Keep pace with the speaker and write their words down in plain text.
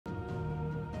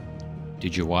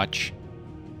Did you watch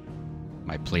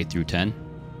my playthrough 10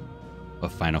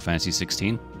 of Final Fantasy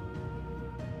 16?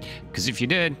 Because if you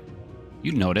did,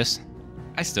 you'd notice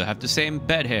I still have the same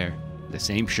bed hair, the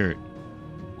same shirt.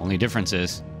 Only difference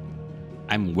is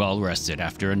I'm well rested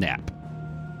after a nap.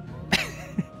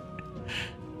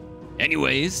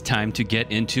 Anyways, time to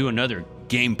get into another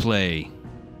gameplay.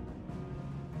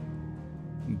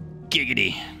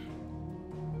 Giggity.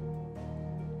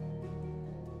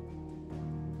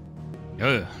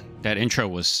 Ugh, that intro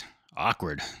was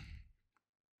awkward.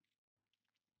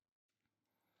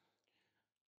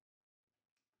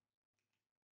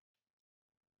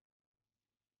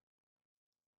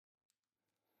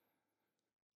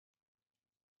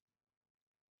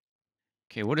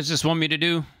 Okay, what does this want me to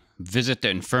do? Visit the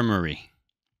infirmary.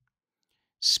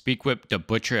 Speak with the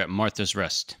butcher at Martha's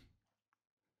Rest.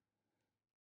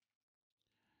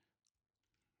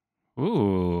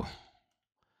 Ooh.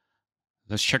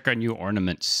 Let's check our new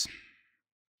ornaments.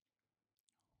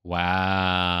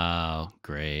 Wow.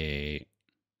 Great.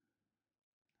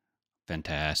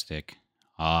 Fantastic.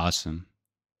 Awesome.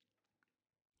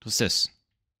 What's this?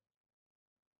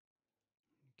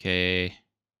 Okay.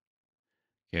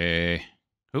 Okay.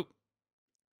 Oop.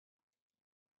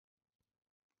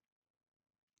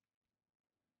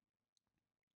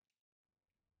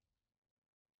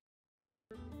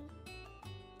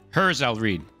 Hers I'll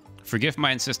read. Forgive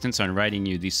my insistence on writing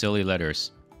you these silly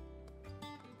letters.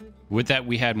 Would that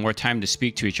we had more time to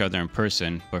speak to each other in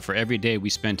person, but for every day we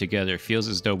spend together, it feels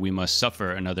as though we must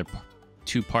suffer another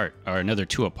two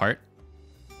apart.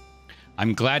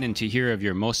 I'm gladdened to hear of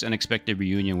your most unexpected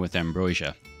reunion with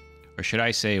Ambrosia, or should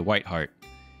I say Whiteheart.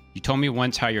 You told me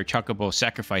once how your chocobo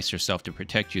sacrificed herself to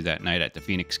protect you that night at the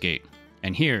Phoenix Gate.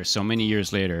 And here, so many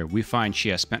years later, we find she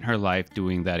has spent her life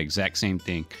doing that exact same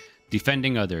thing,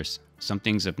 defending others. Some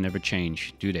things have never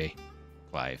changed, do they,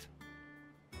 Clive?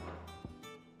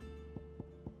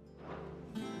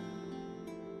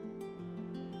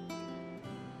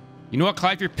 You know what,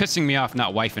 Clive? You're pissing me off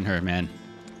not wifing her, man.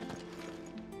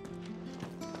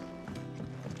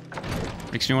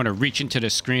 Makes me want to reach into the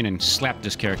screen and slap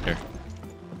this character.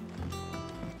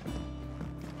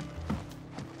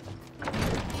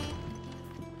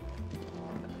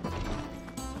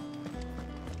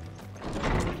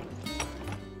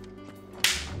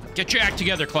 Get your act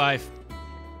together, Clive.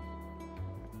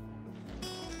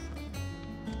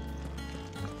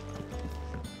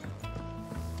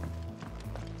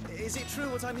 Is it true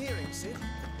what I'm hearing, Sid?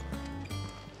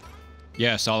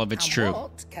 Yes, all of it's true.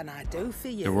 What can I do for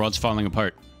you? The world's falling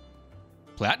apart.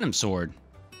 Platinum sword.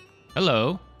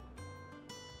 Hello.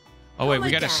 Oh wait, we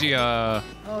gotta see. Oh,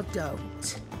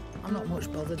 don't. I'm not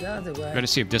much bothered either way. Gotta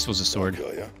see if this was a sword.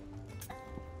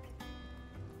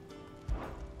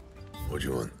 What do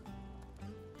you want?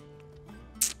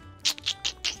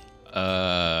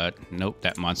 Nope,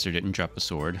 that monster didn't drop a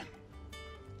sword.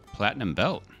 Platinum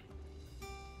belt.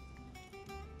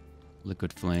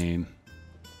 Liquid flame.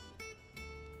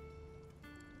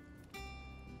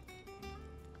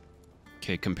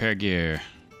 Okay, compare gear.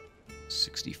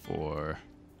 64.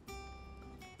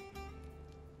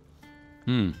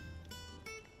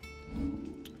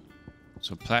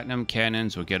 So platinum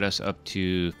cannons will get us up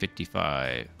to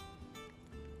 55.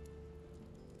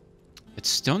 It's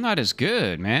still not as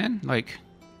good, man. Like,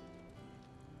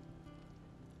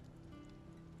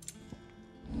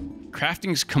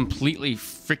 crafting's completely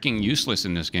freaking useless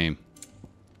in this game.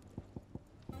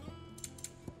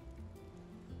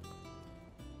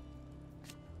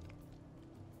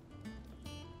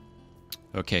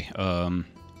 Okay,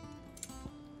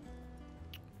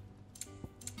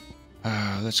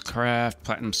 let's craft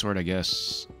platinum sword, I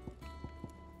guess.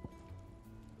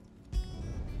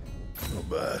 Not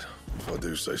bad, if I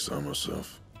do say so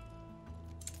myself.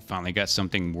 Finally got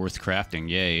something worth crafting,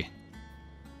 yay.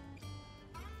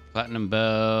 Platinum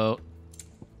belt.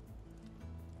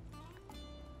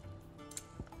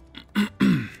 What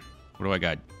do I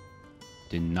got?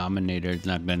 Denominator,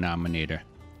 not denominator.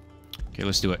 Okay,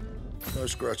 let's do it. No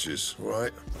scratches,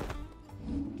 right?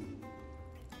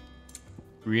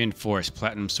 Reinforced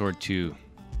platinum sword 2.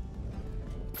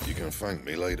 You can thank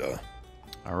me later.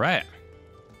 All right.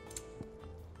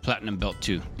 Platinum belt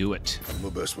 2. Do it. My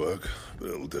best work, but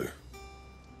it'll do.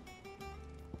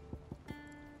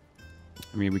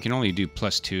 I mean, we can only do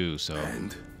 +2, so.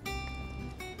 And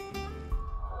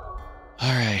all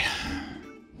right.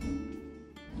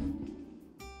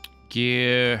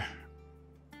 Gear.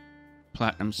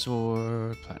 Platinum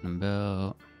sword. Platinum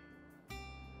belt.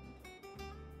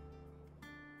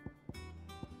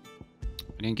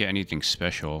 I didn't get anything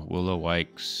special. Willow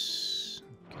Wikes.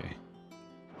 Okay.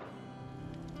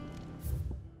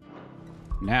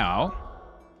 Now,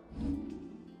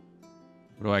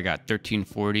 what do I got?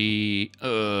 1340.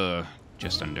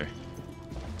 Just under.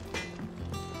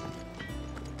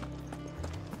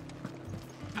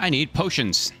 I need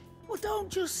potions. Well, don't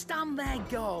just stand there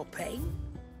gawping.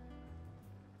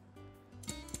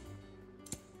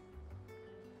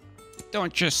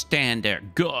 Don't just stand there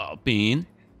gulping.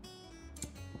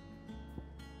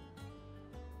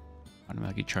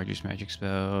 Automatically charges magic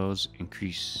spells.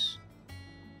 Increases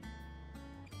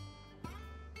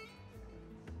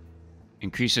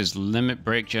limit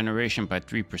break generation by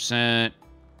 3%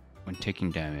 when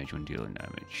taking damage, when dealing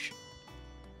damage.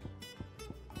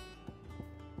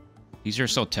 These are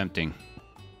so tempting.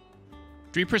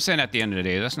 3% at the end of the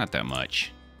day, that's not that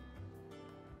much.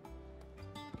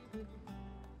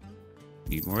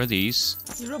 Need more of these.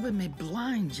 You're rubbing me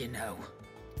blind, you know.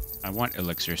 I want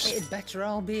elixirs. It'd better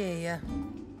all be here.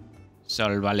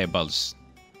 Salvables.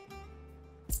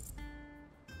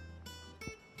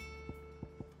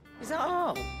 Is that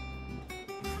all?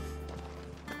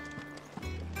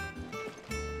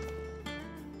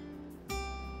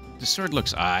 This sword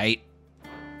looks aight.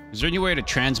 Is there any way to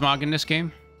transmog in this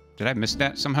game? Did I miss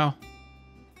that somehow?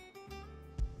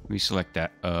 Let me select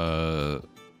that.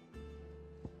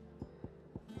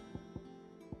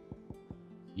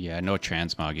 Yeah, no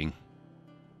transmogging.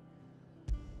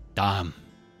 Damn.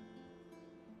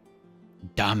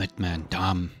 Damn it, man.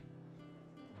 Damn.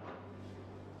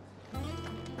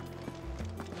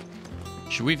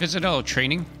 Should we visit a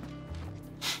training?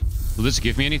 Will this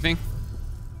give me anything?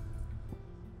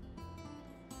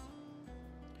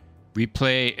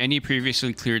 Replay any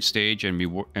previously cleared stage and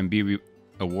be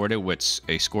awarded with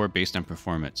a score based on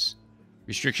performance.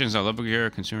 Restrictions on level gear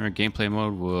consumer gameplay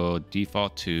mode will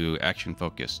default to action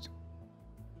focused.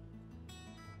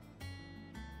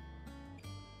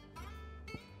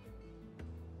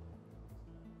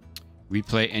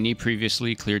 Replay any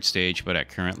previously cleared stage but at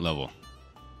current level.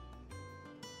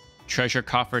 Treasure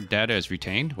coffer data is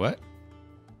retained. What?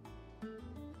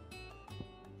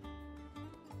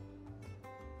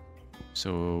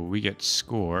 So we get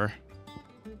score.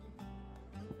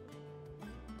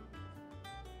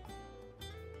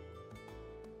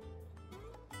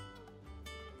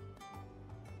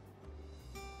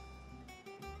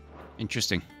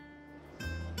 Interesting.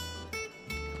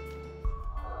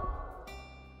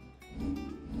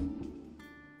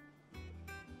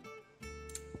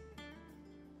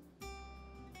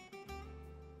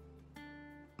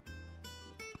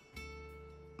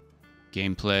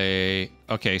 Gameplay.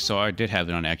 Okay, so I did have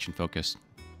it on action focus.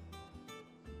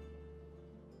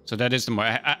 So that is the more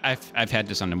I've had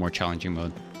this on the more challenging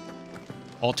mode.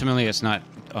 Ultimately, it's not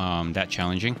that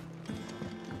challenging.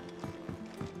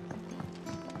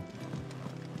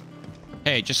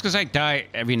 Hey, just because I die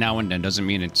every now and then doesn't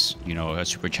mean it's, you know, a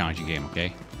super challenging game,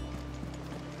 okay?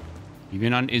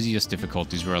 Even on easiest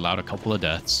difficulties, we're allowed a couple of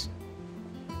deaths.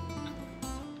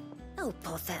 Oh,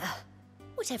 bother.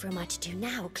 Whatever am I to do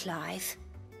now, Clive?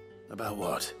 About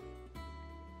what?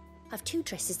 I've 2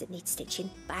 dresses that need stitching,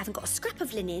 but I haven't got a scrap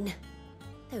of linen.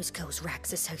 Those girls'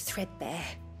 rags are so threadbare.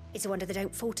 It's a wonder they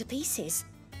don't fall to pieces.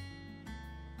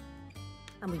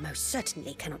 And we most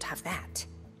certainly cannot have that.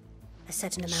 A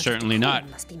certain amount Certainly of not.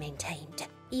 decorum must be maintained,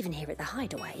 even here at the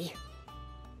hideaway.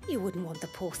 You wouldn't want the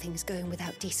poor things going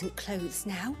without decent clothes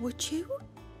now, would you?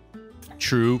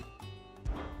 True.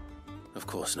 Of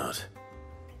course not.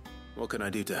 What can I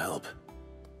do to help?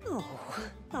 Oh,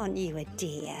 aren't you a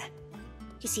dear?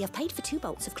 You see, I've paid for 2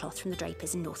 bolts of cloth from the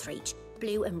drapers in Northreach,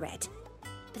 blue and red.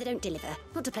 But they don't deliver,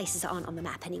 not to places that aren't on the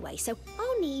map anyway, so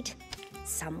I'll need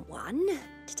someone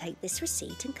to take this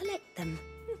receipt and collect them.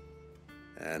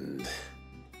 And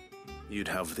you'd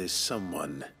have this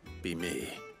someone be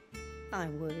me. I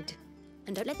would.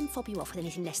 And don't let them fob you off with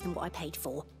anything less than what I paid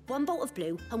for. 1 bolt of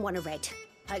blue and 1 of red.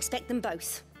 I expect them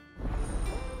both.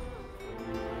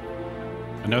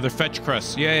 Another fetch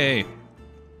crust. Yay.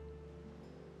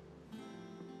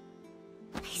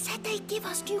 They said they'd give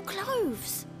us new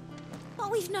clothes.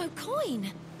 But we've no coin.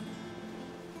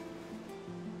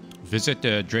 Visit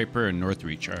the Draper in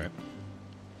Northreach. All right.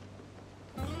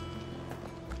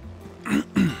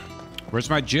 Where's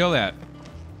my Jill at?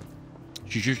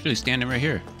 She's usually standing right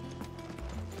here.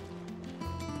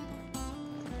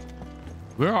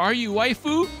 Where are you,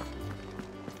 waifu?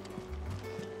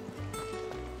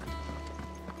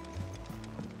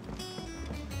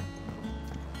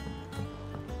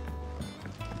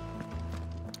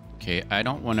 Okay, I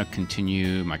don't want to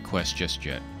continue my quest just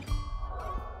yet.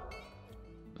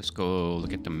 Let's go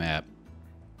look at the map.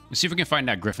 Let's see if we can find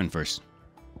that griffin first.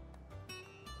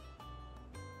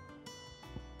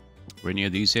 Were any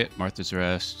of these hit? Martha's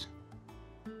Rest,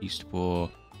 East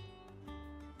Pool.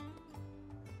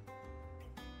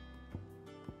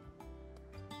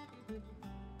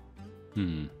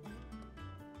 Hmm.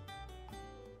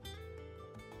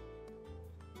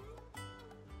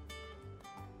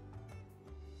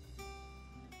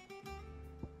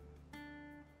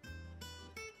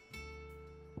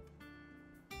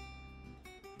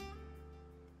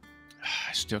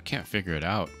 I still can't figure it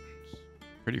out.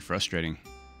 Pretty frustrating.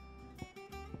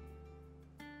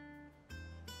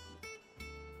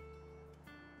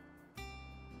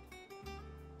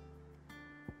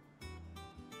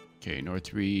 Okay,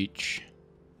 Northreach.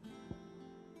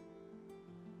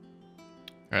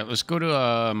 All right, let's go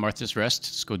to Martha's Rest.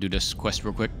 Let's go do this quest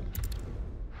real quick.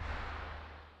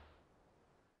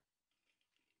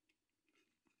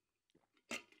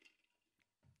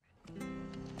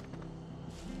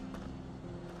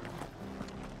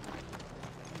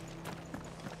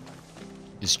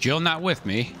 Is Jill not with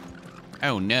me?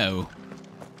 Oh no.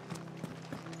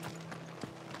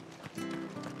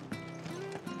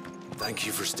 Thank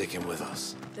you for sticking with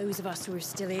us. Those of us who are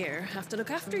still here have to look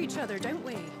after each other, don't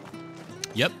we?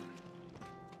 Yep.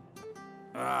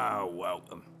 Ah,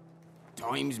 welcome.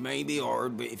 Times may be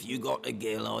hard, but if you got the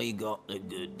gill, I got the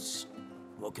goods.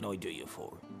 What can I do you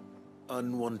for?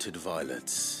 Unwanted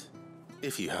violets,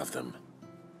 if you have them.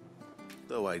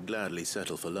 Though I'd gladly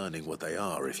settle for learning what they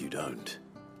are if you don't.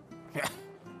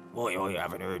 Why, I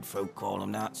haven't heard folk call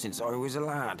them that since I was a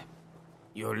lad.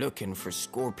 You're looking for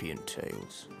scorpion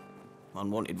tails.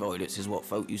 Unwanted violets is what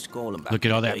folk used to call them back Look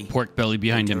at all in the that day. pork belly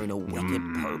behind They him. turn a wicked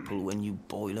purple when you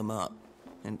boil them up.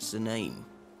 Hence the name.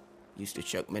 Used to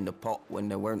chuck them in the pot when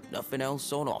there weren't nothing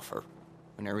else on offer.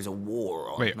 When there was a war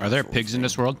on. Wait, that are there sort of pigs in thing.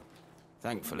 this world?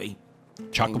 Thankfully.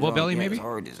 Chocobo things aren't belly, yet maybe? As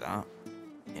hard as that.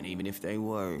 And even if they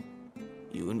were,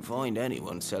 you wouldn't find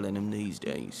anyone selling them these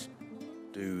days.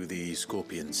 Do the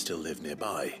scorpions still live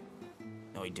nearby?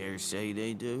 I dare say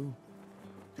they do.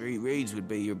 3 Reeds would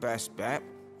be your best bet,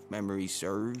 if memory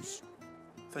serves.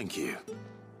 Thank you.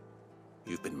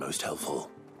 You've been most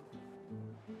helpful.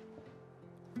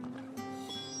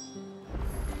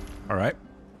 All right.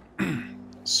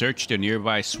 Search the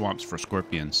nearby swamps for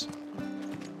scorpions.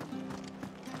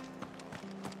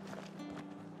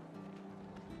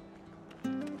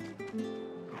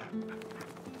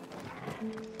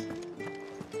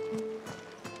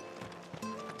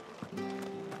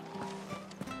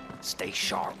 Stay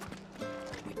sharp.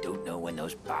 We don't know when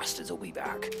those bastards will be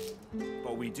back.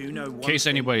 But we do know one In case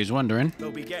thing. anybody's wondering,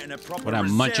 They'll be getting a proper what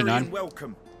I'm munching Rosarian on.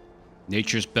 welcome.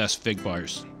 Nature's best fig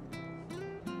bars.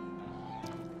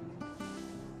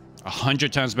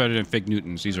 100 times better than fig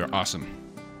Newtons. These are awesome.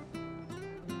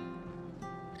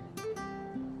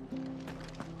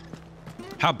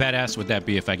 How badass would that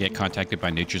be if I get contacted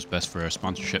by Nature's Best for a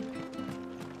sponsorship?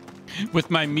 With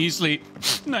my measly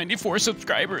 94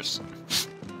 subscribers.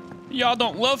 Y'all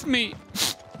don't love me.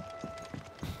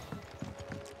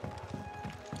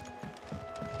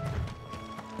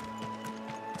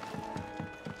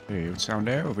 Hey, what's down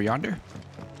there? Over yonder?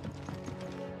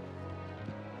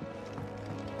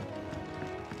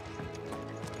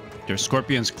 There's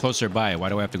scorpions closer by. Why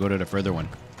do I have to go to the further one?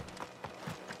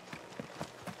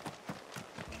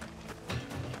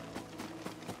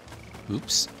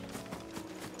 Oops.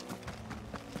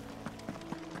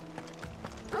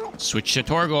 Switch to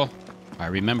Torgal. I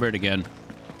remembered again.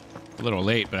 A little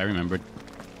late, but I remembered.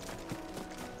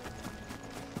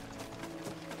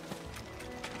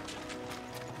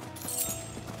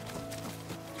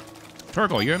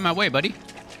 Torgal, you're in my way, buddy.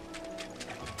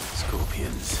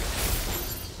 Scorpions.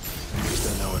 At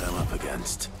least I know what I'm up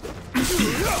against.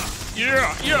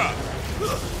 Yeah,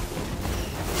 yeah.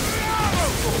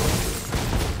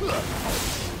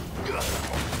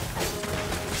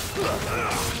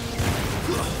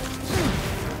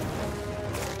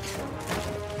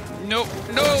 Nope,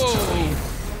 no.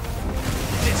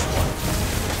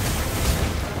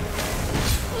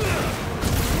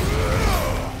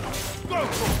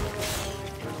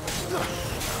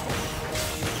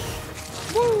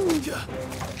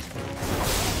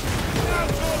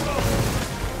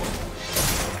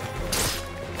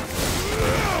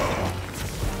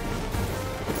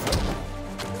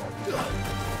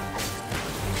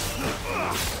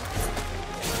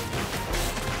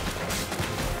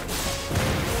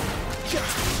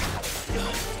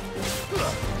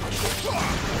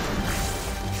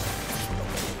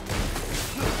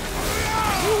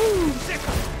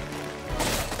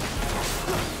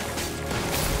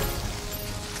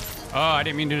 Oh, I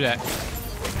didn't mean to do that.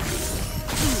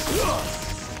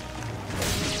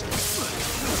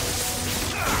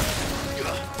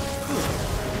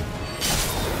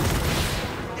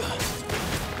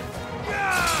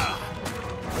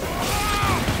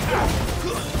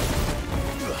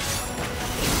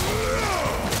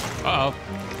 Uh-oh.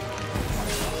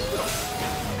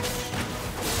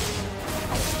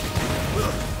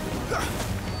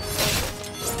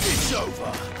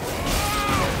 over.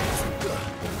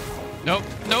 Nope,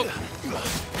 nope.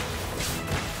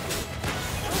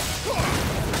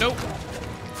 Nope.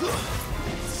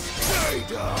 Stay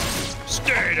down.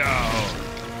 Stay down.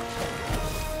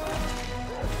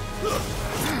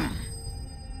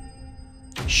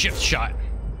 Shift shot.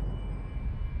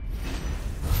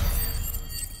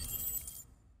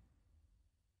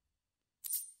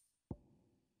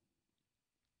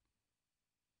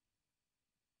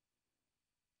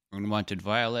 Unwanted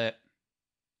violet.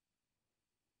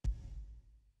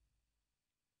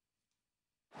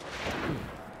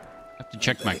 Have to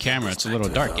check my camera. It's a little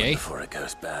dark, eh? Before it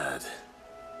goes bad.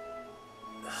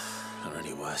 Or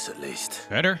any worse, at least.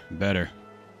 Better? Better.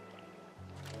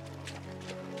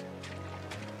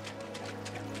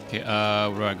 Okay,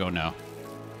 where do I go now?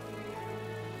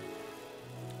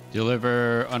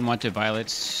 Deliver unwanted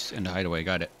violets in the hideaway.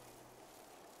 Got it.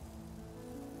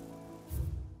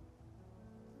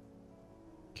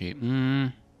 Okay,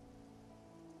 the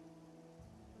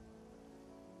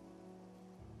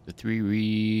 3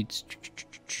 reads.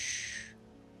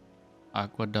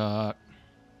 Aqueduct.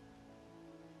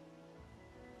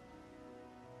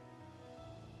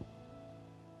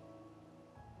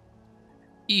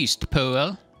 East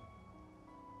Pole.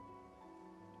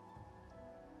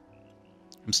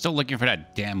 I'm still looking for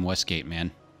that damn Westgate,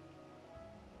 man.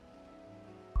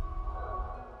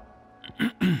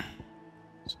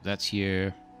 So that's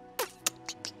here.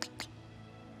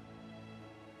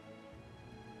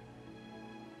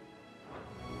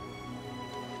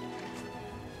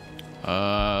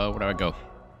 Where do I go?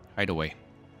 Hideaway.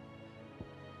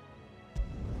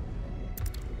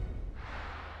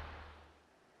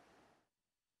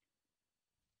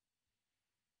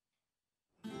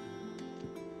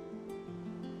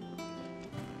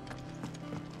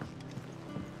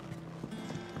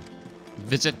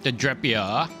 Visit the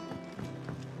Drepia.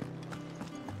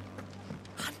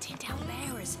 Hunting down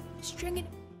bearers, stringing.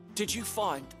 Did you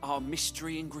find our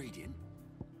mystery ingredient?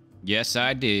 Yes,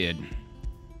 I did.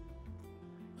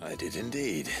 I did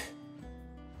indeed.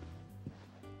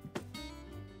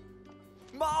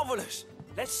 Marvelous.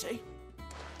 Let's see.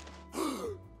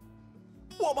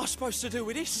 What am I supposed to do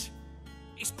with this?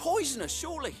 It's poisonous,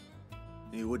 surely.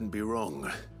 You wouldn't be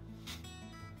wrong.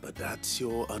 But that's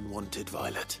your unwanted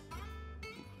violet.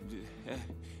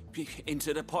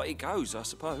 Into the pot it goes, I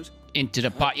suppose. Into the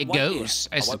pot it goes,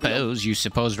 I suppose. You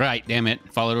suppose right, damn it.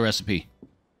 Follow the recipe.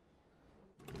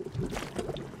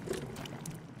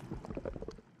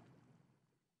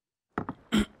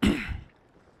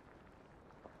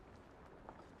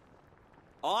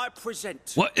 I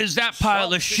present. What is that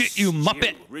pile of shit, you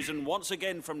muppet? Risen once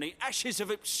again from the ashes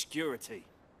of obscurity.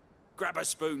 Grab a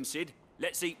spoon, Sid.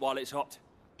 Let's eat while it's hot.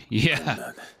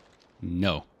 Yeah.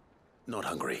 No. Not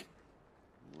hungry.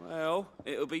 Well,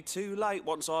 it'll be too late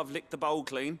once I've licked the bowl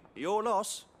clean. Your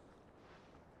loss.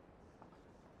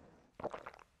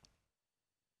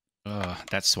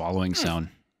 That swallowing sound.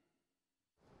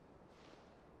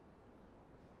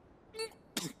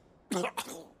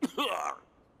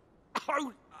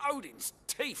 Odin's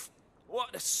teeth. What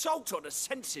an assault on the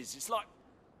senses. It's like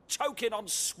choking on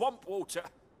swamp water.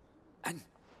 And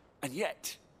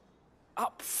yet,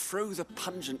 up through the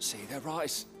pungency, there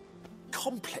rise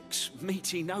complex,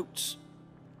 meaty notes.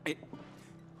 It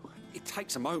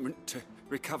takes a moment to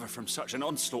recover from such an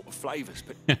onslaught of flavors,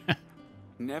 but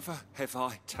never have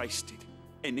I tasted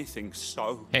anything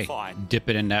so fine. Dip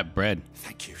it in that bread.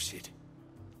 Thank you, Sid.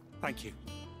 Thank you.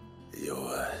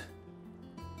 You're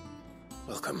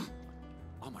welcome.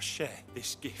 I must share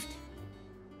this gift.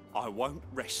 I won't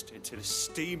rest until a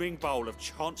steaming bowl of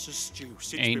Chance's stew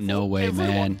sits Ain't before no way,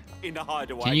 everyone man. in the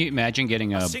hideaway. Can you imagine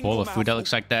getting a bowl of food that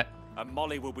looks like that? And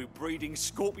Molly will be breeding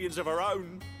scorpions of her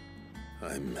own.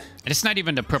 And it's not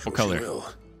even the purple color.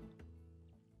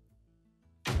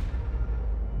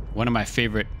 One of my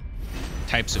favorite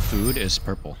types of food is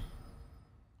purple.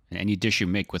 And any dish you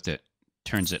make with it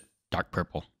turns it dark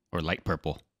purple or light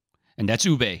purple. And that's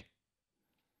ube.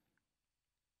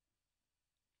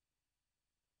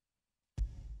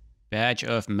 Badge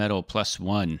of metal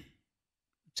 +1.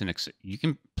 It's an you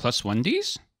can +1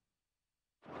 these?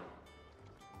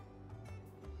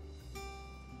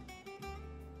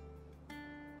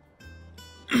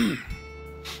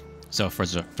 So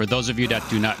for those of you that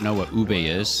do not know what ube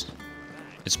is,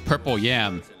 it's purple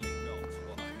yam.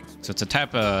 So it's a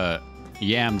type of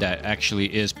yam that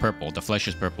actually is purple. The flesh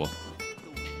is purple.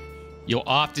 You'll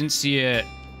often see it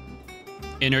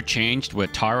interchanged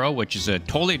with taro, which is a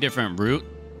totally different root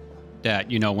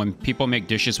that, you know, when people make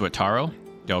dishes with taro,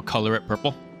 they'll color it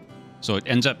purple. So it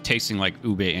ends up tasting like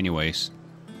ube anyways.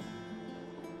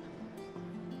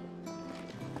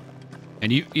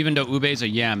 And even though ube is a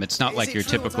yam, it's not like your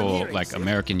typical like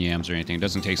American yams or anything. It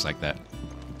doesn't taste like that.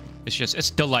 It's just, it's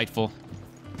delightful.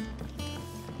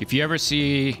 If you ever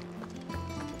see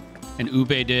an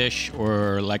ube dish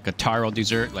or like a taro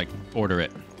dessert, like order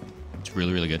it. It's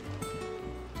really, really good.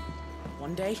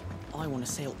 One day, I want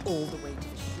to sail all the way to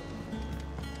the shore.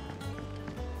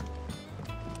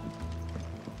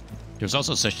 There's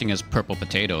also such thing as purple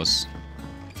potatoes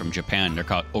from Japan. They're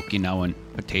called Okinawan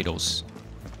potatoes.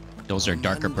 Those are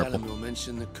darker purple.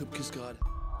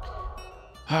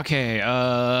 Okay,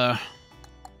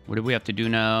 what do we have to do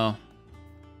now?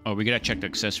 Oh, we gotta check the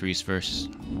accessories first.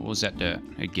 What was that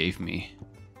it gave me?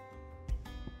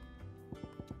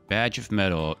 Badge of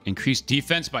metal. Increased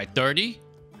defense by 30?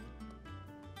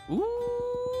 Ooh.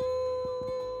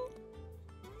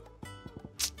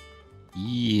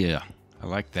 Yeah, I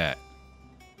like that.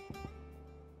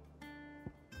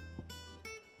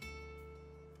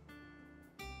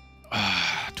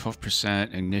 Ah,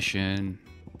 12% ignition.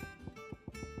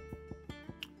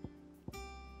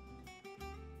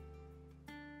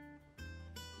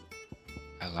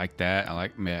 I like that. I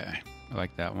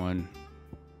like that one.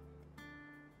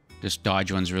 This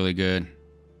dodge one's really good.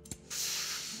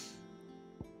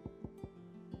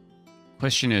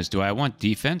 Question is, do I want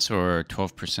defense or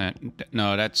 12%?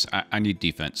 No, that's I need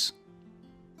defense.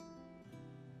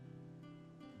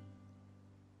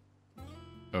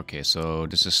 Okay, so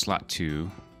this is slot 2,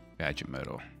 badge of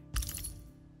metal.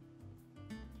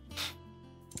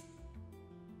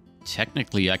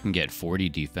 Technically, I can get 40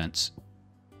 defense.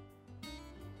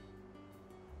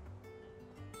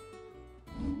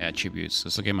 Attributes.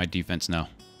 Let's look at my defense now.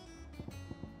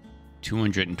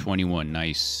 221.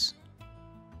 Nice.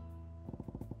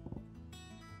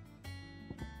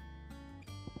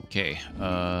 Okay.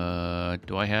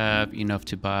 Do I have enough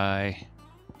to buy?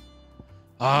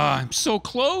 Ah, I'm so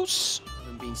close.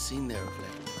 Haven't been seen there of late.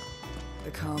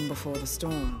 The calm before the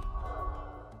storm.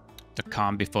 The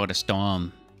calm before the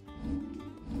storm.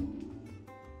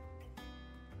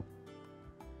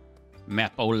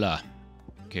 Mapola.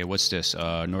 Okay, what's this?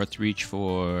 North Reach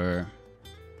for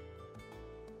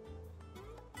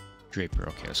Draper.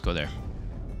 Okay, let's go there.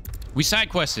 We side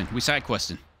questing. We side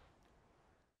questing.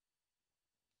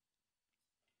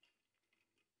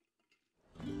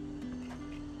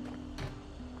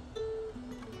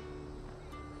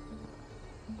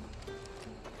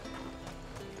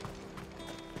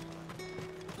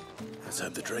 Let's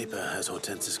hope the Draper has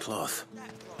Hortense's cloth.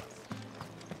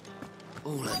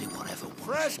 All anyone ever wants.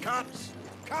 Fresh cuts!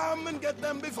 Come and get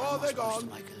them before they're gone.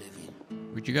 Make a living.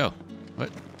 Where'd you go? What?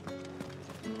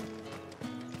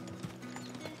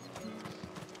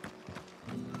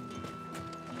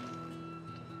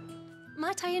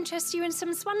 Might I interest you in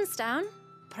some swansdown?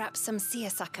 Perhaps some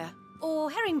seersucker or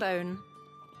herringbone?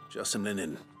 Just some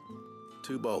linen.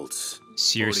 2 bolts.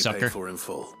 Seersucker. Already paid for in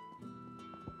full.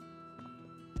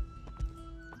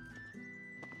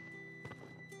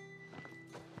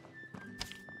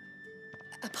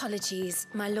 Apologies,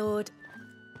 my lord,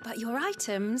 but your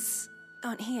items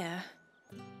aren't here.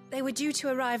 They were due to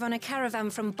arrive on a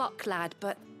caravan from Bocklad,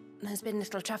 but there's been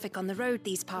little traffic on the road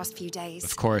these past few days.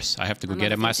 Of course, I have to go My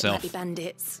get it mother thinks myself. It might be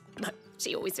bandits, but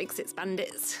she always thinks it's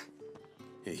bandits.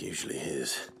 It usually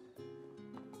is.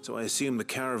 So I assume the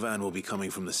caravan will be coming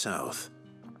from the south.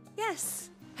 Yes,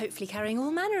 hopefully carrying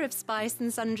all manner of spice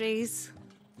and sundries.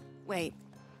 Wait,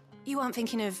 you aren't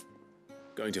thinking of...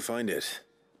 Going to find it.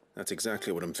 That's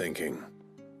exactly what I'm thinking.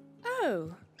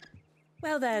 Oh,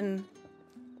 well then,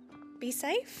 be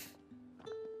safe.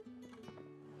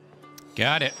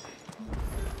 Got it.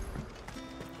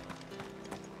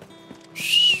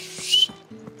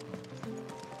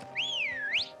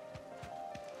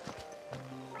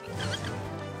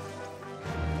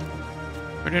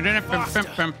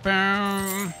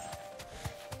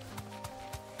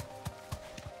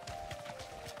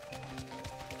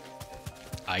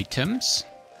 Items.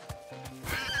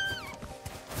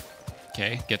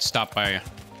 Okay, get stopped by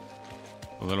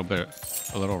a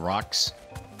little rocks.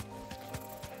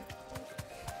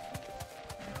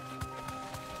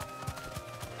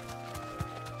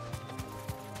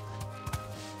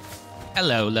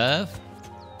 Hello, love.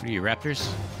 What are you,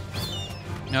 raptors?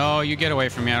 No, you get away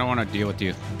from me. I don't want to deal with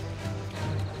you.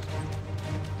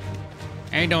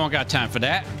 Ain't no one got time for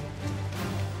that.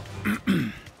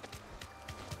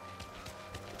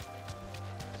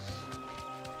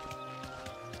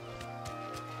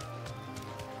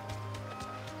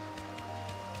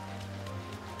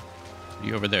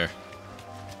 You over there.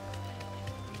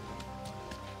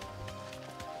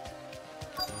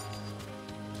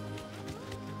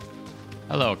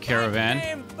 Hello, caravan.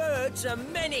 Damn bird's a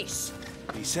menace.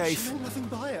 Be safe. She meant nothing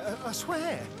by it, I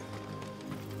swear.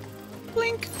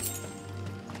 Blink.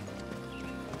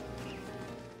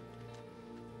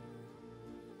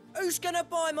 Who's gonna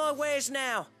buy my wares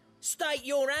now? State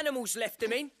your animals left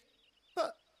them in.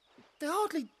 But they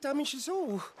hardly damaged us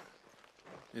all.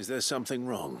 Is there something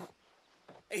wrong?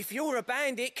 If you're a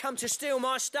bandit come to steal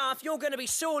my stuff, you're gonna be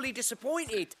sorely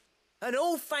disappointed. And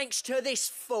all thanks to this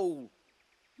fool.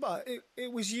 But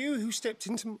it was you who stepped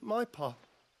into my path.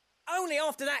 Only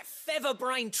after that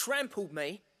featherbrain trampled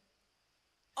me.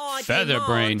 I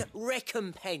Featherbrain. demand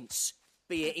recompense,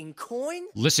 be it in coin.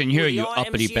 Listen here, or the you items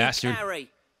uppity you bastard. Carry.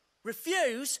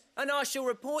 Refuse, and I shall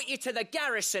report you to the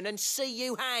garrison and see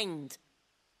you hanged.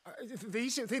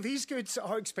 These goods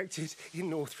are expected in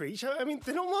Northreach. I mean,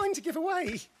 they're not mine to give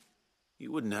away.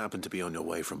 You wouldn't happen to be on your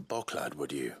way from Bocklad,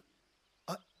 would you?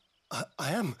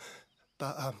 I am,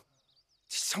 but did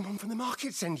someone from the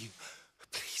market send you?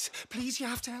 Please, you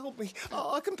have to help me.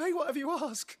 I can pay whatever you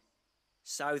ask.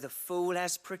 So the fool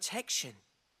has protection.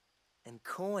 And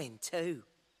coin, too.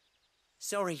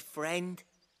 Sorry, friend,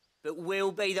 but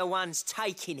we'll be the ones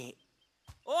taking it.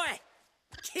 Oi!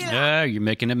 Killer! Yeah, you're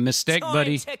making a mistake, Time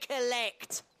buddy. to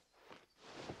collect.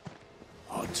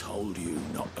 I told you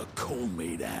not to call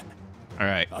me that. All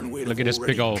right, And we'd look have at this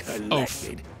big old already oaf.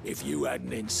 collected if you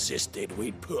hadn't insisted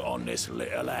we'd put on this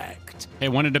little act. Hey,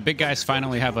 one of the big guys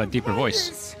finally have a deeper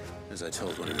voice. As I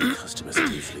told one of your customers, it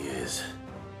usually is.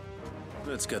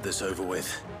 Let's get this over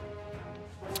with.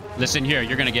 Listen here,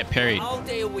 you're gonna get parried. I'll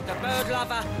deal with the bird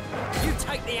lover. You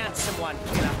take the handsome one,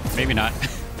 killer. Maybe not.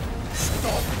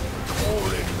 Stop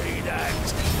calling me that.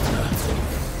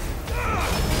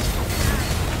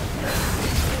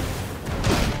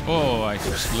 Oh, I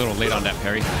was a little late on that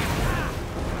parry.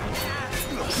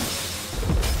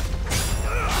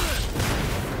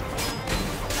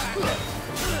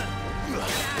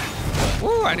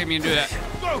 Ooh, I didn't mean to do that.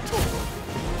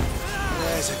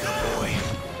 There's a good boy.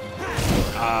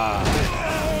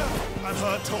 I've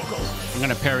heard Torgal. I'm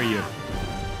gonna parry you.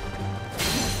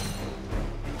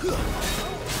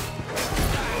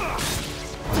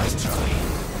 Let's try.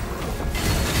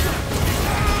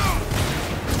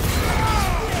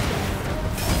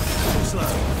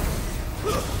 Slow.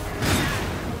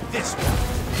 This one.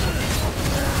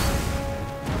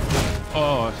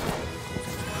 Oh.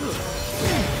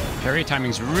 Parry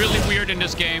timing's really weird in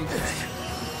this game.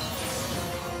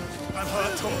 I've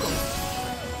heard Torgal.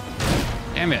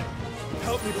 Damn it.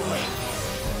 Help me, boy.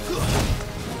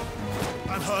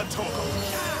 I've heard Torgal.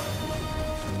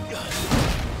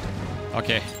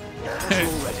 Okay.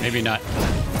 Maybe not.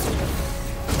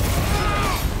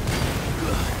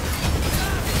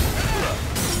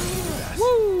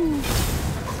 Woo!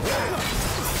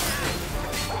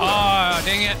 Oh,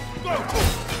 dang it.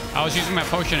 I was using my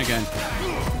potion again.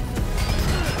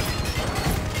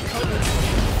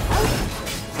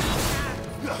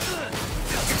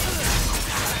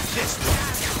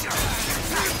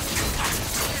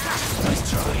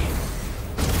 Let's try.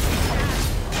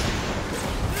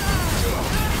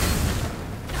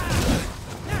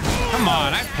 Come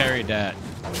on, I parried that.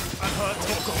 I've heard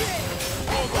Torgal.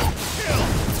 Torgal, kill.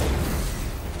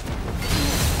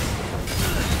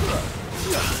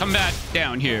 Come back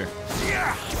down here.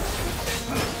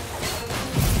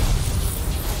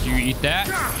 You eat that?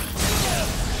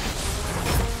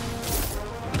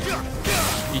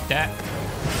 Eat that.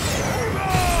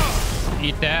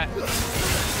 Eat that.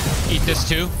 Eat this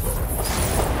too.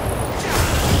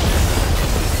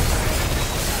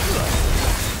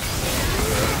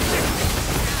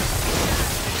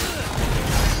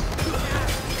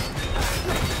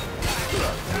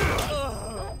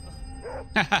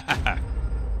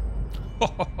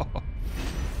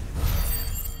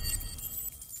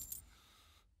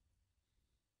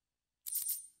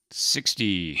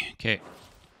 $60. Okay.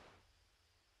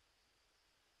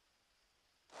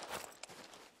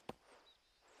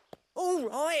 All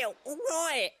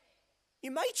right.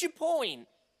 You made your point.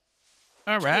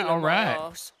 All right, all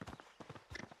right.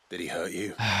 Did he hurt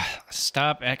you?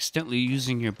 Stop accidentally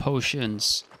using your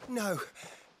potions. No,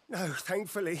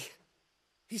 thankfully.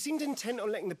 He seemed intent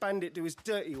on letting the bandit do his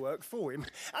dirty work for him,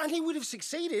 and he would have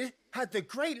succeeded had the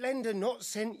great lender not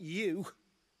sent you.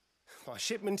 My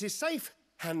shipment is safe,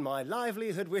 and my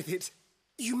livelihood with it.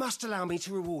 You must allow me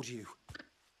to reward you.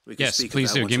 We can Yes, speak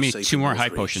please about do. once Give me you're safe 2 in more high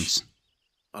Northreach. potions.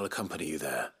 I'll accompany you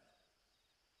there.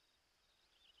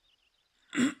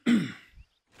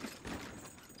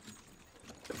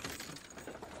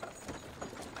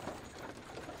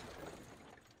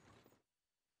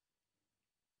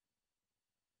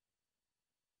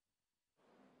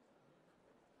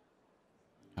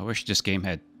 I wish this game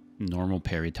had normal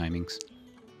parry timings.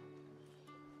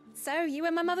 So you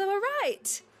and my mother were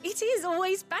right. It is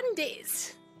always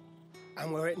bandits.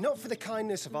 And were it not for the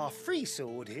kindness of our free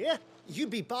sword here,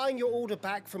 you'd be buying your order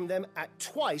back from them at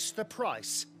twice the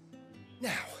price.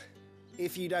 Now,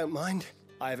 if you don't mind,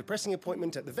 I have a pressing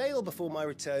appointment at the Vale before my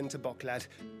return to Bocklad.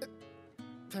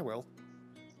 Farewell.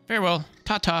 Farewell.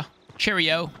 Ta-ta.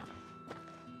 Cheerio.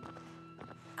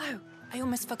 Oh, I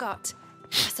almost forgot.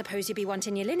 I suppose you'll be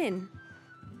wanting your linen.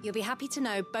 You'll be happy to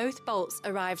know both bolts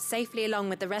arrived safely along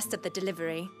with the rest of the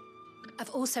delivery.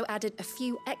 I've also added a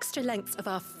few extra lengths of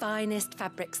our finest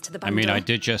fabrics to the bundle. I mean, I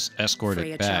did just escort Free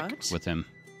it of back charge. with him.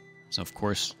 So, of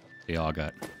course, they all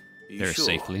got there sure?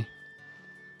 safely.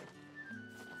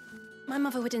 My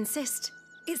mother would insist.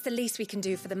 It's the least we can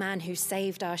do for the man who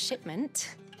saved our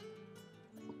shipment.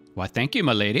 Why, thank you,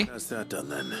 my lady. How's that done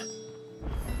then?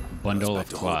 Bundle of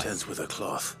Expect a cloth. hortense with a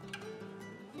cloth.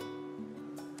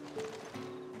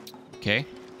 Okay.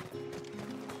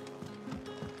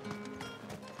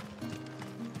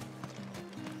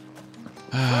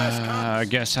 I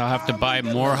guess I'll have to buy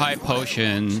more high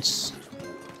potions.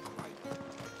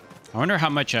 I wonder how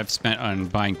much I've spent on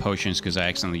buying potions because I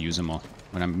accidentally use them all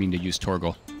when I mean to use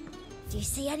Torgal. Do you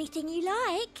see anything you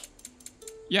like?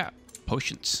 Yeah,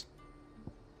 potions.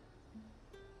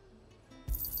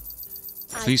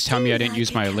 Please tell me I didn't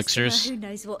use my elixirs. Who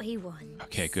knows what he wants?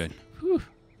 Okay, good. Whew.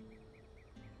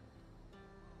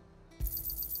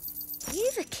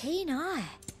 You've a keen eye.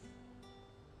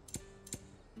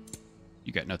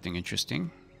 You got nothing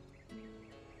interesting.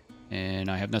 And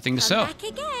I have nothing to Come sell. back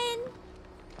again.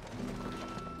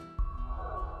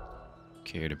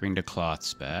 Okay, to bring the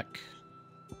cloths back.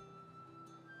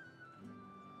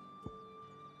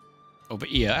 Over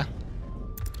here.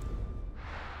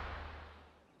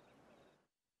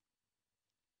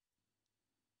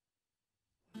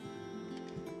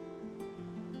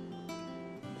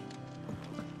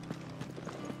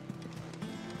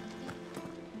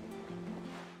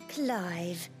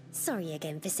 Clive, sorry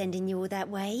again for sending you all that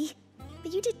way.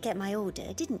 But you did get my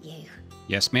order, didn't you?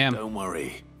 Yes, ma'am. Don't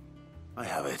worry. I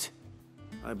have it.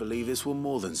 I believe this will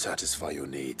more than satisfy your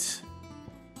needs.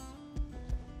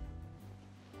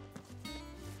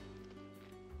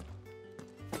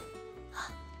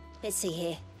 Let's see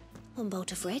here. One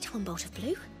bolt of red, one bolt of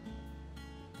blue.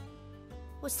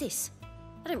 What's this?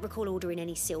 I don't recall ordering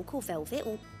any silk or velvet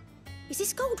or... Is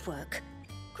this gold work?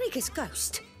 Krieger's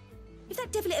ghost. If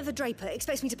that devilet of a draper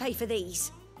expects me to pay for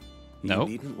these... No. You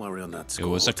needn't worry on that It score.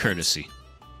 was a Hortense. courtesy.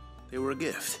 They were a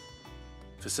gift.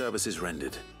 For services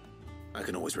rendered. I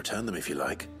can always return them if you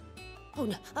like. Oh,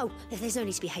 no. Oh, there's no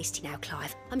need to be hasty now,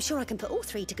 Clive. I'm sure I can put all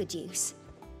three to good use.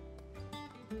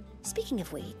 Speaking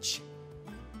of which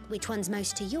one's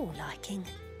most to your liking?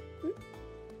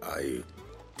 I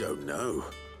don't know.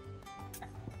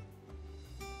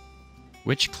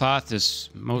 Which cloth is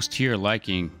most to your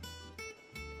liking?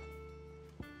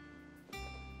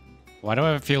 Why do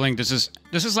I have a feeling this is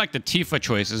like the Tifa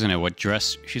choice, isn't it? What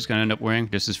dress she's gonna end up wearing?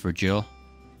 This is for Jill.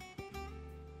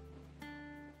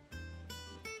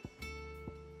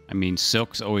 I mean,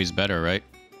 silk's always better, right?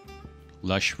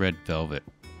 Lush red velvet.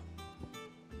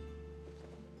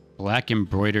 Black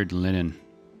embroidered linen.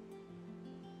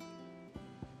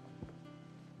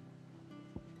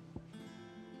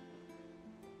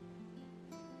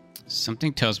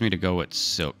 Something tells me to go with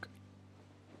silk.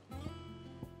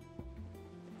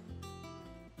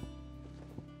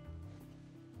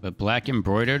 But black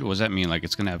embroidered, what does that mean? Like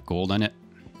it's gonna have gold on it?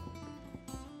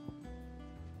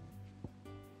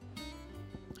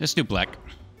 Let's do black.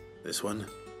 This one,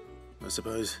 I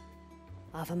suppose.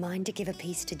 I've a mind to give a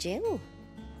piece to Jill.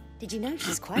 Did you know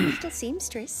she's quite a little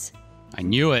seamstress? I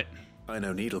knew it. I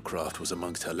know needlecraft was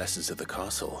amongst her lessons at the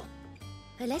castle.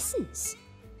 Her lessons?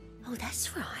 Oh,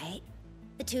 that's right.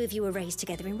 The two of you were raised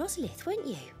together in Rosalith, weren't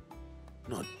you?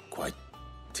 Not quite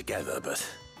together, but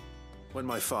when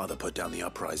my father put down the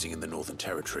uprising in the Northern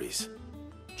Territories,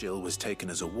 Jill was taken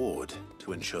as a ward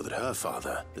to ensure that her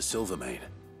father, the Silvermane,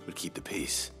 would keep the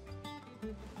peace.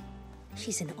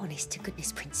 She's an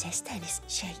honest-to-goodness princess then,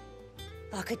 isn't she?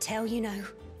 I could tell, you know.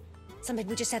 Some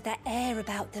people just have that air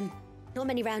about them. Not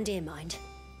many round here, mind.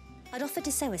 I'd offered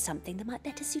to sew her something that might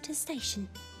better suit her station.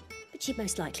 But she'd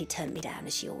most likely turn me down,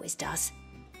 as she always does.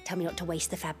 Tell me not to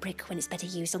waste the fabric when it's better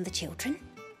used on the children.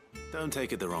 Don't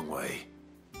take it the wrong way.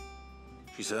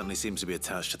 She certainly seems to be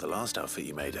attached to the last outfit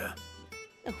you made her.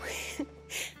 Oh,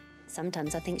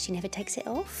 sometimes I think she never takes it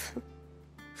off.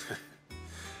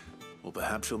 Or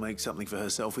perhaps she'll make something for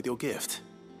herself with your gift.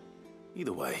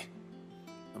 Either way,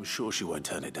 I'm sure she won't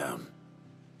turn it down.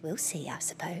 We'll see, I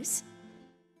suppose.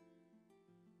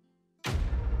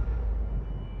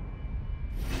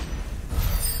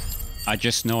 I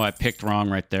just know I picked wrong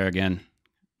right there again.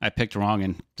 I picked wrong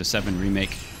in the 7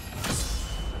 remake.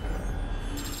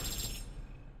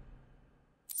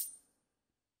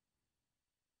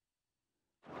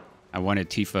 I wanted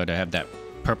Tifa to have that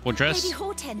purple dress. Lady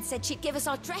Hortense said she'd give us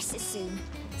our dresses soon.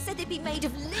 Said they'd be made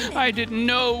of linen. I didn't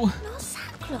know. Not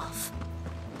sackcloth.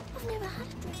 I've never had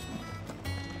a dress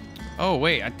made. Oh,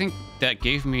 wait. I think that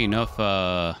gave me enough,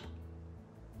 I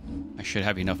should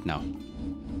have enough now.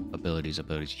 Abilities.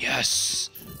 Yes!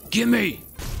 Gimme!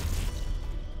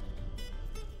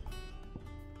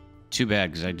 Too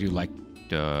bad, because I do like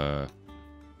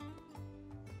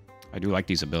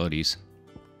these abilities.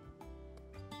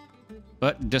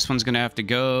 But this one's gonna have to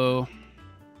go.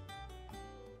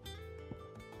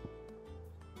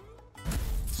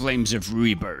 Flames of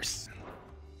Rebirth.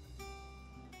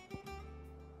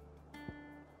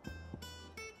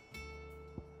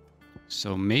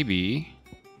 So maybe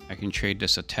I can trade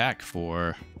this attack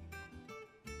for...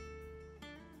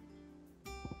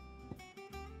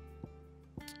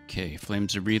 Okay,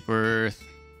 Flames of Rebirth.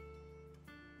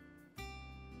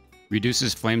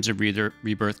 Reduces Flames of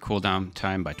Rebirth cooldown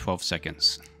time by 12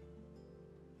 seconds.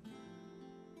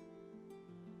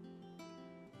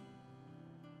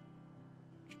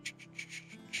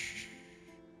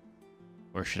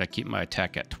 Or should I keep my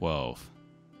attack at 12?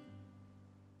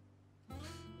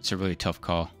 It's a really tough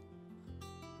call.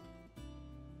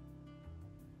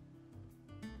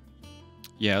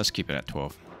 Yeah, let's keep it at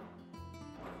 12.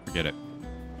 Forget it.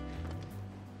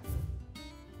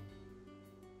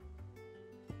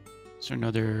 Is there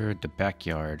another... the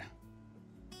backyard?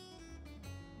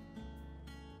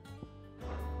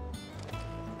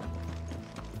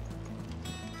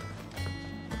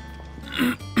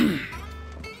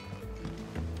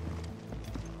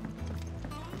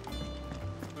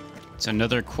 It's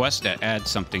another quest that adds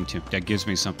something to... that gives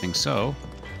me something, so...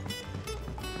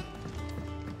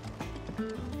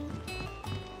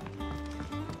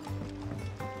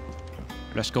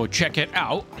 let's go check it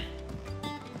out.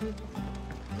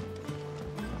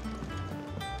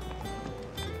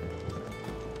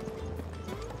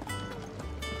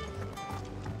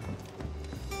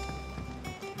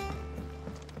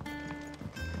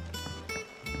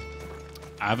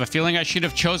 I have a feeling I should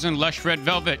have chosen Lush Red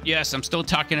Velvet. Yes, I'm still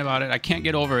talking about it. I can't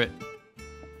get over it.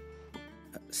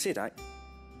 Sid, I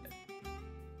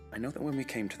know that when we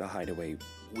came to the hideaway,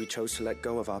 we chose to let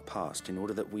go of our past in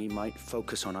order that we might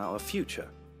focus on our future.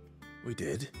 We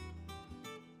did.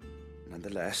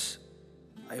 Nonetheless,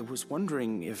 I was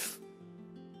wondering if...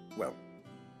 well,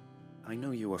 I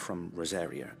know you are from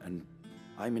Rosaria, and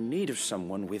I'm in need of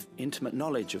someone with intimate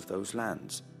knowledge of those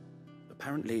lands.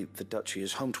 Apparently, the duchy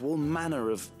is home to all manner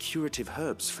of curative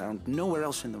herbs found nowhere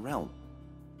else in the realm.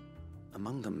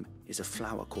 Among them is a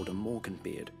flower called a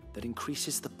morganbeard that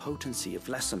increases the potency of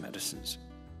lesser medicines.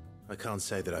 I can't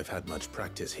say that I've had much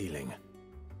practice healing.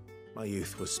 My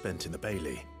youth was spent in the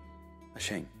Bailey. A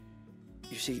shame.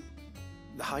 You see,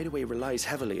 the hideaway relies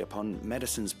heavily upon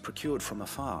medicines procured from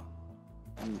afar.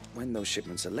 And when those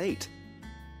shipments are late,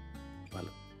 well,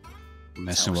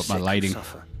 messing with my lighting.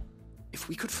 Suffer. If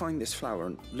we could find this flower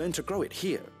and learn to grow it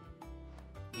here,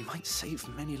 we might save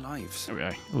many lives.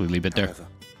 Okay, we'll leave it there. However,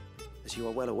 as you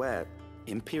are well aware,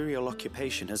 Imperial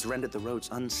occupation has rendered the roads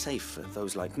unsafe for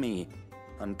those like me,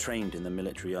 untrained in the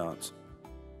military arts.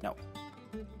 Now,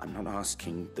 I'm not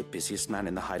asking the busiest man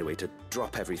in the hideaway to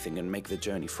drop everything and make the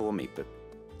journey for me, but...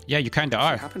 yeah, you kinda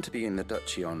are. I happen to be in the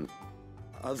duchy on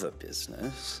other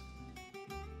business.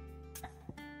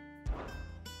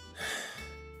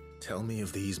 Tell me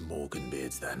of these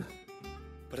morganbeards, then.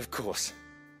 But of course.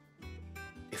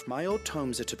 If my old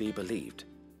tomes are to be believed,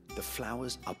 the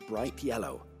flowers are bright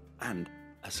yellow and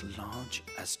as large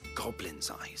as goblins'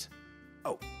 eyes.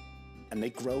 Oh, and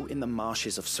they grow in the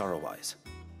marshes of Sorrowwise.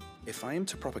 If I am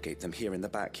to propagate them here in the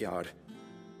backyard,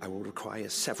 I will require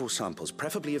several samples,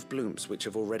 preferably of blooms which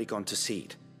have already gone to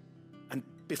seed. And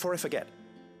before I forget,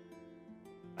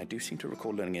 I do seem to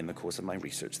recall learning in the course of my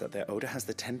research that their odor has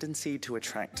the tendency to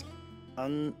attract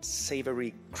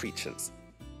unsavory creatures.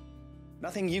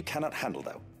 Nothing you cannot handle,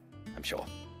 though, I'm sure.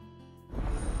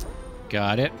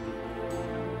 Got it.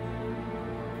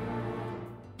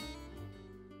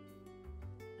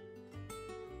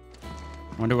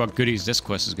 Wonder what goodies this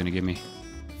quest is going to give me.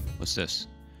 What's this?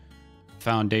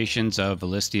 Foundations of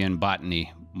Valistian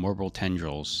Botany. Morbal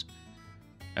Tendrils.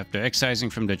 After excising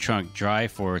from the trunk, dry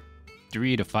for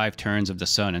 3 to 5 turns of the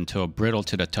sun until brittle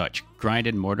to the touch. Grind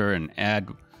in mortar and add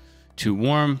to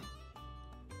warm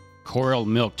coral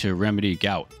milk to remedy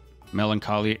gout,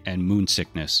 melancholy, and moon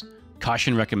sickness.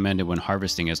 Caution recommended when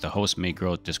harvesting as the host may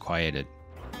grow disquieted.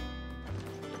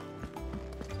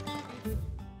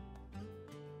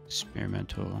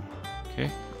 Experimental. Okay.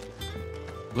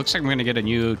 Looks like I'm gonna get a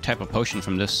new type of potion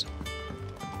from this.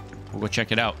 We'll go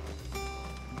check it out.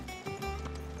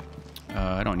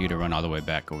 I don't need to run all the way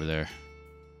back over there.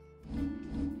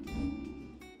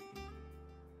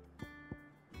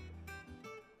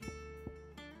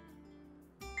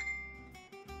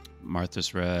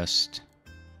 Martha's Rest.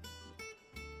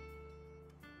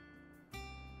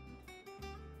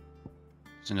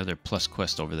 There's another plus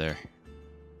quest over there.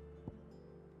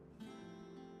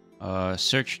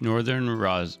 Search Northern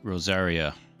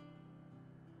Rosaria.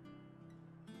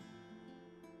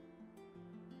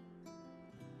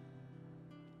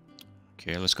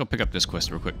 Okay, let's go pick up this quest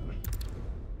real quick.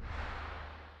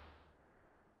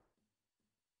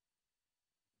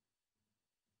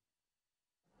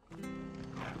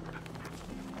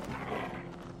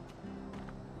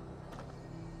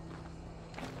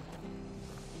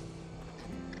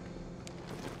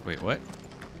 Wait, what?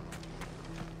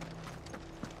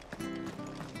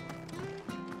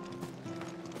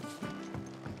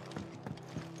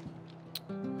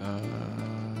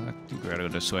 I think we gotta go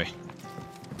this way.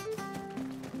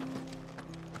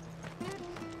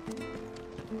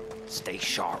 Stay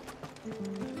sharp.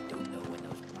 Don't know when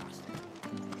those blast.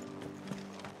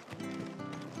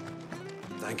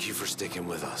 Thank you for sticking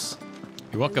with us.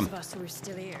 You're welcome. Those of us who are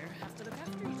still here have to look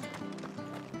after each other.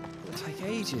 It'll take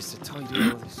ages to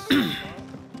tidy all this.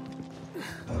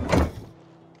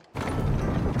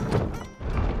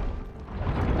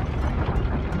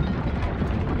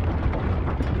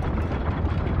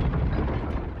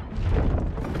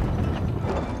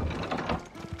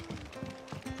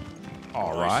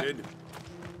 Alright.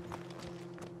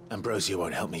 Ambrosia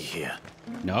won't help me here.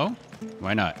 No?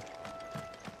 Why not?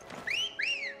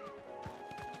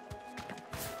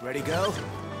 Ready, go?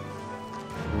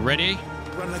 Ready?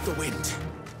 Run like the wind.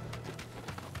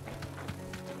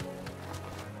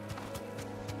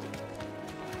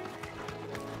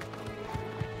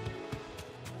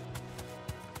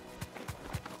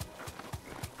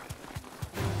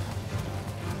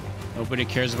 Nobody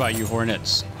cares about you,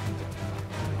 Hornets.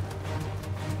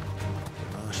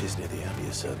 Marshes near the Abbey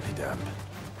are certainly damp.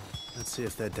 Let's see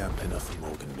if they're damp enough for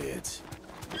Morgan beards.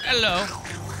 Hello.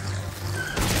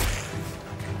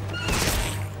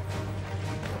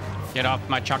 Get off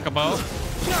my chocobo.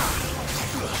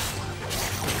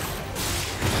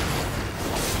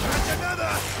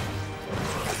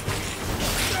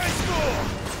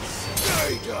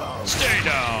 Stay down. Stay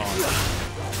down.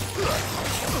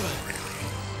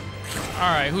 All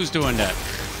right, who's doing that?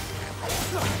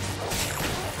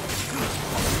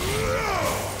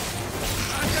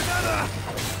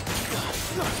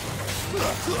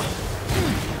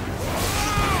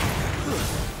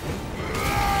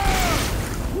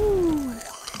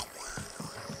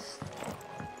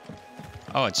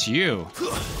 Oh, it's you.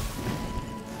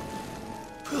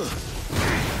 We're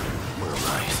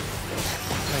right.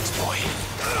 Thanks, boy.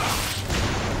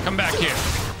 Come back here.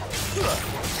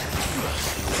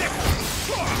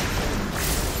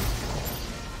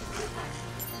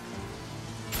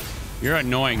 You're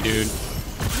annoying, dude.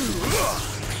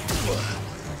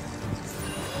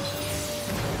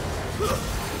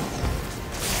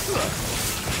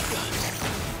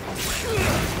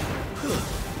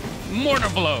 Mortar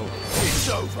blow. It's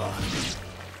over.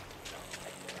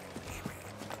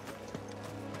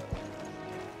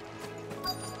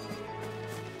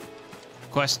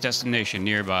 Quest destination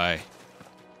nearby.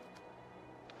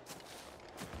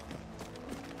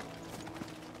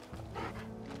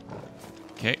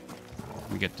 Okay,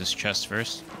 let me get this chest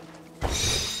first.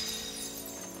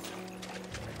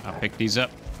 I'll pick these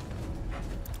up.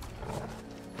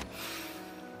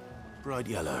 Bright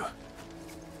yellow.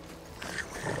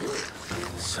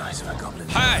 Size of a goblin.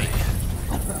 Hi!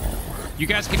 You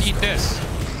guys can eat this.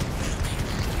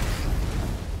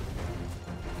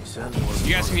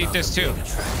 You guys can eat this too.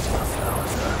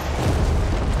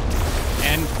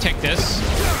 And take this.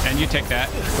 And you take that.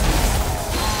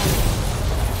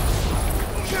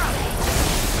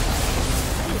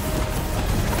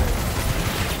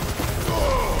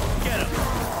 Get him.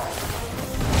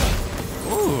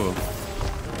 Ooh.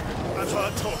 That's what I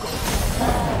talk of.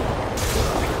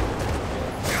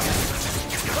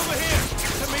 Over here,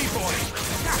 to me, boy.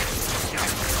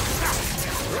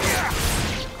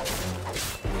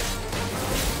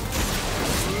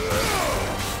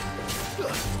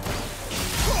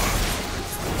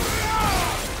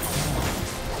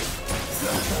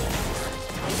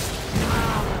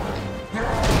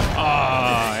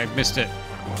 Ah, I missed it.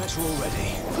 Guess we're all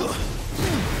ready.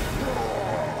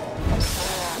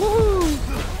 Woohoo!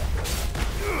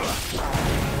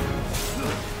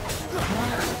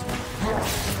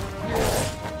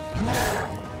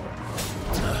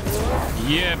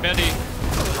 Yeah, Betty.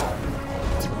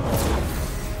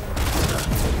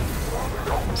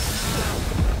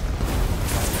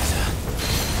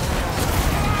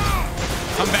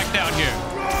 Come back down here.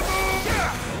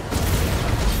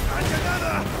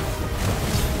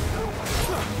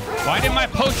 Why did my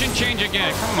potion change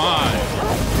again? Come on.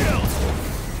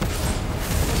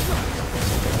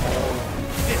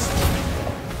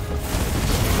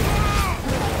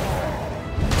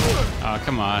 Oh,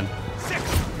 come on.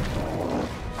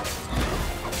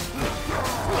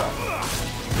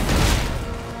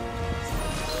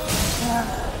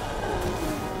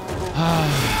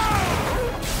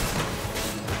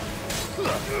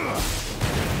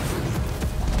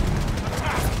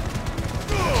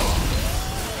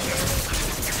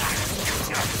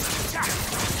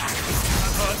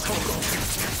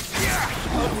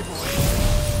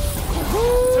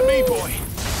 To me, boy.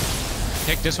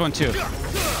 Take this one too.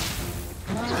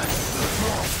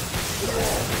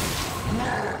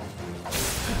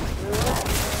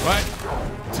 What?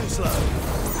 Too slow.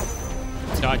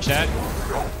 Dodge that.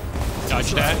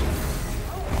 Dodge that.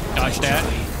 Dodge that.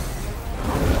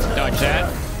 Dodge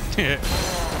that.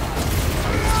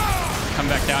 Come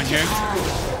back down here.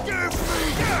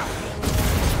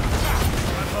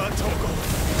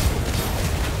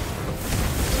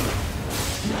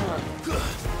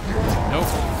 Nope.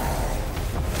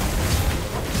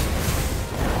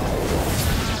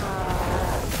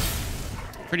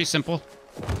 Pretty simple.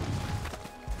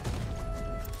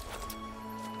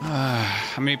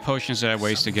 How many potions did I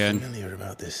waste again? Familiar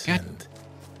about this. God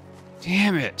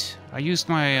damn it! I used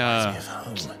my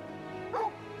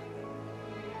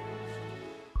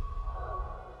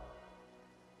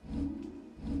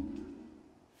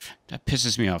That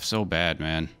pisses me off so bad,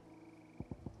 man.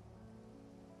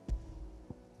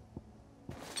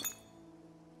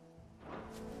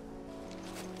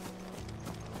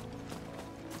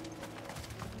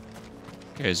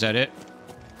 Okay, is that it?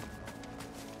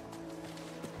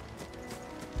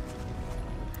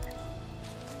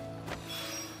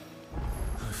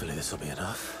 Hopefully this will be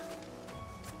enough.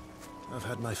 I've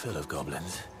had my fill of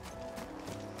goblins.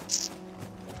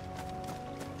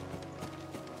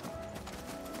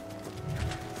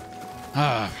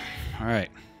 Ah, all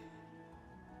right.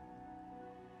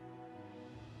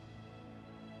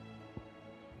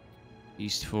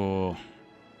 Eastful.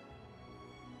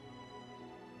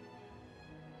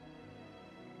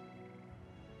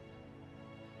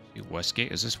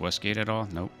 Westgate? Is this Westgate at all?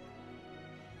 Nope.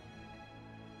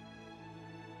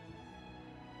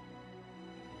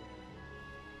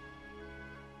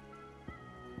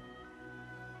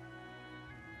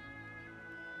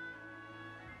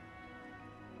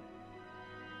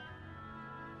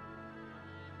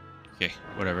 Okay,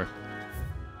 whatever.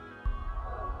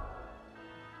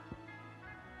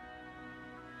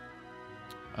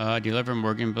 Deliver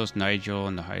Morgan Bill's Nigel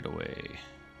in the hideaway.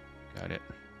 Got it.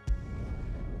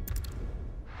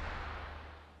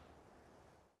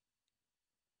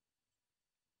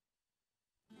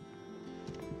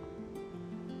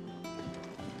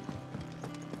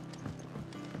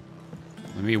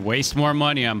 Let me waste more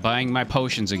money on buying my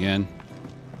potions again.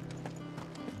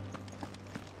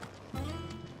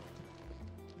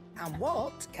 And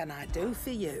what can I do for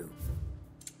you?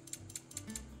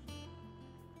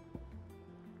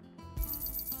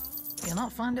 You'll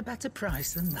not find a better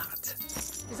price than that.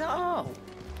 Is that all?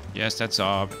 Yes, that's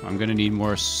all. I'm gonna need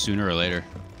more sooner or later.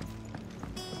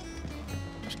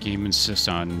 This game insists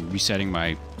on resetting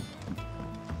my...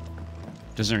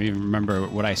 Doesn't even remember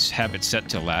what I have it set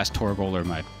to last, Torgal or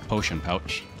my potion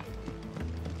pouch.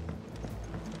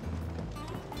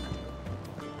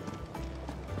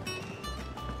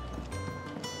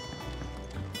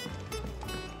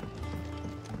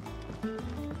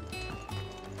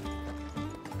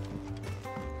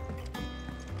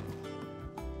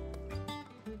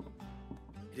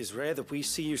 It is rare that we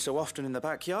see you so often in the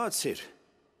backyard, Sid.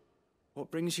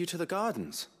 What brings you to the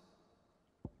gardens?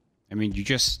 I mean, you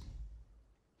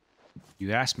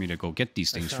asked me to go get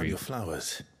these things for you. Your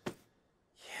flowers.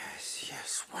 Yes,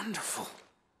 yes, wonderful.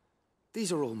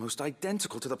 These are almost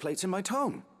identical to the plates in my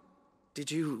tome.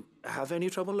 Did you have any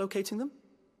trouble locating them?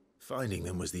 Finding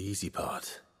them was the easy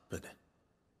part, but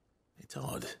it's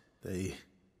odd. They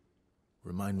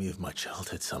remind me of my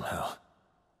childhood somehow.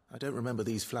 I don't remember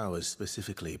these flowers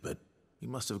specifically, but you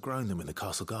must have grown them in the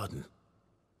castle garden.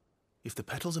 If the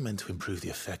petals are meant to improve the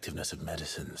effectiveness of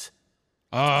medicines...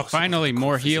 finally,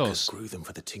 more heals. Grew them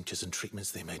for the tinctures and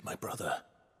treatments they made my brother.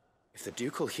 If the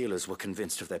ducal healers were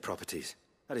convinced of their properties,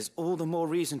 that is all the more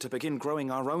reason to begin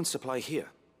growing our own supply here.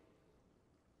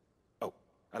 Oh,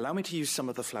 allow me to use some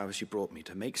of the flowers you brought me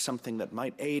to make something that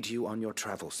might aid you on your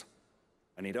travels.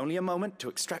 I need only a moment to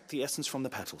extract the essence from the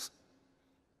petals.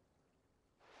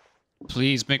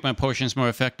 Please make my potions more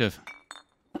effective.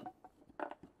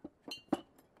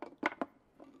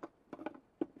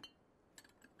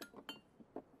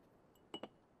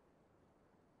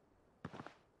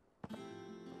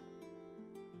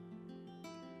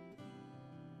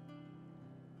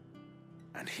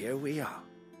 And here we are.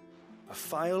 A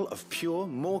phial of pure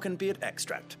Morganbeard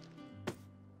extract.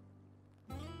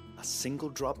 A single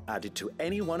drop added to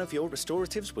any one of your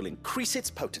restoratives will increase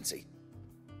its potency.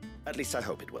 At least I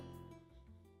hope it will.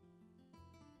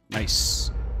 Nice.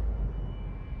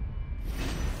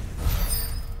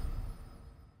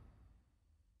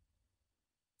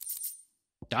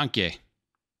 Danke.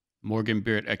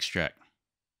 Morganbeard extract.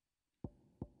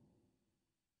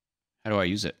 How do I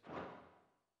use it?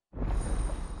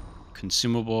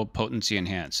 Consumable, potency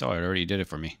enhanced. Oh, it already did it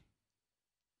for me.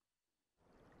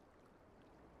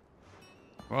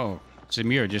 Whoa,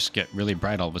 Zamir just get really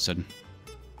bright all of a sudden.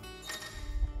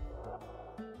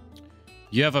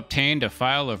 You have obtained a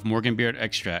phial of Morganbeard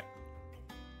extract,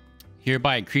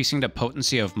 hereby increasing the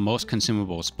potency of most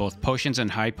consumables. Both potions and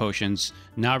high potions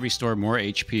now restore more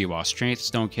HP, while strength,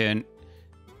 stone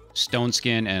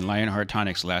skin, and Lionheart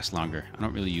tonics last longer. I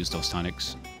don't really use those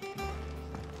tonics.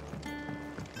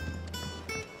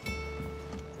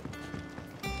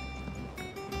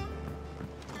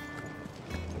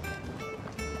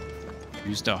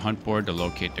 Use the hunt board to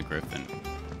locate the griffin.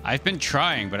 I've been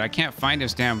trying, but I can't find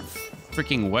this damn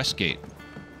freaking Westgate.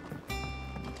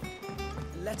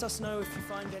 Let us know if you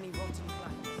find any rotten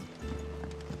plants.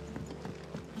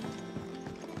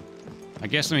 I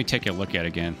guess let me take a look at it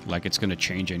again, like it's gonna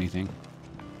change anything.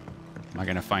 Am I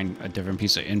gonna find a different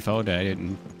piece of info that I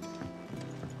didn't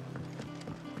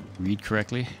read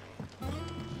correctly?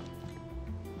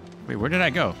 Wait, where did I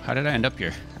go? How did I end up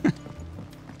here?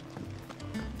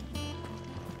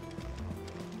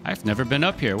 I've never been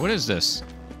up here. What is this?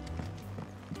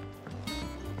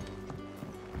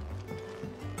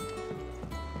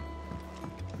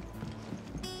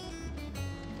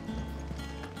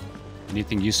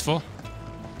 Anything useful?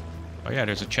 Oh yeah,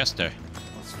 there's a chest there.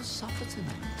 What's for supper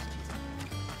tonight?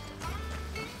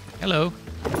 Hello.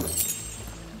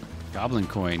 Goblin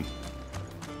coin.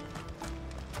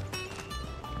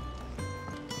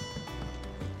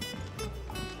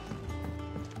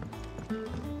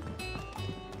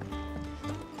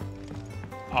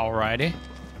 Alrighty.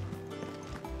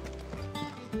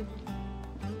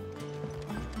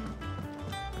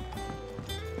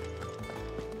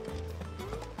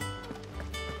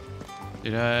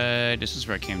 This is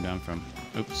where I came down from.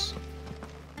 Oops.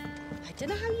 I don't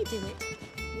know how you do it.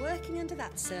 Working under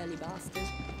that surly bastard.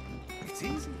 It's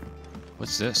easy.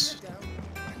 What's this?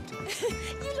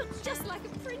 You look just like a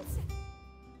princess.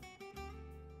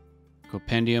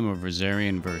 Compendium of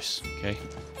Rosarian verse. Okay.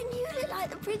 And you look like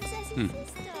the princess's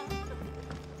sister.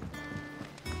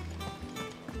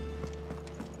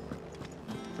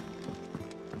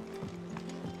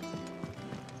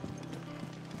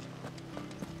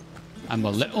 I'm a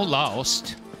little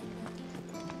lost.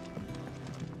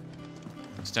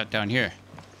 What's that down here?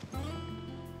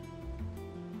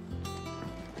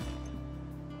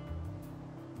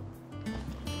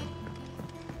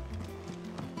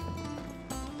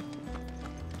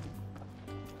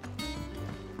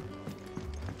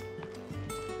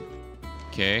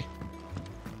 Okay.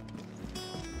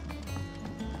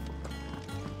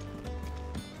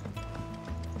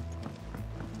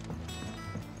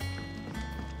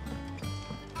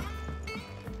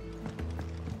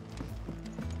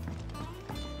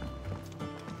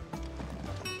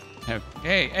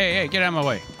 Hey, get out of my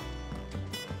way.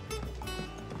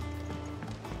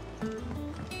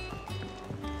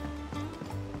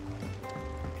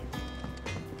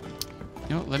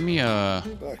 You know, let me,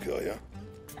 Back, are ya?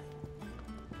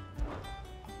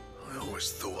 I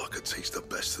always thought I could teach the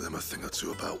best of them a thing or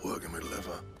two about working with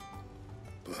leather.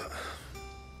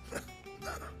 But...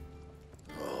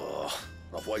 oh,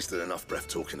 I've wasted enough breath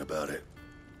talking about it.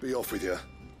 Be off with you.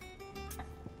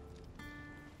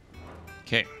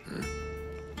 Okay.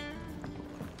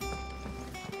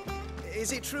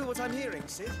 Is it true what I'm hearing,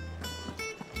 Sid?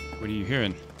 What are you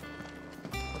hearing?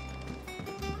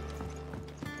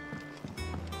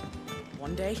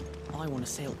 One day, I want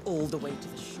to sail all the way to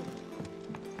the shore.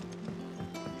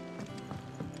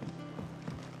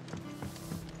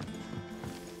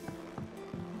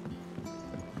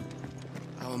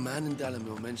 Our man in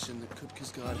Dalamil mentioned that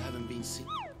Kupka's guard haven't been seen.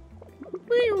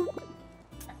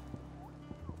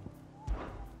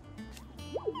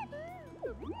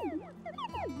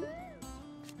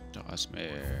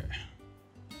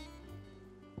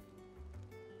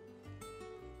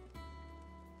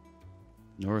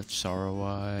 North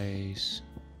Sorrowwise.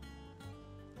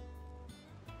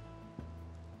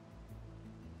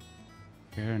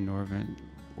 Here, Northern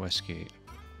Westgate.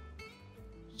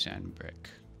 Sandbrick.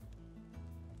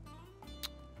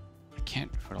 I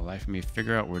can't for the life of me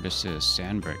figure out where this is.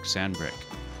 Sandbrick.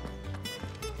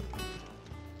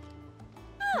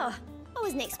 Oh, I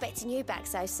wasn't expecting you back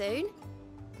so soon.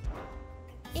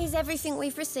 Here's everything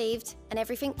we've received and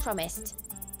everything promised.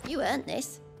 You earned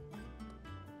this.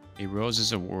 A rose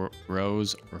is a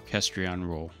rose orchestrion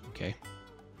roll. Okay.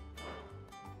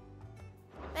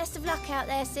 Best of luck out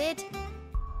there, Sid.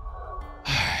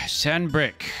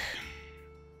 Sandbrick.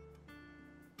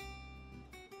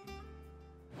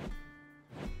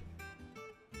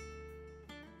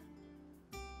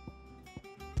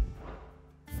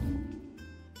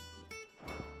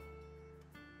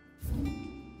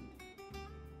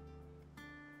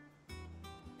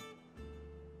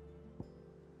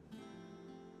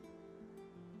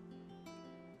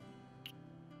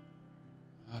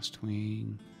 Last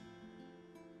wing.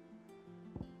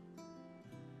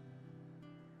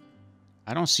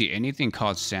 I don't see anything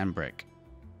called Sandbrick.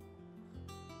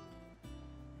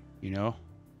 You know?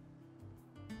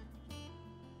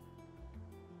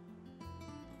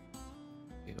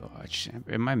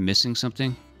 Am I missing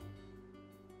something?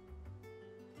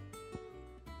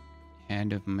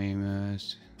 Hand of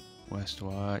Mammoth, West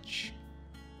Watch,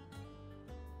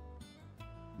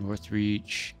 North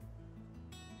Reach.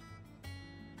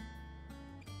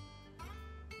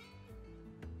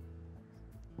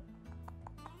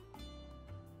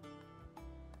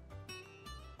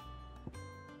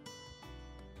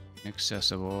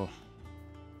 Accessible.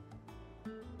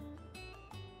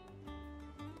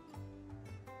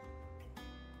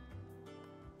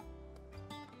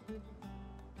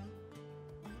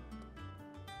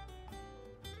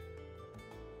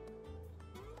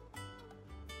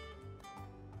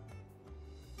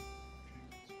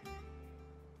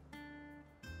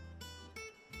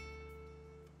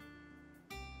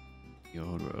 The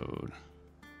old road.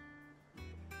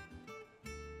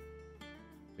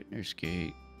 Fitness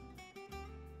Gate.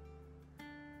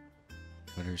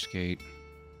 Cutter's Gate.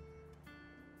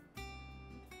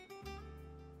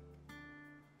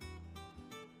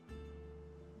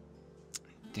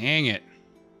 Dang it.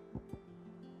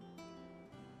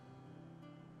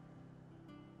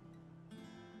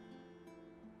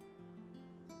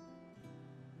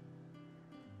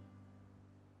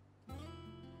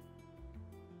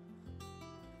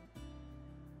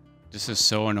 This is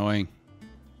so annoying.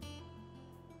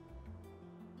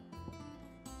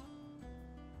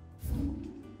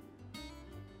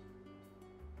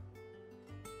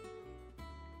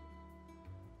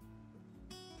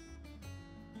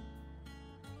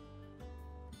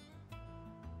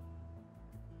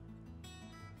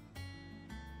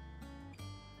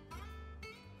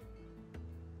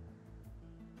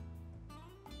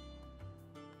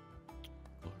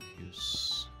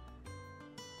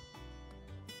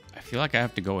 I feel like I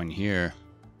have to go in here.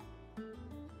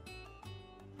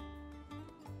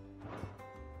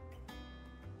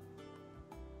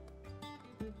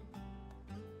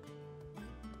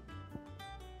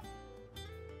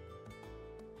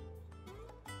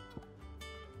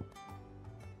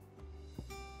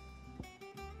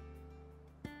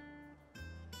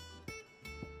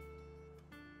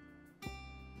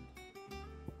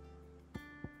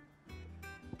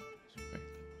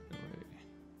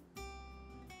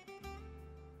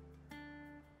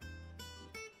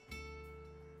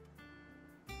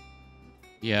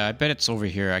 Yeah, I bet it's over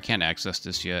here. I can't access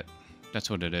this yet. That's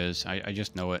what it is. I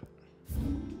just know it.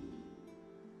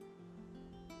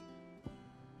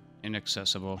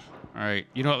 Inaccessible. Alright,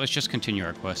 you know what? Let's just continue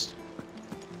our quest.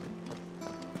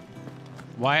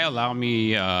 Why allow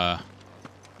me to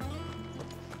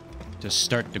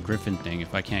start the Griffin thing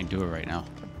if I can't do it right now?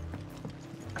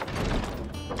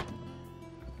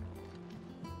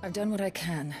 I've done what I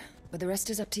can, but the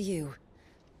rest is up to you.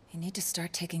 You need to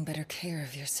start taking better care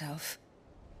of yourself.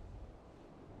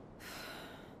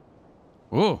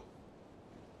 Oh.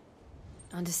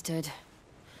 Understood.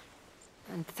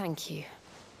 And thank you.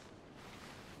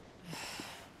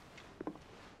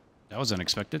 That was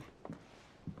unexpected.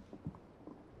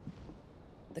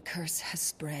 The curse has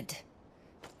spread.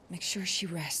 Make sure she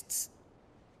rests.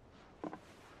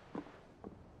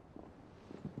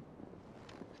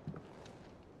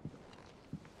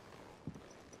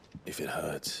 If it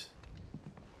hurts,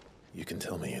 you can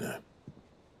tell me, you know.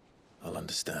 I'll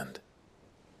understand.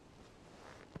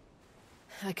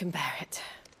 I can bear it.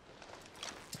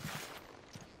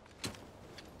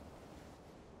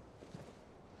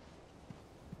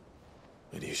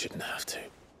 But you shouldn't have to.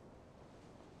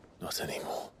 Not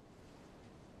anymore.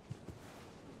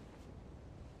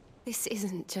 This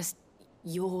isn't just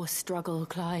your struggle,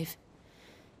 Clive.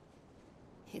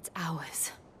 It's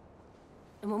ours.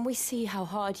 And when we see how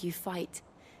hard you fight,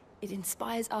 it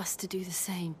inspires us to do the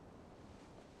same.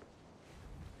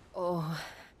 Or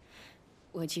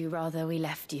would you rather we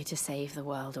left you to save the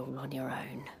world all on your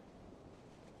own?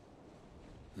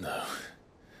 No.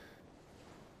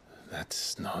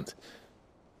 That's not...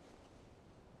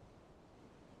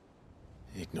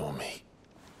 Ignore me.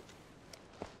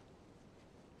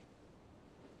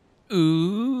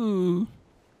 Ooh.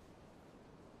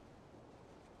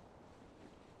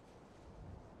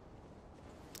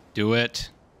 Do it.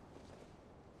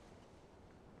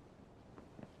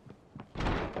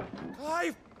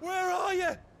 Clive, where are you?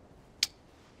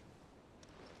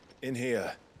 In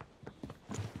here.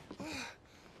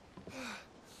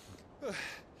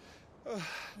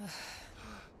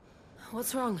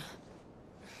 What's wrong?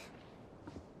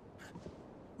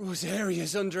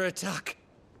 Rosaria's under attack.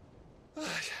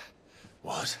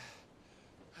 What?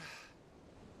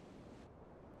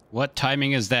 What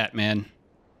timing is that, man?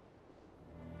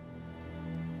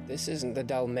 This isn't the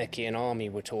Dalmekian army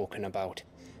we're talking about.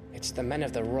 It's the men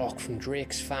of the Rock from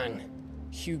Drake's Fang.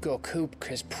 Hugo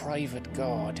Kupka's private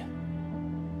guard.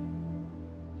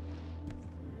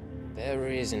 There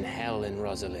he is in hell in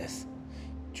Rosalith,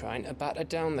 trying to batter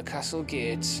down the castle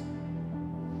gates.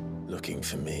 Looking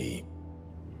for me?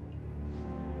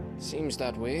 Seems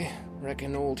that way.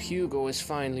 Reckon old Hugo has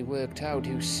finally worked out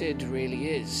who Sid really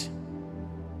is.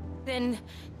 Then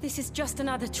this is just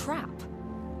another trap.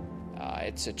 Ah,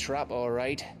 it's a trap, all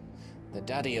right. The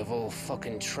daddy of all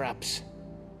fucking traps.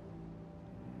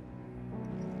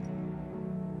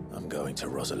 I'm going to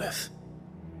Rosalith.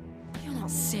 You're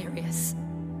not serious.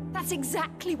 That's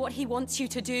exactly what he wants you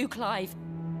to do, Clive.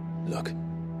 Look,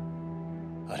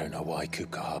 I don't know why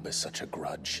Kupka harbors such a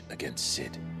grudge against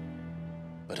Sid.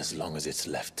 But as long as it's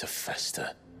left to fester,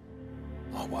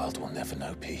 our world will never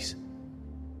know peace.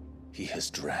 He has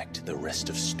dragged the rest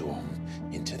of Storm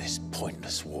into this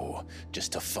pointless war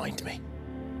just to find me.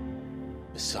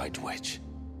 Besides which,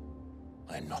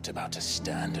 I am not about to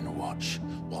stand and watch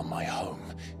while my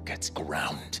home gets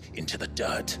ground into the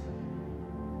dirt.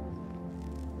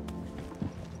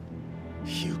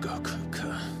 Hugo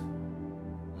Kupka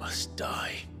must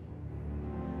die.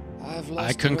 I've lost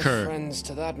I concur. enough friends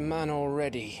to that man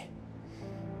already.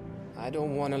 I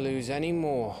don't want to lose any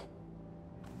more.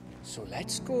 So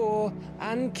let's go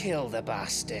and kill the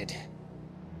bastard.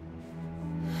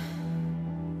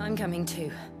 I'm coming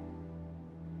too.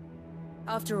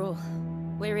 After all,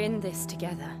 we're in this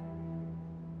together.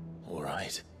 All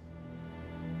right.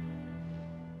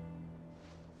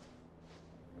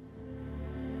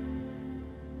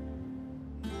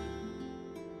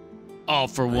 All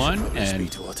for one and speak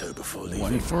to Otto before leaving.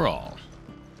 one for all.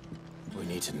 We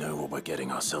need to know what we're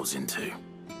getting ourselves into.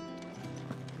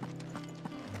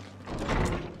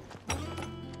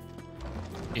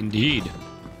 Indeed.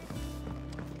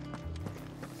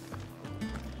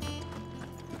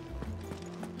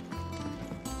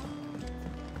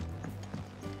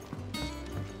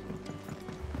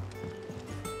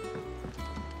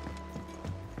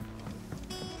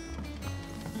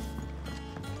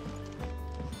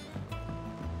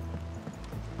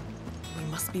 We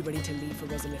must be ready to leave for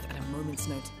Rosalith at a moment's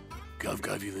notice. Gov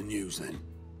gave you the news then?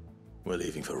 We're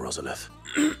leaving for Rosalith.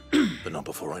 But not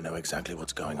before I know exactly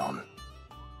what's going on.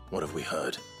 What have we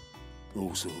heard?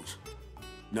 All sorts.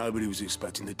 Nobody was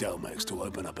expecting the Dalmex to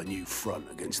open up a new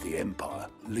front against the Empire,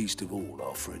 least of all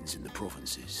our friends in the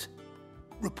provinces.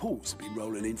 Reports have been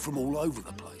rolling in from all over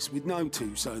the place, with no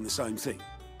two saying the same thing.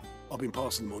 I've been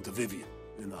passing them on to Vivian,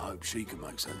 in the hope she can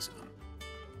make sense of them.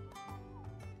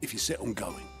 If you're set on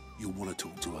going, you'll want to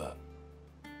talk to her.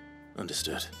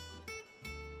 Understood.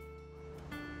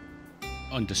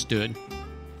 Understood.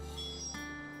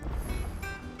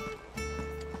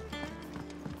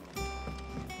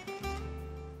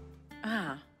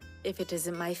 Ah, if it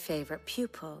isn't my favorite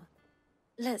pupil.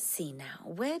 Let's see now,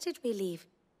 where did we leave?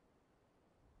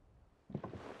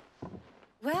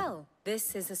 Well,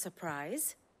 this is a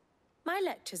surprise. My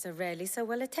lectures are rarely so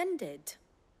well attended.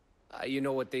 You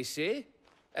know what they say?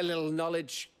 A little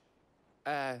knowledge,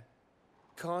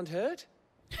 can't hurt?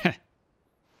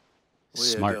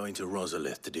 We're going to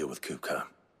Rosalith to deal with Kupka.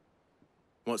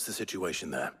 What's the situation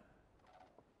there?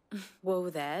 Whoa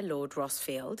there, Lord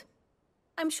Rossfield.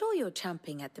 I'm sure you're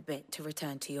champing at the bit to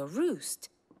return to your roost.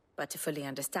 But to fully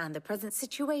understand the present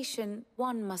situation,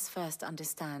 one must first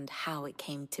understand how it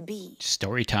came to be.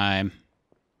 Story time.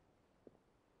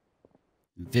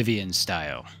 Vivian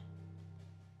style.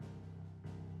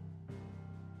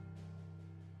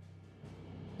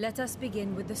 Let us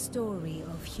begin with the story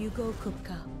of Hugo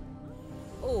Kupka,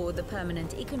 or the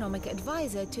permanent economic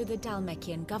advisor to the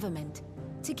Dalmekian government,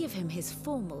 to give him his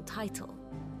formal title.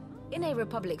 In a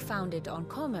republic founded on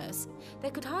commerce,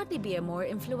 there could hardly be a more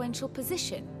influential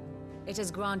position. It has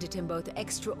granted him both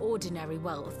extraordinary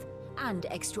wealth and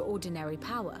extraordinary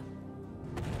power.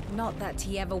 Not that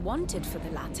he ever wanted for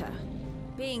the latter.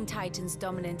 Being Titan's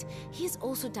dominant, he is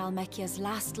also Dalmekia's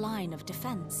last line of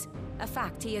defense, a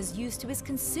fact he has used to his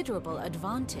considerable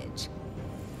advantage.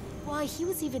 Why, he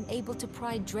was even able to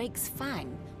pry Drake's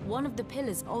Fang, one of the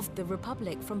pillars of the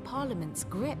Republic, from Parliament's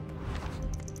grip.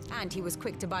 And he was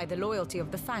quick to buy the loyalty of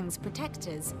the Fang's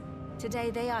protectors.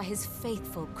 Today they are his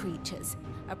faithful creatures,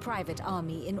 a private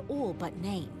army in all but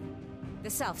name. The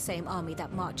self-same army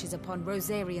that marches upon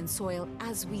Rosarian soil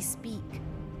as we speak.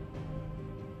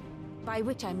 By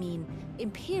which I mean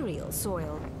Imperial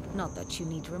soil, not that you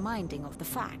need reminding of the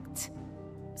fact.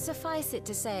 Suffice it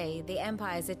to say, the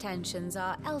Empire's attentions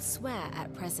are elsewhere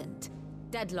at present,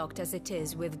 deadlocked as it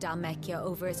is with Dalmekia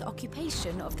over its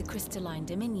occupation of the Crystalline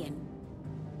Dominion,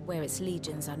 where its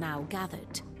legions are now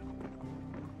gathered.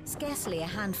 Scarcely a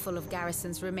handful of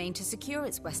garrisons remain to secure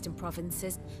its western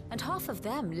provinces, and half of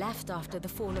them left after the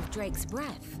fall of Drake's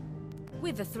Breath.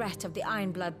 With the threat of the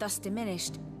Ironblood thus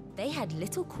diminished, they had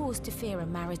little cause to fear a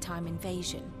maritime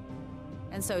invasion.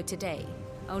 And so today,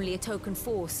 only a token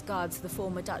force guards the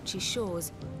former duchy's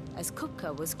shores, as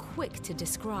Kupka was quick to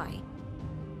descry.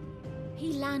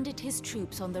 He landed his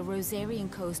troops on the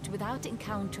Rosarian coast without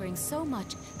encountering so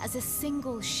much as a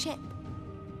single ship.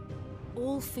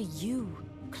 All for you,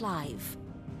 Clive.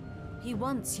 He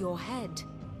wants your head.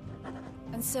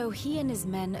 And so he and his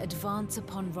men advance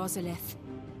upon Rosalith,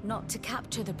 not to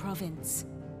capture the province,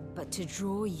 but to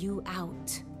draw you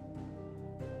out.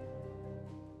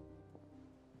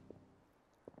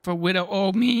 For widow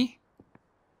owe me?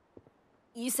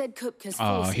 You said Kupka's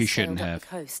Oh, forces he shouldn't sailed up have. the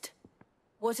coast.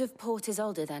 What of Port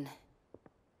Isolde then?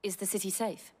 Is the city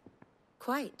safe?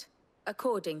 Quite,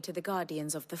 according to the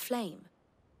Guardians of the Flame.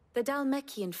 The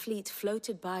Dalmekian fleet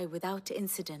floated by without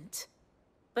incident,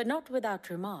 but not without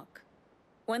remark.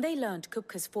 When they learned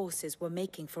Kupka's forces were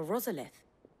making for Rosalith,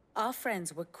 our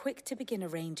friends were quick to begin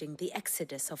arranging the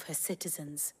exodus of her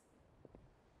citizens.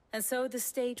 And so the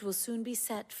stage will soon be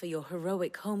set for your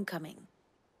heroic homecoming.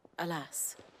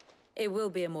 Alas, it will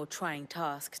be a more trying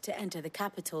task to enter the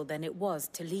capital than it was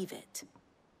to leave it.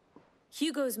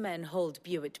 Hugo's men hold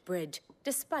Buett Bridge,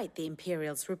 despite the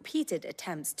Imperials' repeated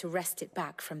attempts to wrest it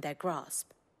back from their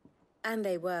grasp. And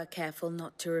they were careful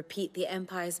not to repeat the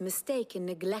Empire's mistake in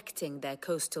neglecting their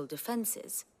coastal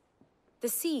defenses. The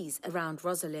seas around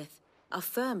Rosalith are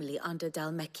firmly under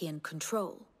Dalmekian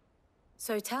control.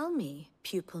 So tell me,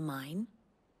 pupil mine,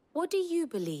 what do you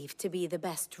believe to be the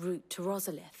best route to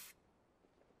Rosalith?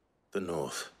 The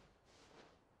north.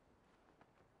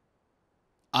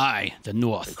 Aye, the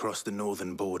north. They cross the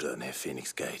northern border near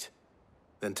Phoenix Gate.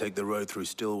 Then take the road through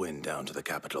Stillwind down to the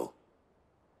capital.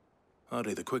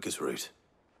 Hardly the quickest route,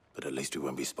 but at least we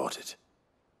won't be spotted.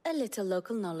 A little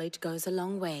local knowledge goes a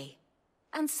long way.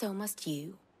 And so must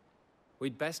you.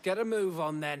 We'd best get a move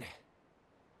on then.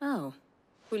 Oh,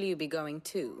 will you be going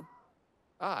too?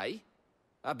 Aye.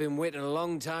 I've been waiting a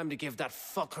long time to give that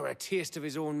fucker a taste of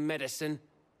his own medicine.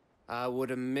 I would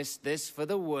have missed this for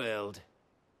the world.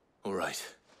 All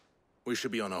right. We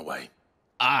should be on our way.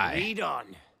 Aye. Lead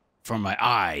on. From my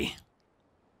eye.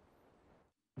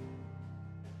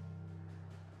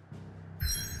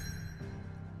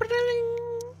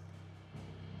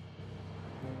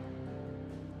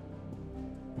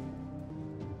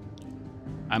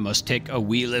 I must take a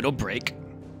wee little break.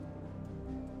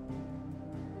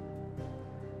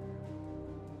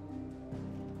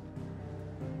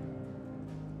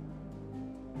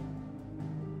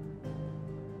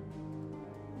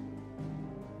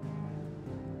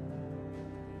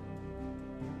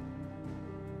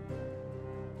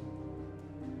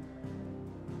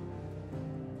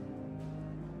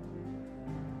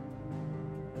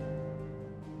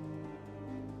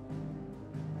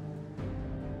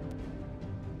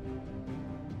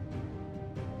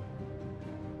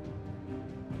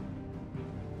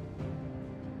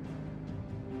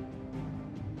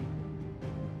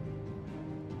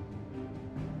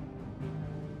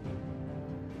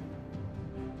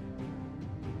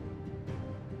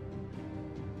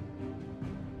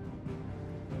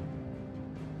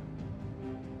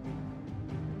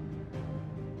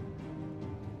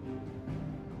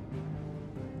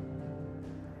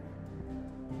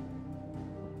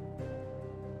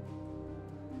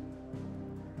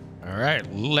 All right,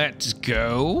 let's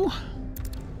go.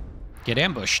 Get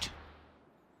ambushed.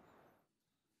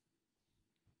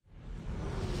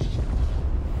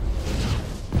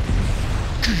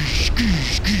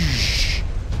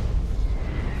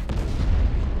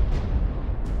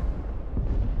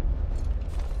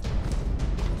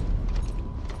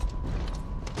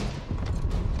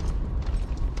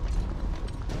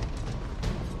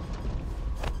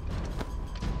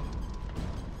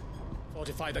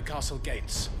 Fortify the castle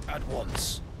gates at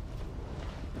once.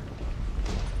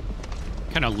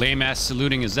 What kind of lame-ass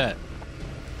saluting is that?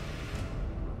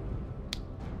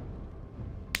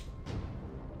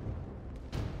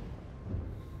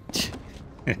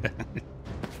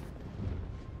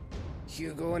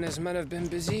 Hugo and his men have been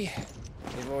busy.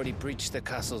 They've already breached the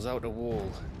castle's outer wall.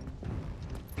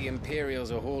 The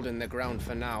Imperials are holding the ground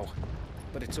for now,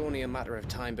 but it's only a matter of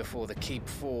time before the keep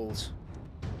falls.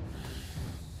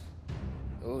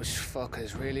 Those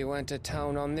fuckers really went to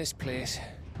town on this place.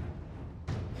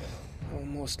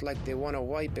 Almost like they want to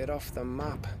wipe it off the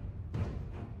map.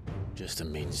 Just a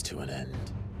means to an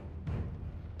end.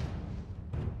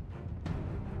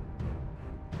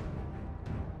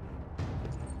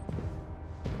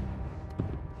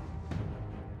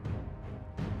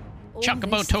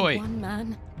 Chocobo toy. One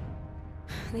man.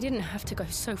 They didn't have to go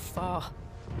so far.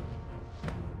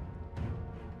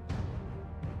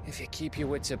 If you keep your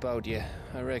wits about you,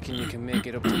 I reckon you can make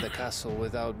it up to the castle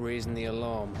without raising the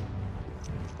alarm.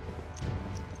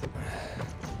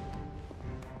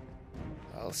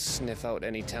 I'll sniff out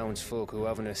any townsfolk who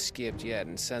haven't escaped yet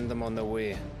and send them on their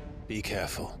way. Be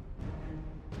careful.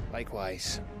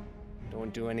 Likewise.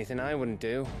 Don't do anything I wouldn't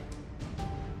do.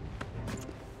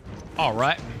 All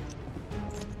right.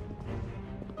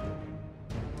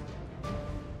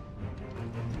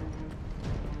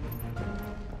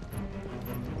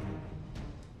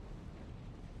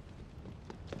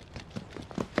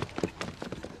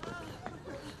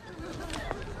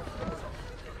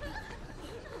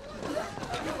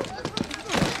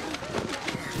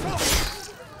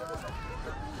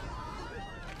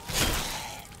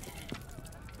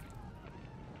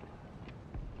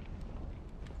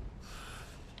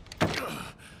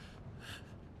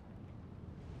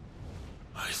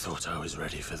 I thought I was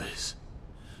ready for this,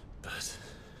 but...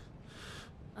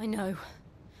 I know.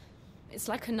 It's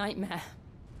like a nightmare.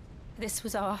 This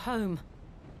was our home.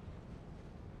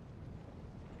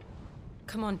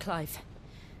 Come on, Clive.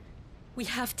 We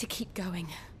have to keep going.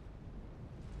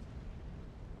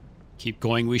 Keep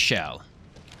going we shall.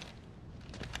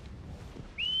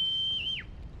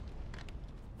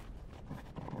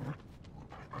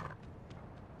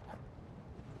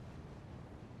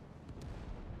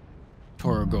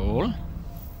 Torgol.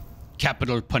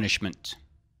 Capital punishment.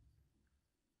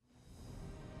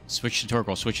 Switch to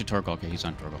Torgol, switch to Torgol. Okay, he's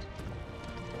on Torgol.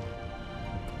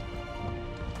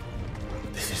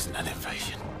 This isn't an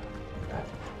invasion.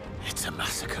 It's a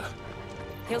massacre.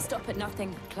 He'll stop at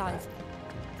nothing, Clive.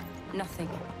 Nothing.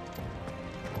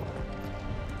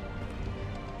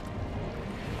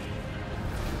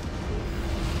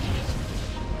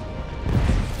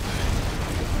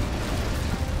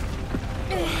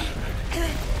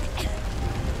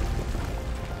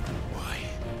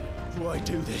 Why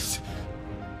do this?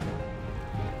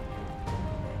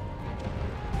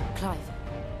 Clive,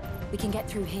 we can get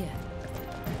through here.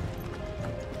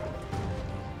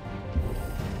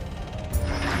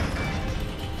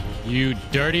 You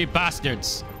dirty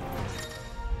bastards!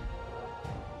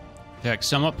 In fact,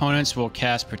 some opponents will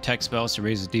cast protect spells to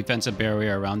raise a defensive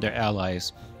barrier around their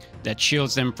allies that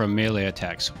shields them from melee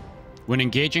attacks. When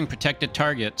engaging protected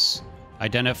targets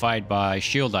identified by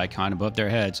shield icon above their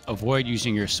heads, avoid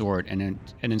using your sword and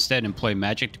instead employ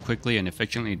magic to quickly and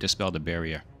efficiently dispel the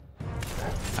barrier.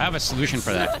 I have a solution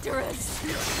for that.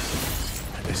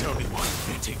 There's only one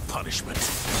fitting punishment.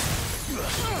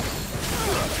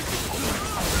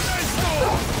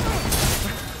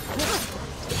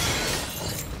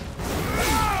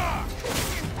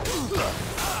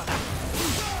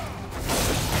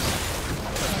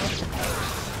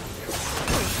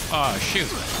 Oh, shoot.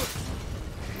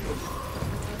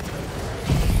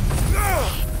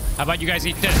 How about you guys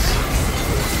eat this?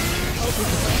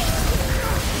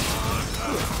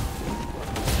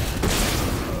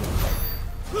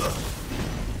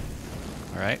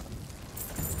 All right.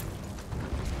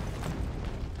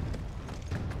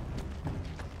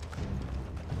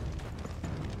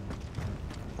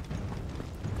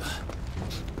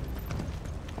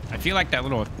 I feel like that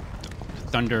little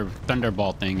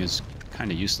thunderball thing is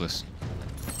kind of useless.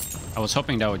 I was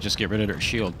hoping that would just get rid of their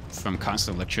shield from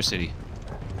constant electricity.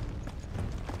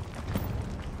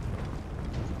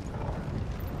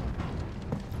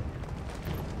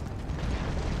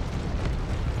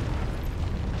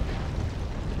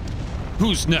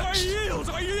 Who's next? I yield!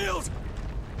 I yield!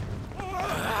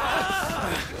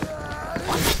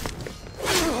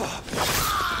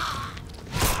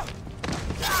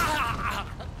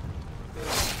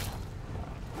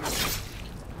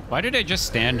 Why did they just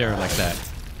stand there like that?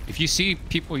 If you see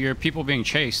people, your people being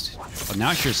chased,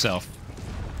 announce yourself.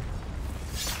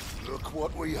 Look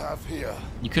Look what we have here.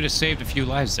 You could have saved a few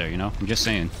lives there, you know? I'm just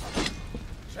saying.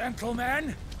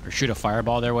 Gentlemen. Or shoot a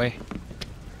fireball their way.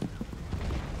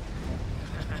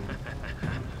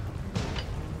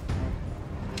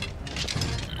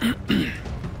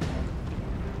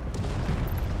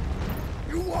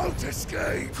 You won't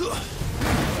escape.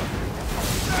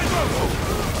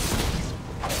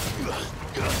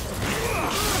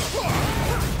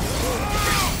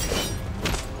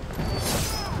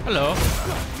 Hello.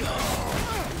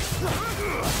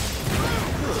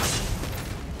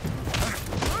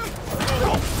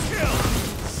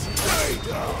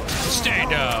 Stay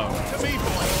down. To me,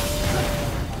 boy.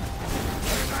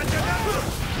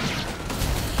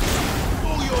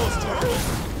 All yours, Tom.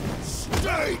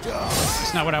 Stay down.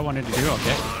 That's not what I wanted to do,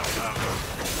 okay?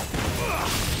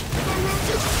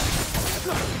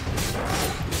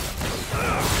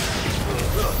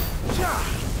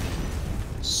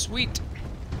 Sweet.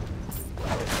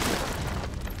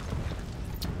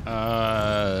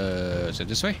 Is it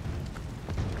this way?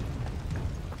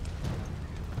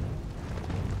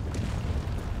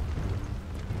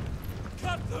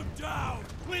 Cut them down!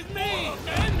 With me,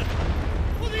 men!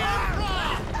 For the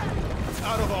Emperor!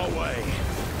 Out of our way.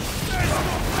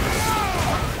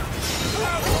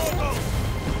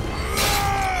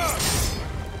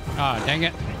 Ah, dang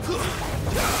it.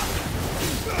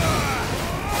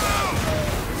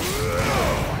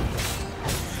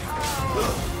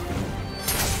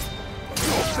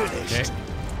 Okay.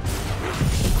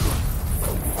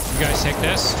 You guys take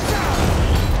this.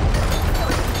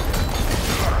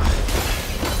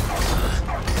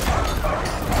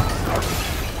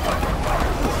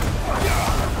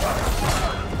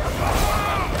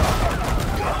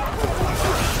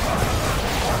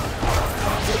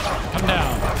 Come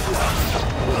down.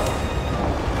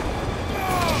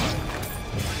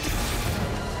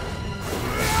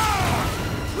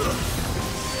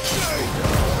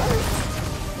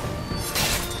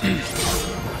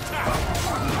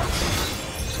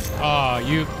 Oh,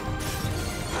 you...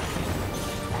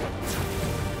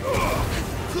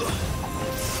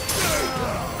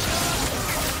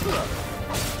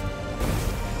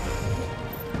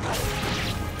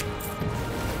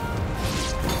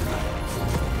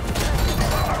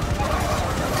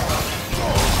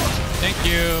 Thank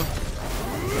you.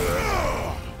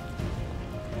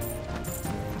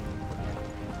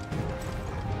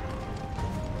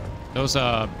 Those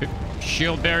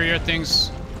shield barrier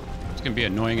things, it's gonna be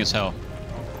annoying as hell.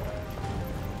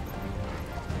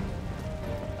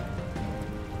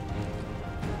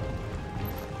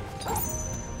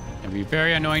 It'll be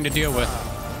very annoying to deal with.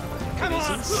 Come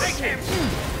on, take him!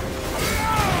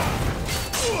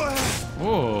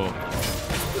 Ooh.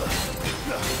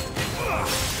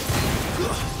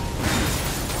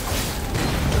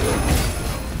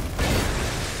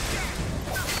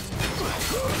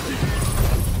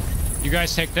 You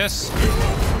guys take this.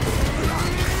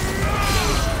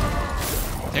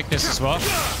 Take this as well.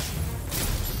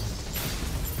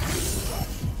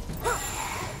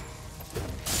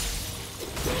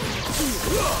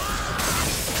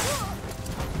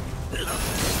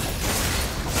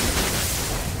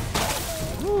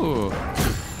 Ooh.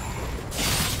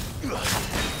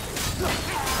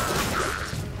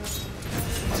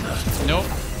 Nope.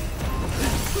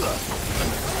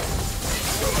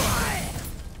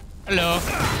 Hello.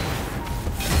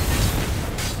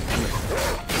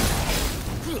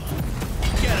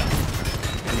 Get him!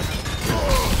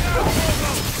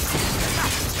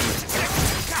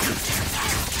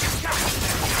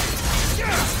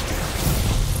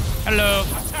 Hello.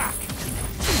 Attack!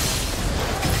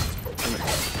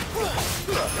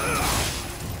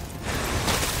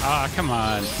 Ah, come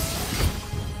on.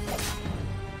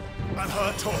 I'm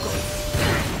hurt, Torgal.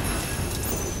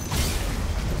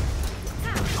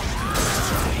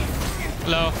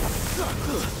 Hello.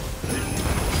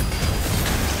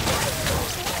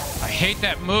 I hate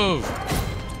that move.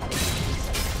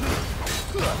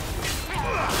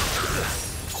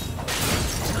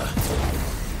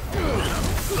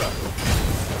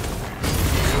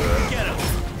 Get him!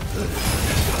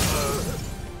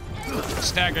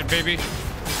 Staggered, baby.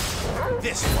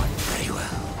 This one very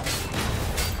well.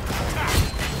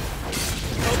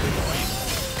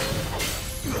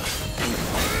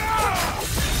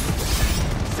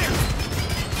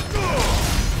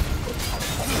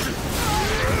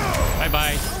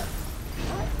 Bye-bye.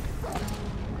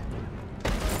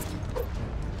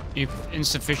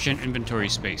 Insufficient inventory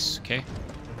space, okay?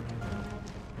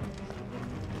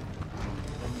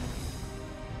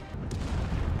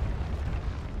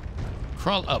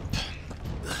 Crawl up.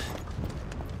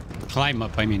 Climb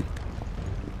up, I mean.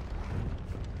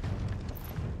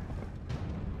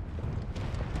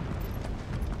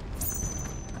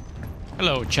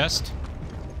 Hello, chest.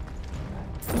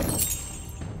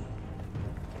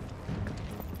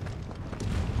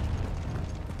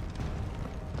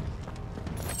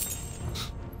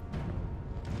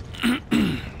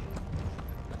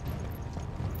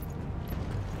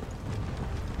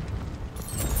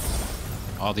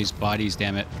 All these bodies,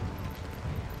 damn it.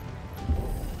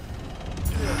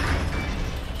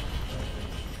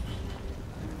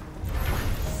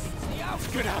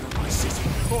 Get out of my city,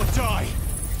 or die!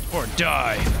 Or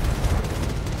die.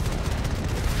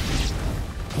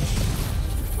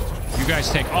 You guys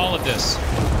take all of this.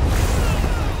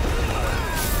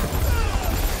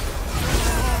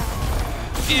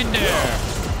 In there.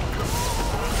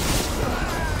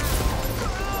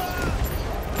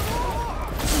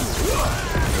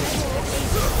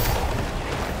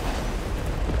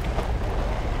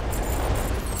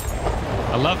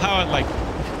 I love how it like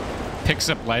picks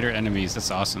up lighter enemies.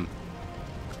 That's awesome.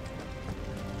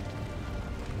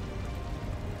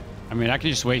 I mean, I can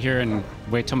just wait here and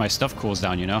wait till my stuff cools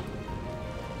down, you know?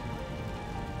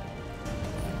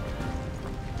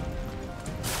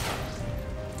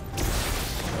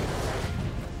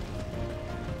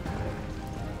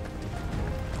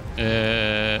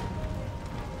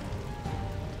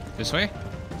 This way?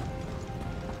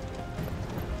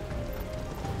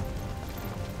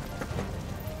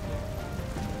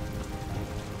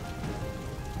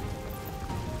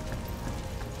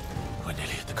 We're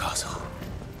nearly at the castle.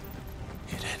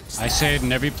 It ends. I say it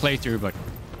in every playthrough, but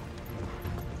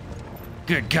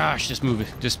good gosh, this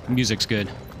music's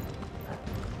good.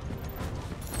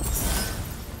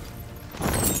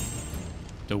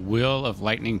 The Will of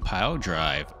Lightning Pile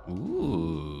Drive.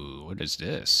 Ooh, what is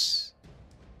this?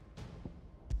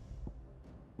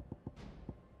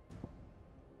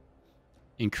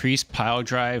 Increase pile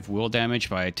drive will damage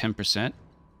by 10%.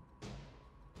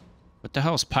 What the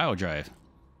hell is pile drive?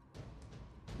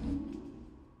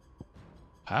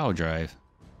 Pile drive.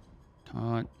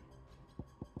 Taunt.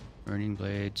 Burning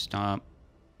blade. Stomp.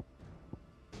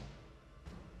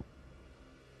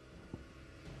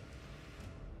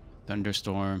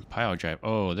 Thunderstorm. Pile drive.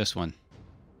 Oh, this one.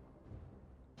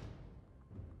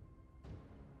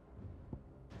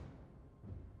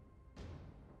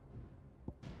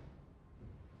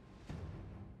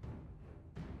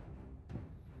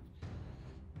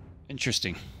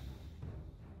 Interesting.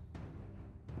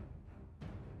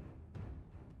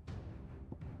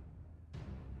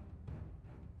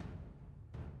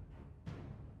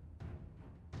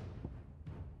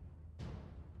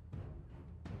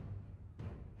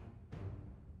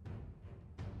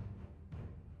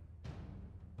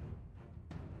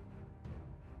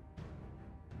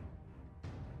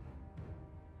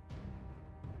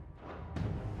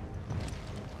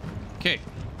 Okay.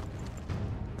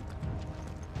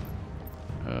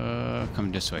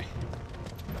 Come this way.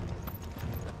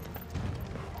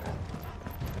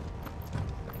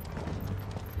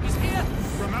 He's here!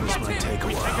 Remember, This might take a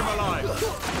we while. take him alive!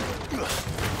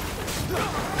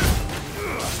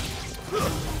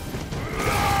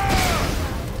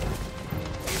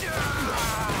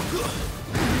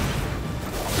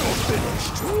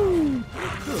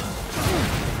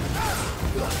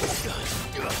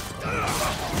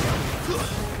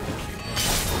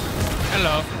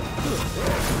 Hello.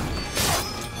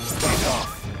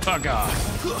 Fuck off.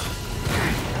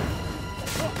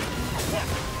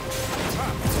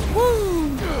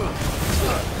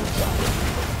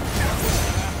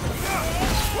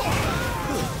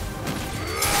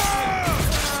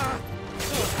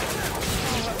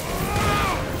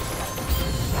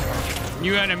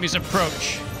 New enemies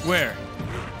approach. Where?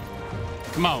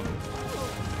 Come on.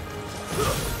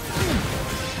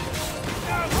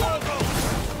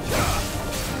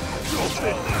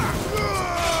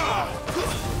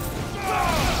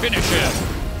 Finish him.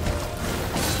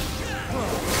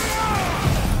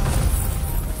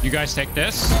 You guys take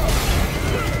this.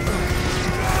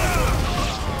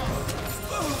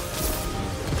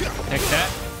 Take that.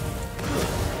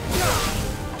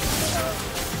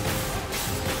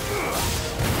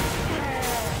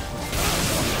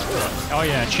 Oh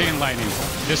yeah, chain lightning.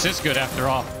 This is good after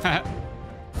all. I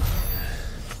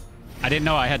didn't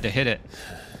know I had to hit it.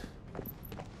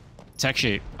 It's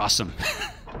actually awesome.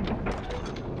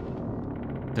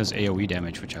 Does AoE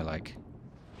damage, which I like.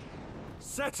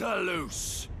 Set her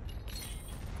loose!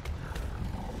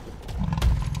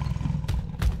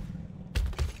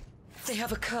 They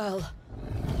have a curl.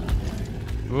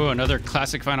 Ooh, another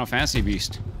classic Final Fantasy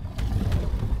beast.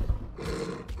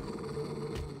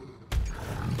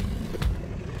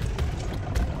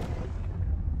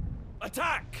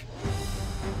 Attack!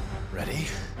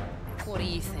 What do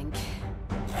you think?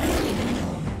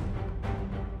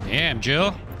 Damn,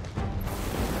 Jill.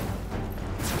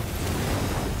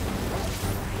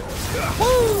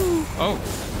 Woo! Oh.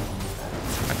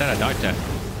 I thought I dodged that.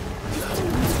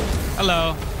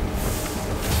 Hello.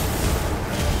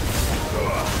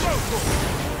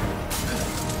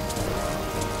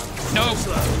 No.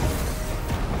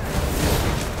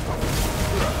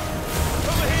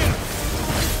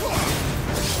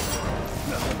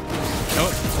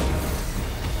 Nope.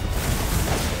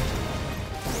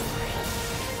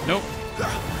 Nope.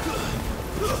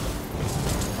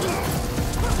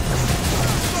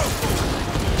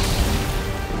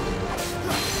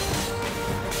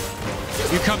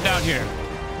 You come down here.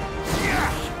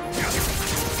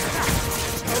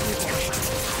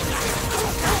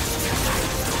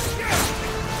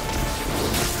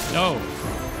 No.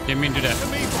 Didn't mean to do that.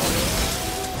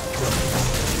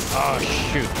 Oh,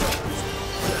 shoot.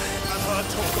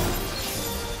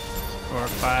 4,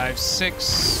 5,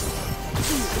 6.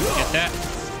 Get that.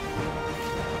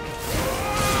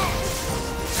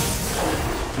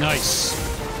 Nice.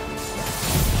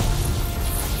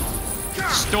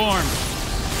 Storm.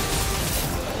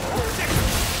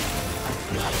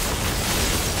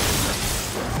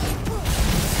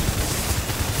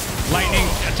 Lightning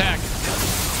attack.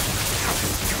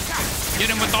 Get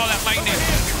him with all that lightning.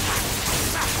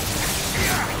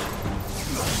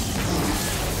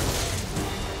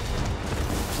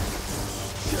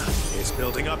 It's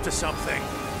building up to something.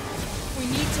 We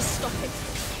need to stop it.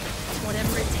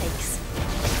 Whatever it takes.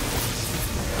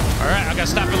 Alright, I gotta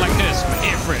stop it like this.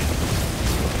 Here, Fred.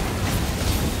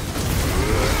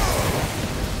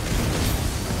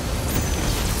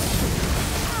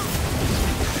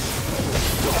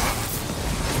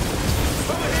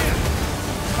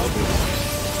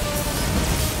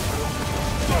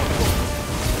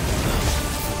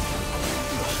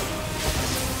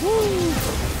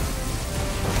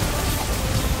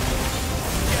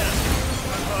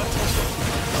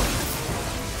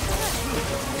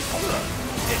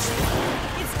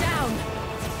 It's down.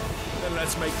 Then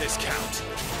let's make this count.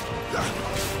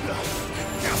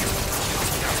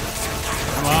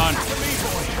 Come on.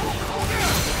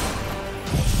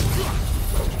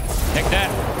 Take that.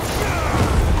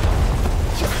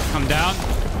 Come down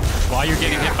while you're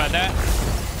getting hit by that.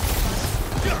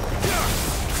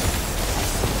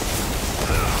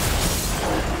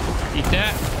 Eat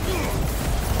that.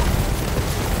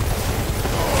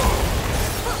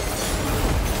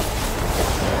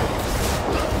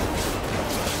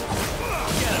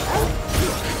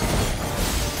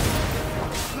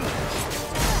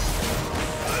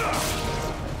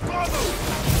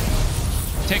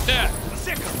 Take that.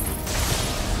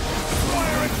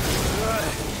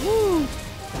 Woo.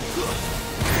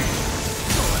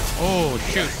 Oh,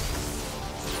 shoot.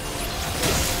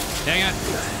 Dang it.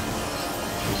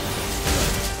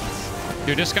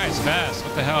 Dude, this guy's fast.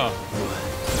 What the hell?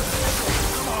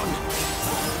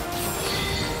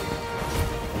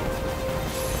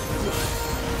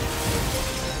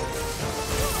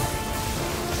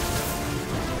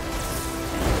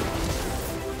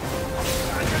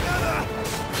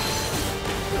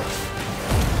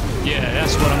 Yeah,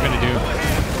 that's what I'm gonna do.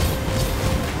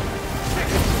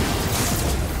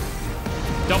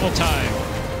 Double time.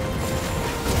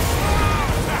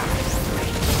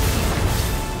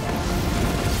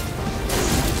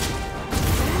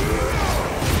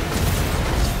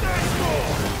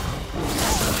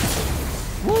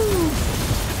 Woo!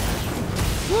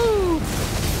 Woo!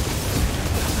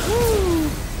 Woo!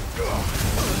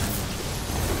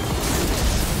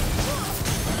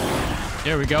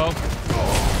 There we go.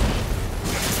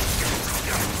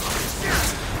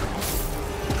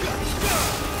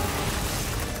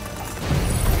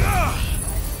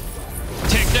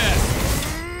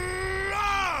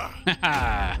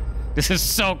 This is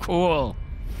so cool.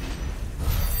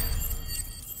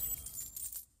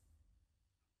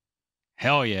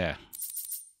 Hell yeah.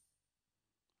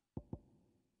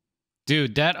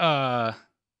 Dude, that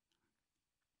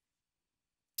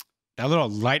little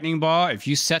lightning ball, if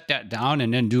you set that down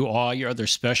and then do all your other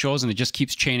specials and it just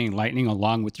keeps chaining lightning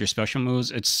along with your special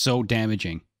moves, it's so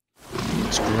damaging.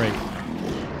 It's great.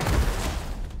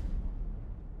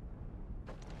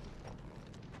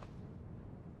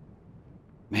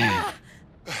 Man,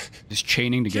 just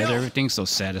chaining together everything's so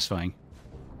satisfying.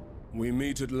 We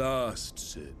meet at last,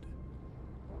 Sid.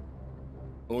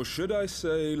 Or should I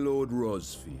say, Lord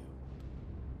Rosfield?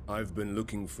 I've been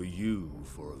looking for you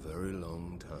for a very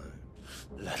long time.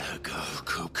 Let her go,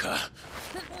 Kuka.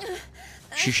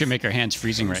 She should make her hands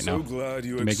freezing right now. I'm so glad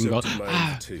you Making accepted my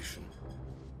invitation.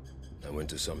 I went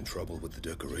to some trouble with the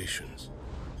decorations.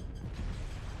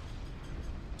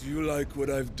 Do you like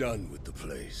what I've done with the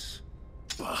place?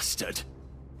 Bastard!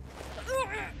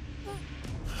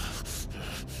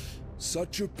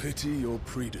 Such a pity your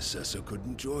predecessor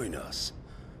couldn't join us.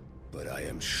 But I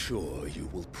am sure you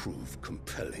will prove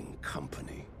compelling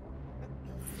company.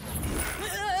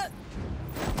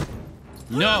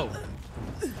 No!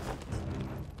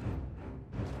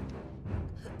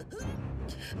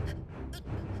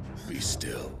 Be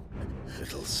still,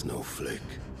 little snowflake.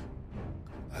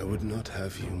 I would not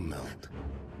have you melt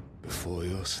before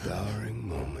your starring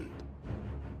moment.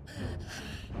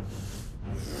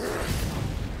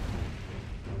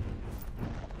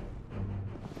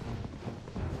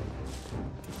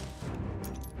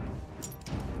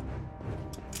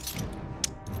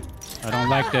 I don't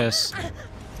like this.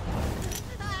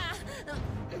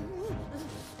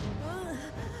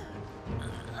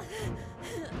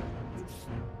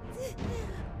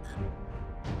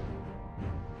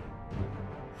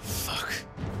 Fuck.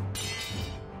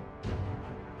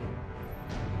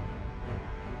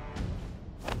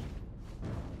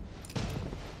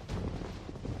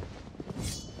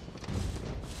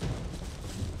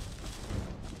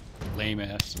 Lame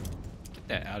ass. Get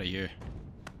that out of here.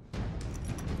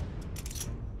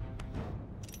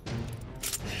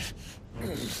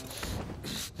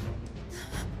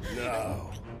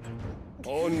 Now,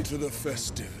 on to the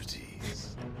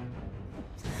festivities.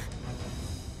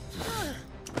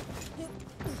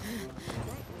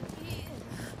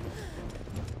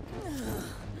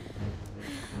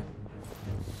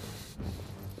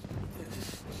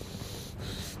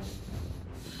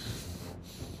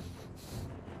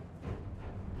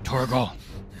 Torgal,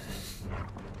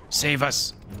 save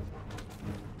us.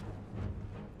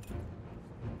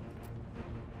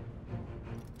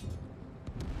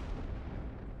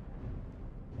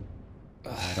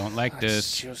 I don't like That's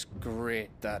this. just great,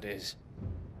 that is.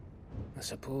 I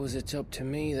suppose it's up to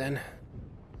me then.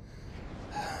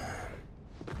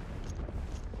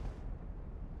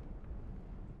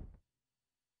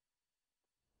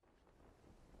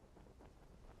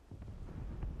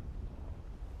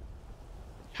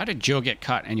 How did Jill get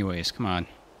caught anyways? Come on.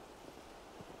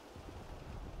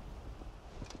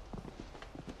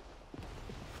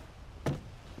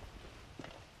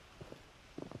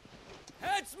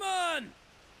 Headsman!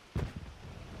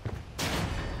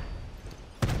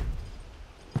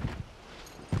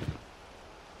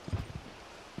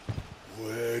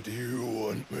 Where do you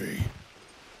want me?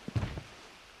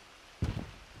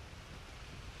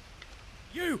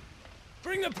 You!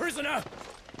 Bring the prisoner!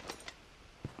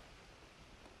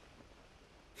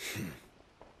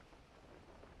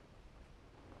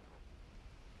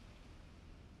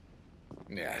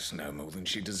 Yes, no more than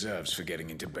she deserves for getting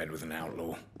into bed with an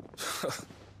outlaw.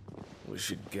 We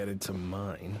should get into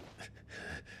mine.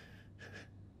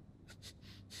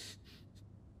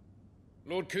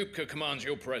 Lord Kupka commands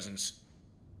your presence.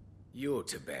 You're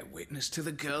to bear witness to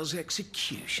the girl's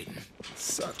execution.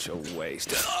 Such a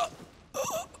waste.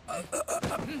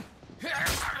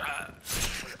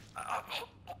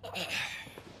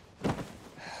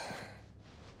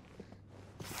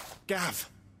 Gav!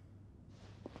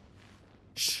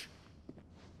 Shh.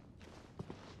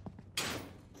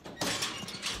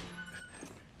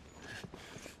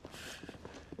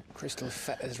 Crystal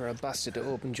fetters are a bastard to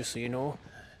open, just so you know.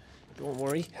 Don't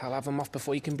worry, I'll have them off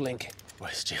before you can blink.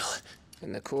 Where's Jill?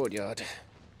 In the courtyard.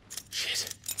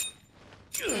 Shit.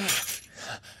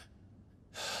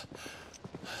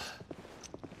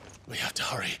 We have to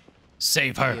hurry.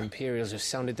 Save her. The Imperials have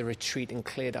sounded the retreat and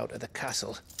cleared out of the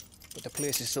castle. But the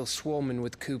place is still swarming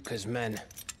with Kupka's men.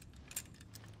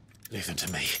 Leave them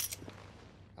to me.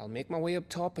 I'll make my way up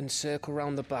top and circle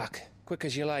round the back. Quick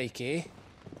as you like, eh?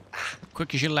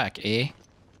 Quick as you like, eh?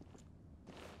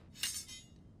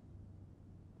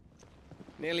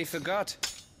 Nearly forgot.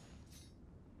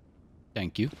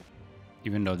 Thank you.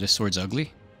 Even though this sword's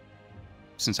ugly.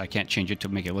 Since I can't change it to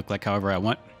make it look like however I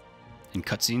want. In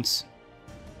cutscenes.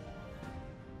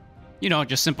 You know,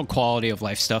 just simple quality of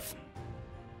life stuff.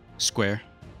 Square.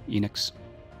 Enix.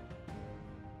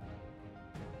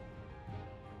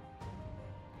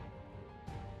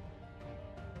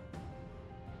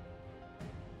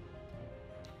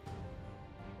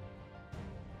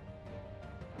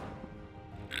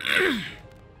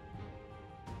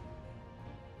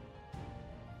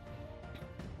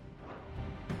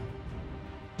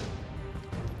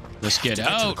 Let's get To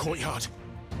out. the courtyard.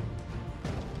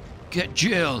 Get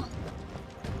Jill.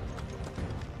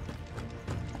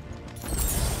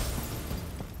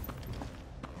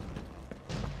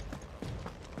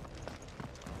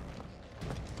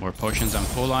 More potions on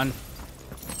full on.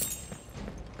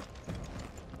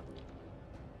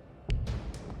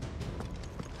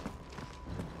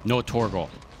 No Torgal.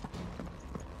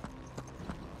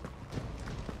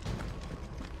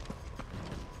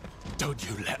 Don't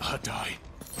you let her die.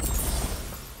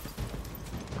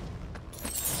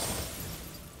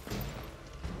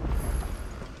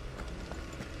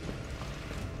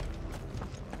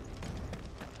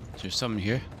 Is there something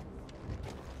here?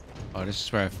 Oh, this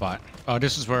is where I fought. Oh,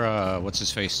 this is where, what's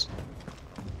his face?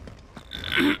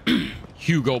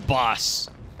 Hugo Boss.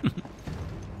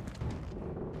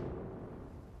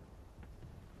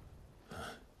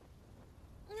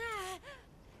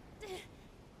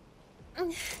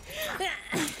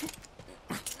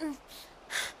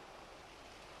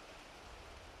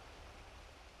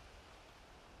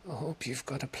 I hope you've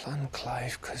got a plan,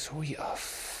 Clive, because we are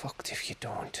fucked if you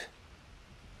don't.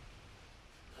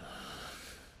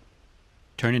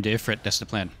 Turn into Ifrit, that's the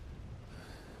plan.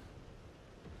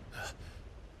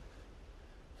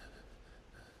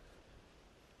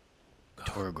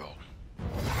 Torgal.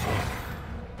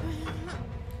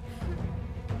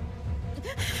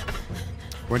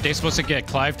 Weren't they supposed to get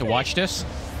Clive to watch this?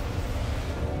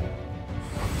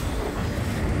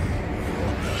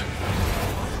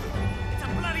 It's a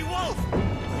bloody wolf!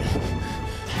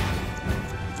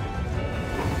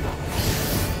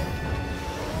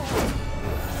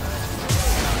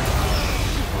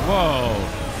 Whoa.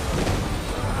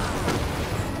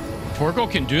 Torgal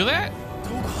can do that?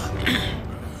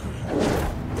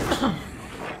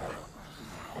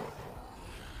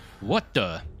 What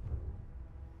the?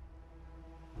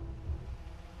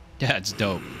 That's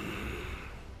dope.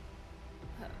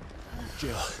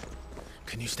 Jill,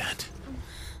 can you stand?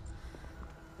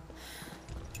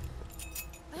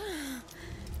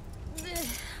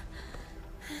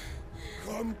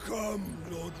 Come,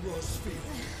 Lord Rossfield.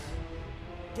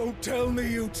 Don't tell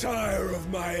me you tire of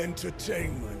my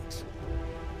entertainment.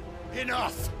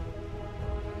 Enough!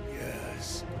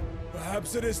 Yes.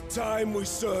 Perhaps it is time we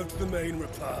served the main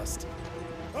repast.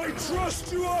 I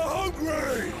trust you are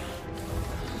hungry!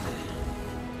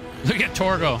 Look at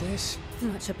Torgal.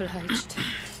 Much obliged.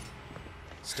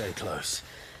 Stay close.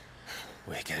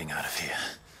 We're getting out of here.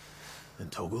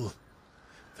 And Torgal,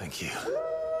 thank you.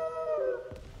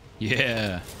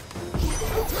 Yeah.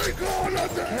 Take on at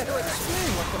the Care to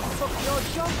explain what the fuck your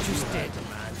job just did?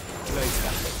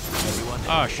 Later. Everyone.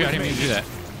 Oh shit, I didn't mean to do that.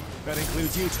 That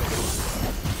includes you, Torgal.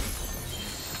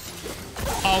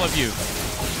 All of you.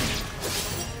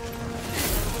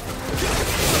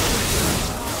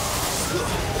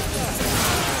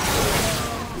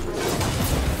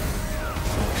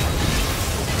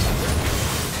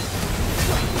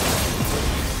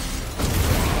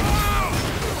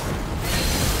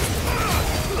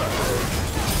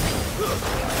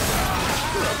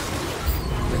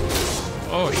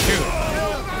 Oh shoot.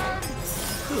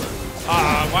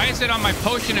 Ah, why is it on my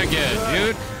potion again,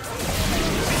 dude?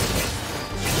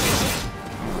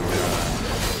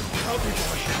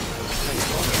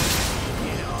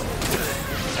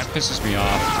 That pisses me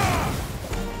off.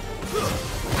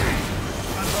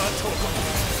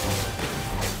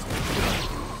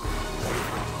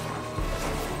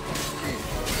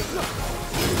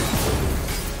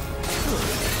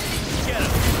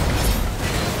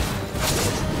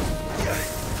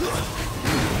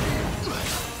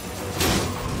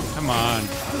 Come on.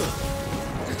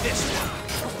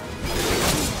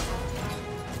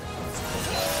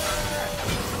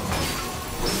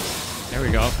 There we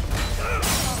go.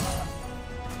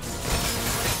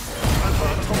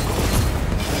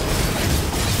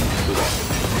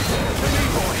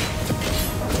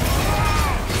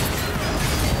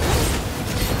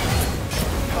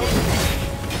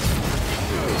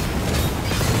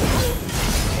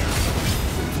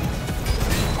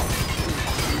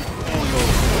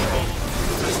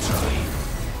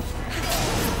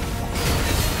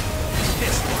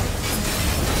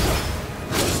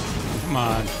 Come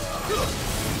on.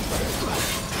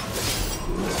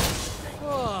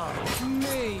 Oh,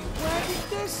 me. Where did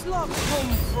this lot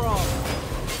come from?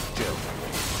 Jill,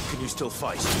 can you still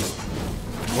fight?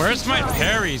 Where's my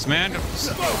parries, man?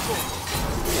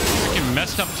 Freaking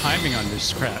messed up timing on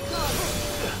this crap.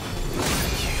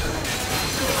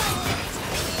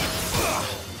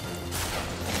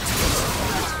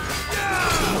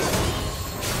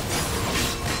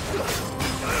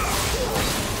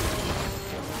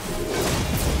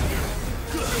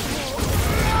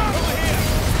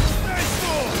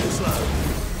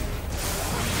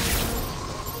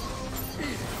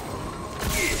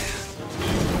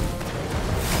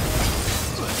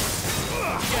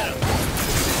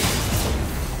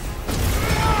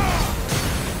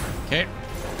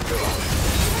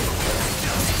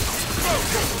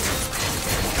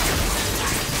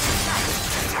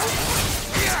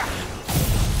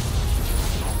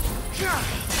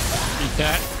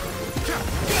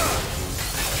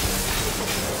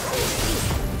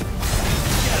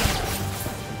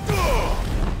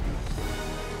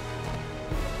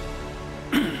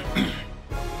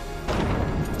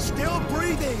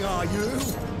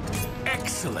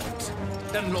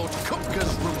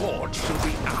 shall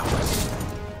be ours.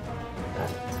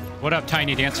 What up,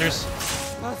 tiny dancers?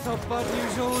 I thought Bud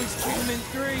was always keep them in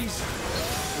threes.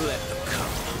 Let them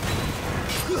come.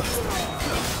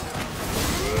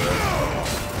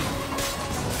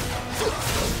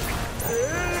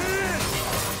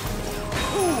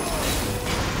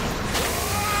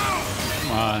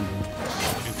 Come on.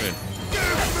 Stupid.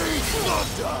 Give me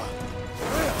thunder!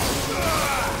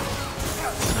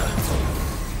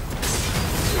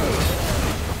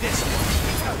 This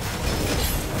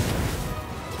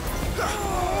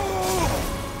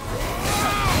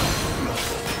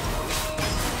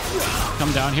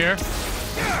Come down here.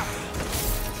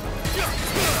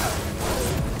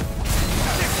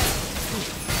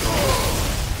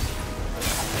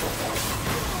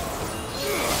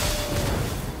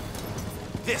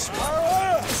 This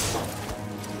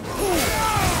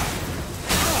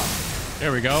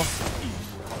There we go.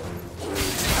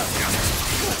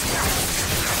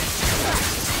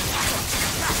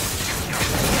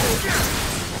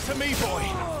 to me, boy.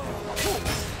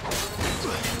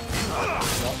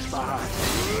 Not bad.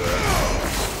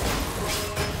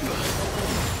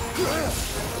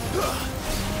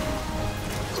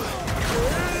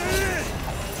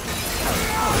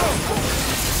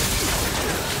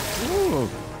 Ooh.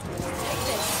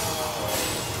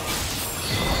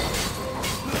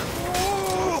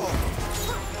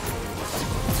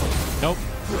 Nope.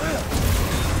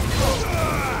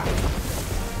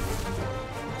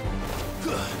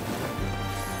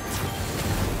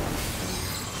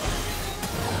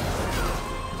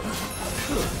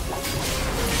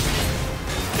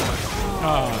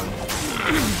 Oh,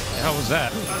 the hell was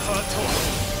that?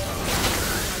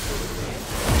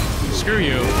 Screw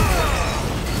you.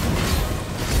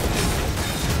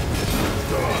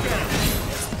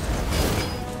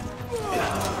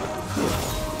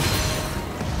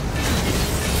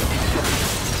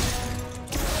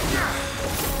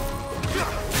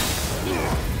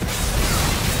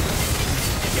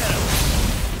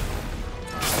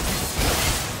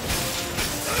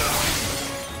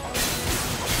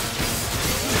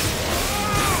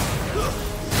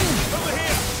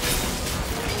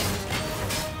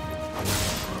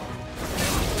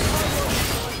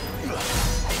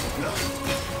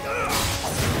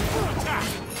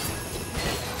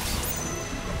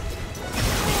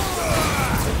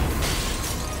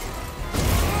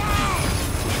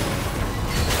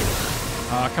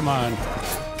 Come on.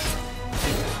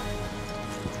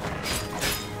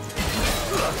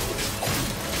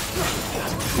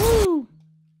 Woo!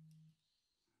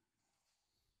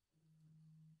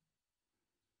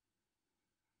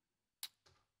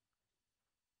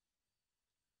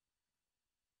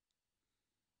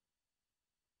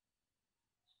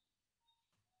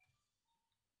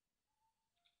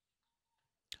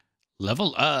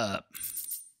 Level up.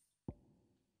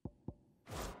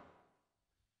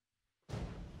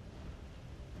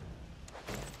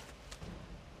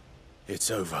 It's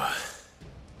over.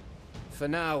 For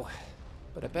now.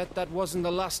 But I bet that wasn't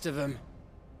the last of them.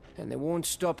 And they won't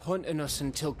stop hunting us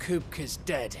until Kupka's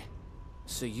dead.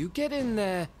 So you get in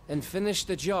there and finish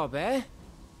the job, eh?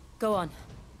 Go on.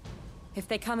 If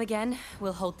they come again,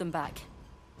 we'll hold them back.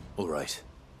 All right.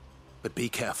 But be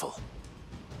careful.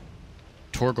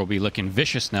 Torg will be looking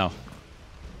vicious now.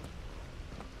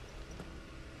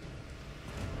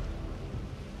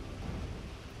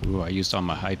 Ooh, I used all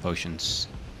my high potions.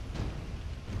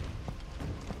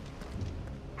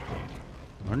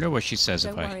 I wonder what she says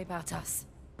Don't if I... worry about us.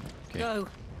 Okay. Go.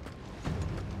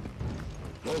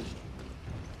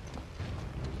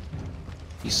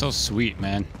 He's so sweet,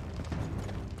 man.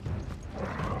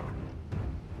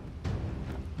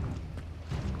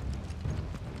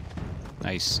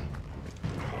 Nice.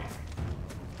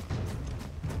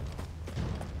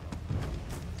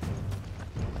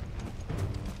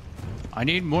 I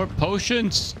need more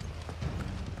potions.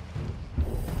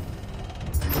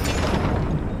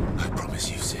 I promise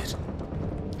you, Sid.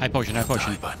 High potion, high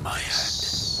potion. Die by my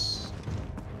hand.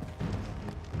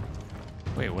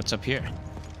 Wait, what's up here?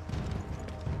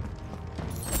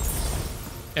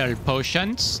 El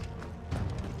potions.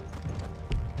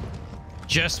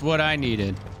 Just what I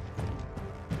needed.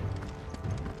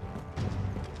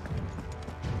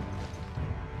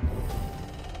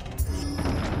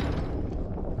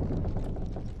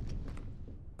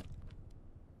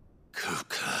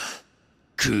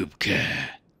 Kupka.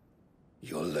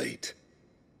 You're late.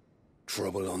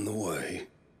 Trouble on the way.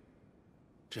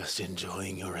 Just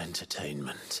enjoying your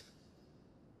entertainment.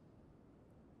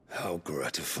 How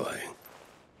gratifying.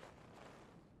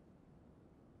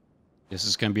 This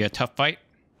is gonna be a tough fight.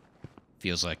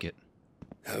 Feels like it.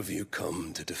 Have you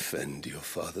come to defend your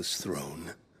father's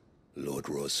throne? Lord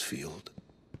Rosfield?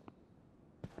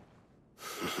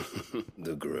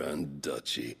 The Grand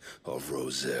Duchy of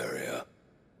Rosaria.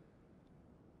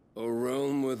 A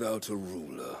realm without a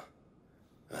ruler,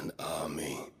 an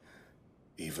army,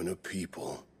 even a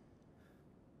people.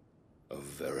 A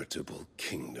veritable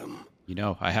kingdom. You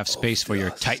know, I have space for your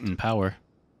Titan power.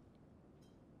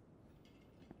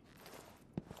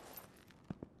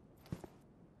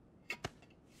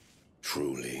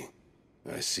 Truly,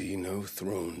 I see no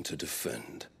throne to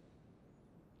defend.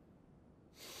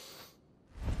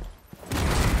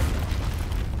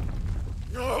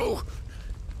 No!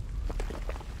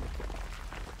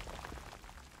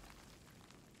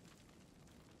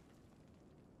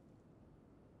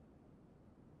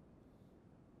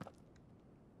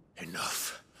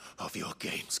 Enough of your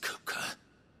games, Kupka.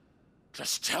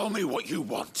 Just tell me what you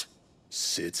want.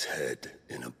 Sid's head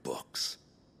in a box.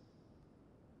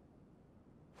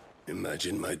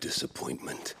 Imagine my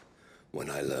disappointment when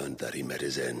I learned that he met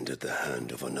his end at the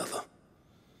hand of another.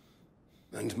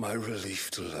 And my relief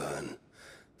to learn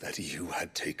that you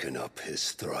had taken up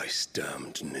his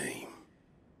thrice-damned name.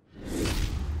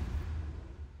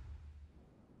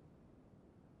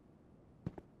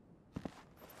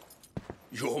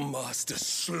 Your master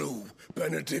slew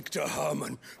Benedicta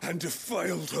Harmon and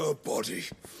defiled her body.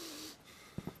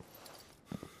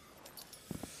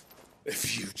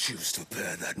 If you choose to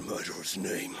bear that murderer's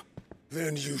name,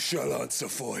 then you shall answer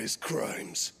for his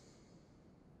crimes.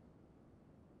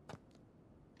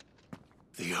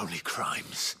 The only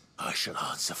crimes I shall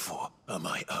answer for are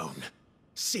my own.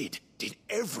 Sid did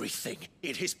everything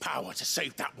in his power to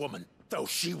save that woman, though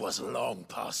she was long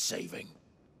past saving.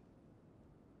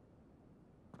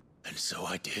 And so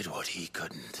I did what he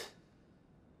couldn't.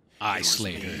 I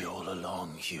slayed me her. all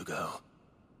along, Hugo.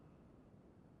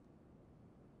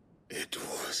 It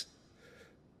was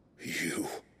you.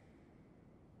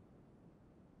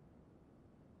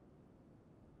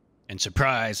 And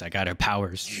surprise, I got her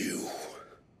powers.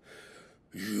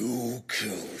 You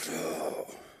killed her.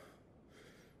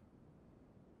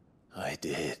 I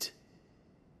did.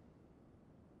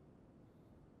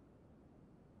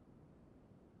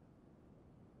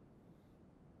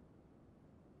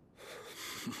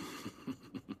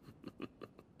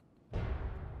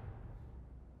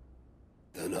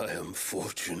 Then I am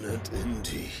fortunate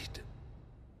indeed.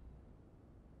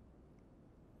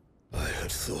 I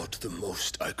had thought the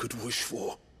most I could wish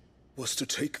for was to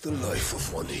take the life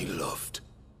of one he loved,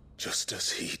 just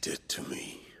as he did to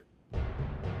me.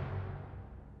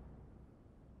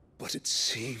 But it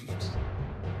seems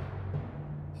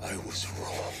I was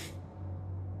wrong.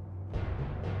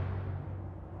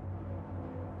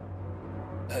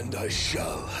 And I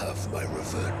shall have my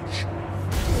revenge.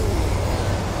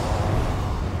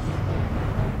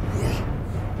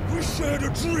 We shared a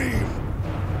dream.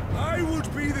 I would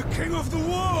be the king of the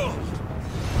world.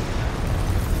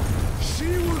 She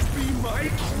would be my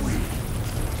queen.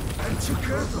 And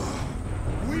together,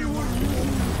 we would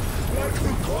rule like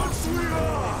the gods we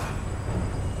are.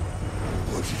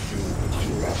 But you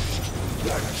crushed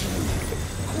that dream,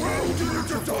 ground it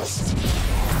into dust.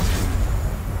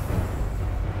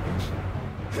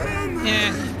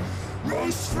 Henry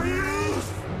Rosfield,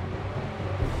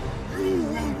 you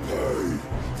will pay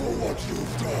for what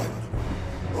you've done.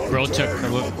 Bro took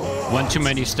one too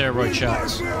many steroid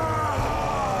shots. And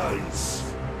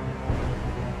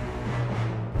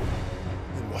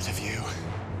what of you?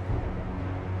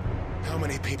 How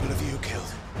many people have you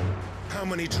killed? How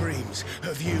many dreams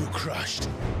have you crushed?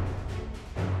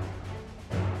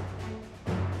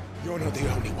 You're not the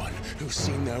only one who's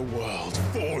seen their world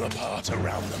fall apart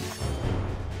around them.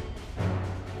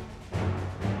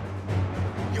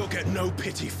 You'll get no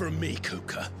pity from me,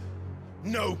 Kupka.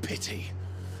 No pity.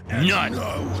 And none.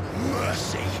 No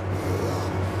mercy.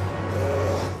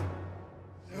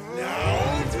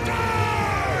 Now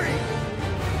die!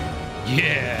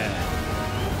 Yeah.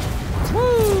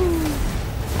 Woo!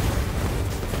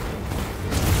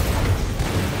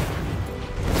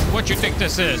 What you think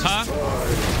this is, huh?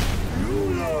 You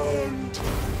learned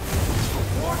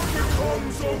what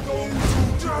becomes of those who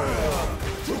dare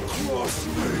to cross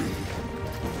me.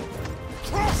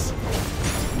 Cross!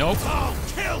 Nope. I'll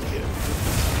kill you!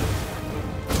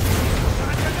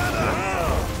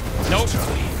 Nope.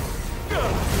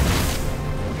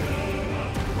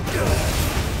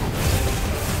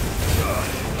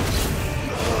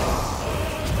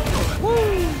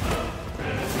 Woo!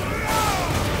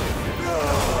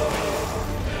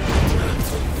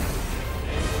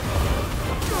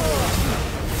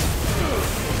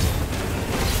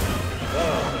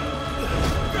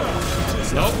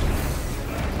 Nope.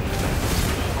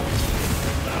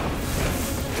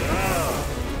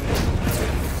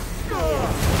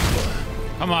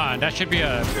 Come on, that should be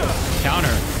a counter.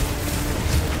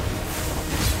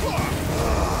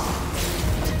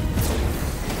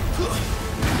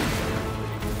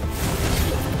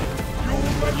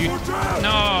 You,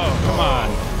 no, come on.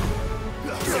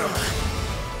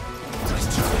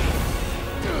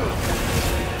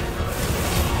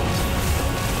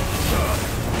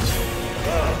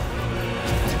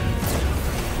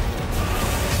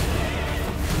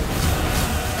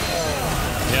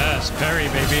 Yes, parry,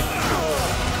 baby.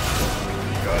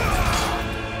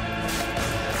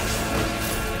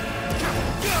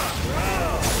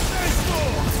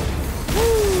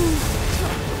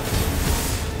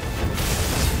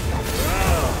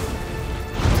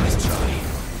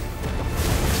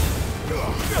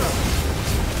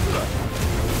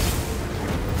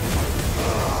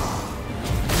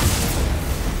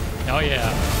 Oh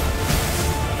yeah.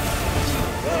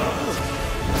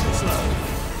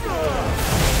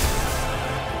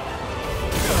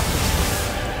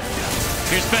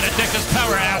 Here's Benedicta's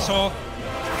power, asshole.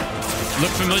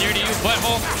 Look familiar to you,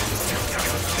 butthole?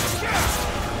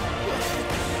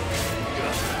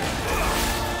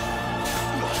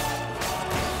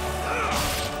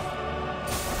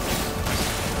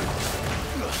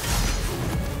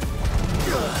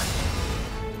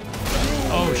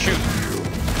 Oh, shoot.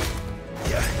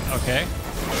 Okay.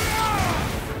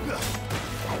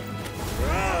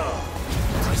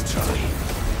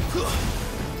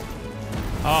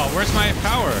 Oh, where's my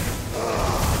power?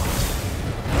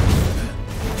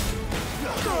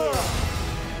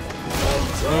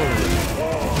 Oh.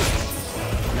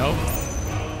 Nope.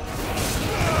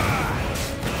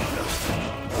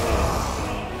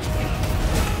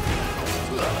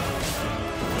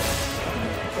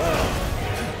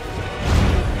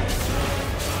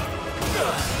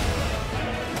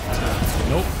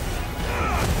 Nope.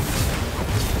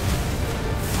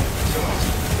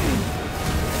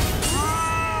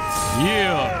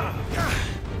 Yeah.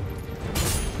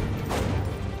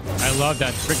 I love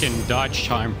that freaking dodge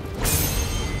charm.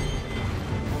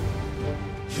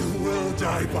 You will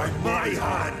die by my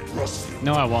hand, Rusty.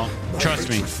 No, I won't. Trust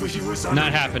me.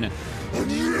 Not happening.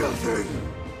 Unyielding.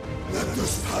 Let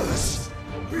this palace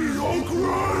be your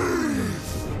grave.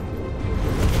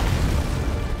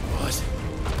 What?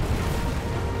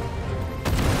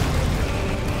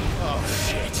 Oh,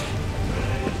 shit.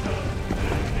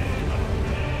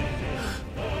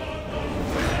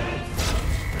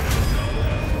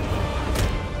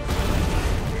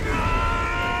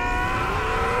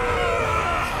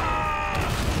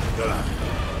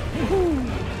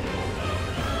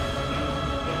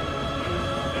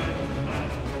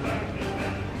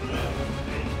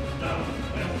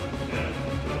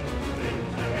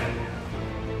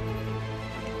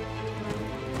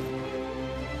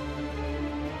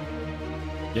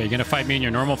 Yeah, you gonna fight me in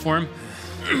your normal form?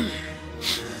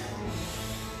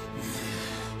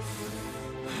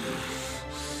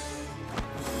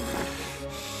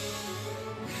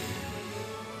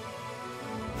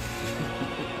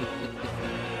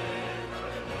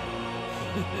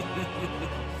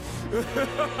 The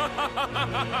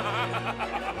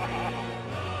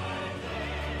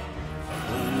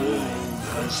world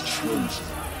has chosen.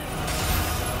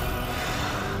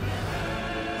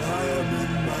 I am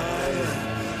in my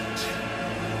element.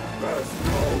 There's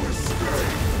no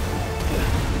escape.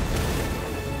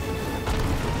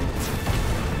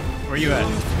 Where you at?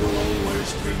 Earth will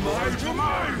always be my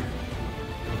domain.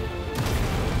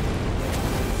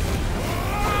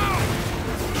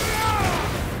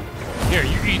 Here,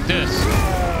 you eat this.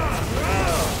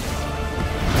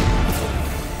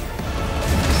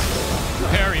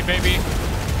 Parry, baby.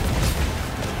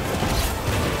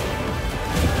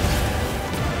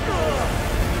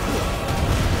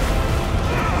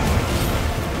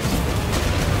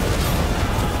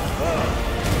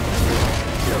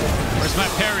 Where's my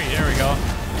parry? There we go.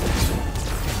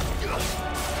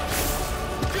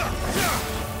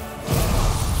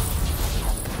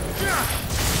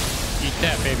 Eat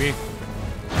that, baby.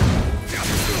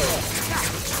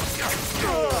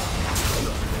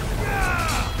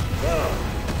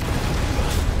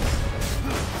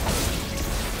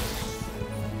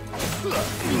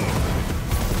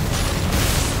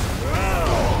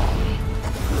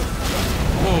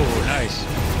 Oh, nice.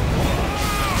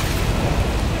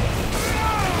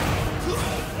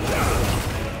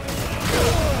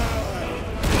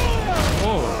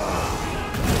 Oh.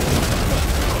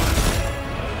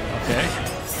 Okay.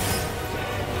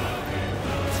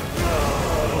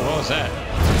 Oh, what was that?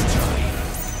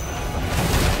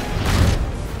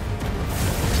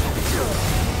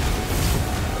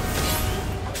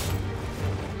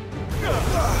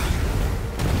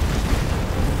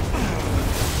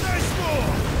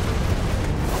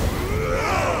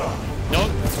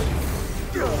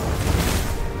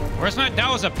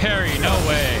 was a parry. No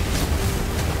way.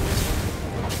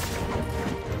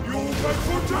 You'll beg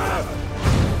for death!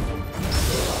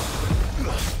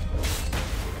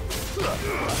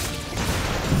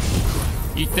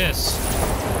 Eat this.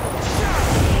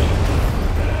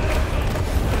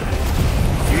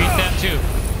 You eat that too.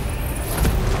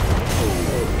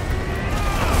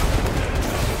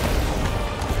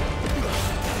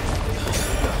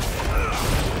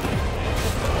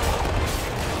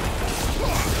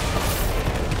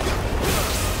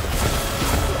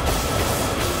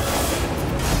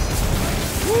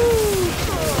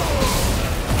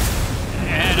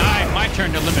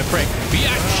 Turn to limit break.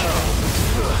 Biatch!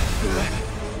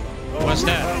 What's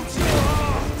that?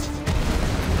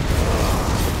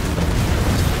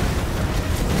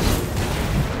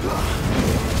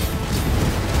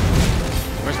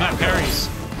 Where's my parries?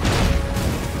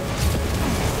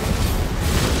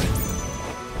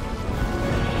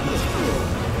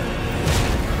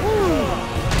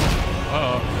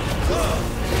 Uh-oh.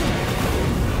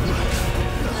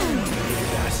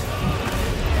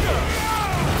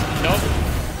 Nope.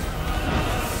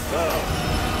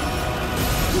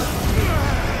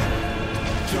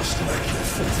 Just like your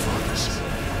forefathers.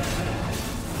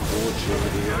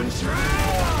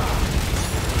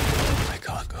 I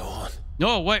can't go on.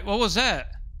 No, wait, what was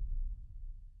that?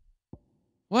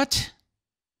 What?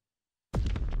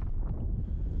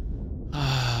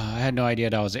 I had no idea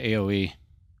that was AoE.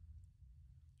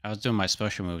 I was doing my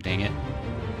special move, dang it.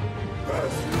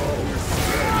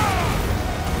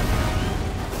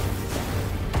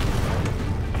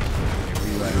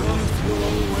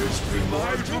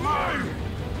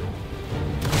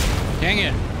 Dang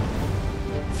it.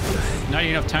 Not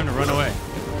enough time to run away.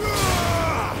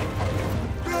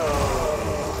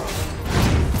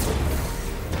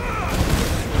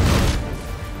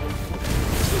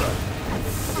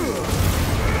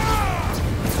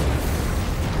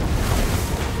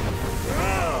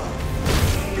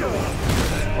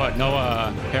 What, no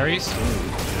parries?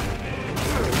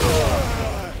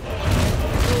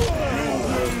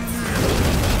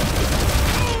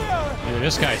 Dude,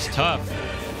 this guy's tough.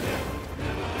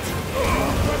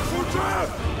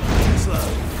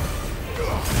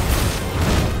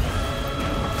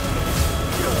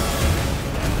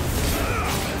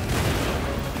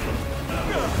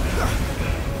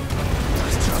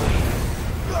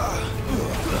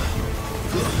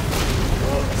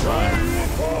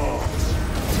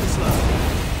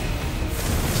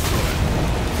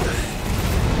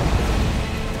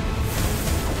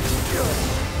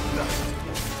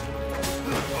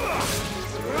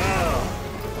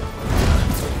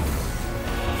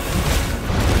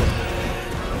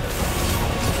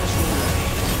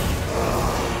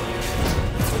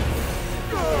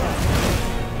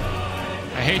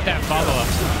 I hate that follow-up.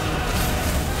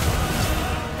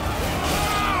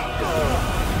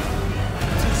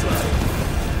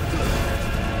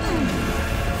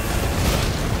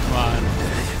 Come on.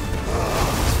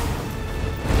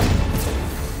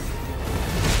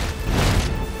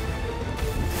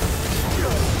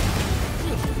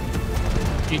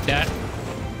 Eat that.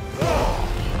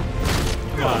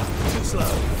 Come on.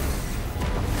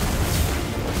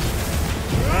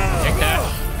 Take that.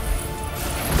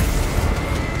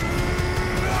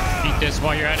 Eat this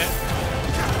while you're at it.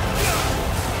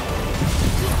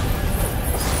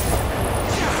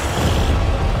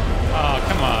 Oh,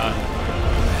 come on.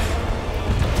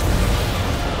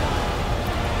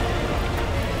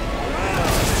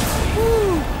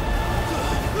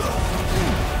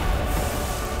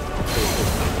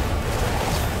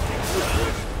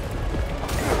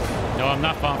 No, I'm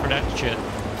not falling for that shit.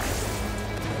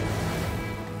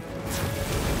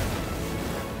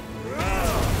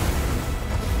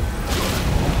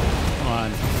 Come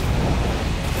on.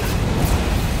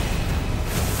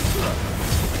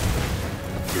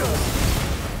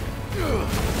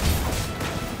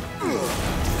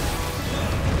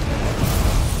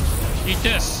 Eat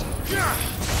this.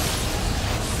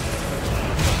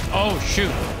 Oh,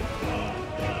 shoot.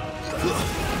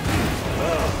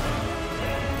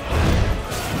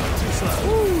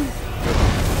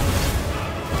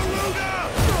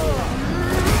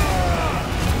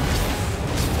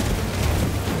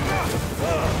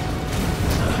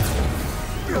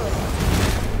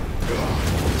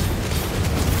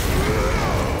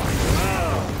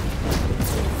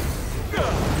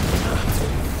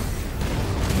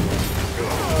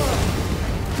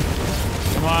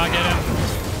 Come on, get him.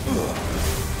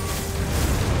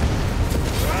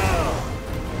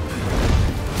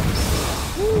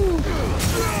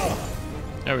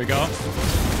 There we go.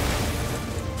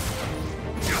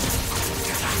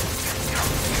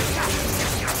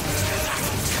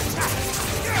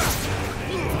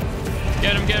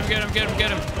 get him, get him,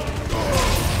 get him.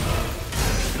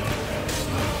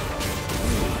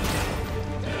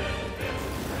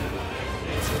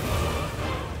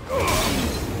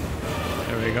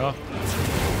 There we go.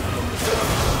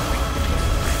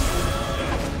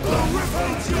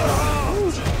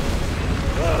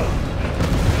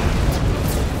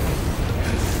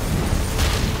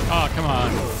 Oh, come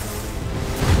on.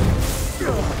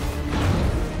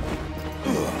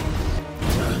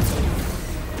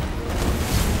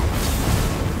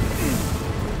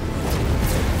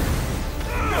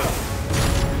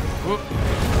 Whoop.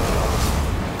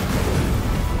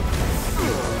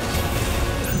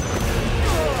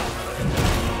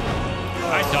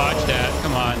 I dodged that.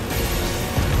 Come on.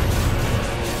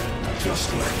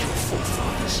 Just like your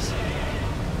forefathers.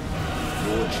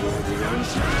 Your journey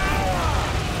ends.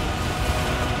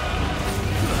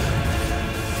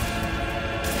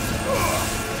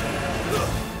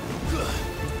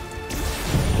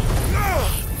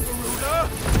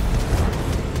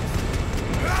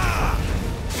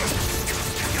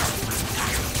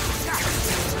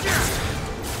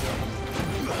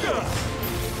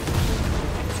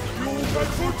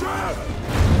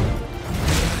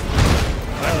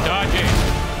 I'm dodging.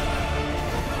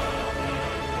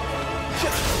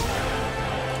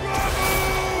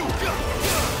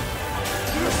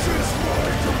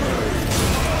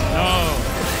 No.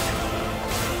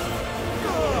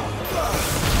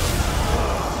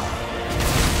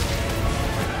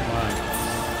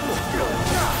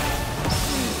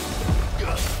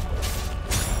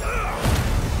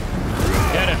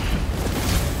 Get him.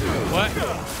 What?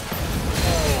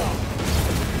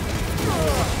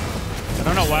 I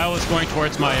don't know why I was going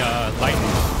towards my lightning.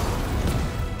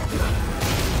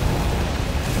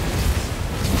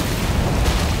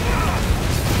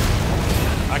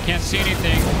 I can't see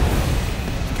anything.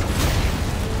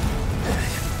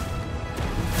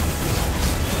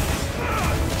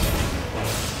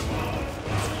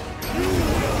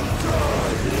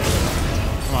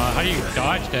 Come on, how do you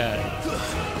dodge that?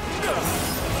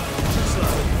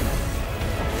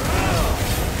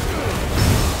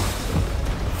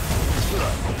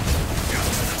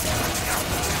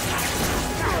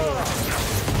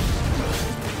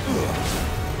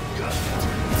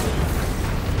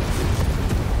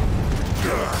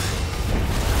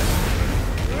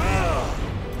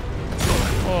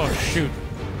 Oh, shoot.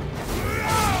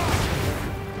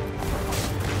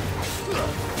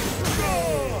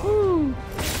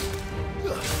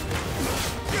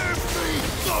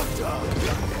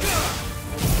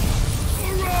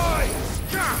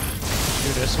 Do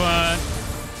this one.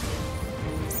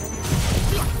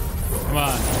 Come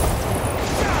on.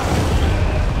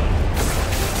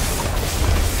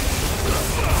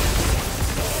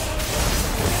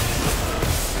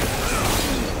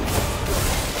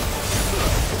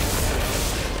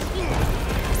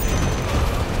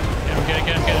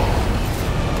 Get him.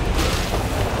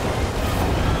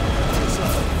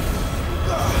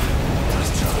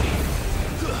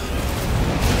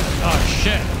 Oh,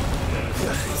 shit.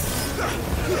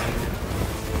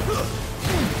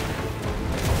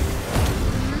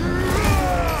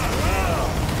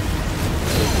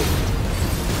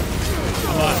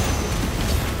 Come on.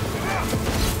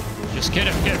 Just get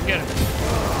him.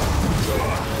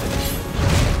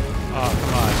 Oh,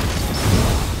 come on.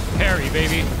 Parry,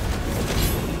 baby.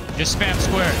 Just spam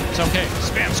square. It's okay.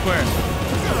 Spam square.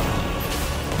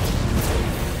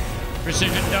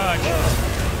 Precision dodge.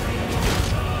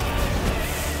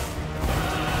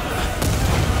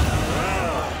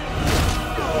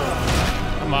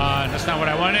 Come on. That's not what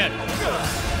I wanted.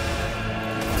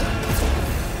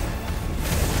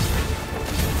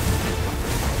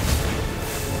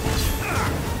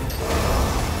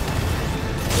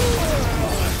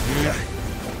 Dude,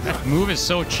 that move is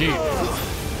so cheap.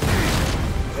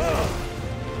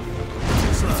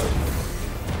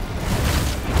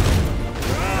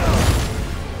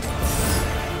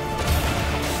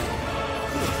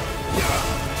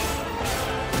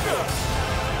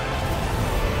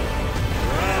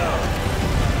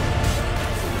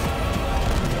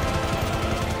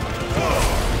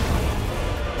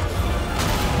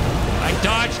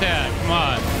 Dodge that. Come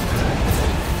on.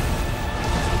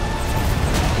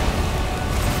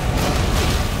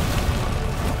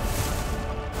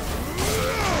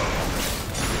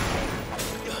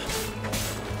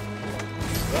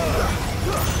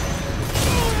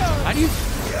 How do you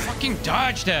fucking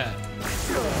dodge that?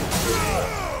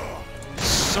 It's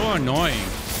so annoying.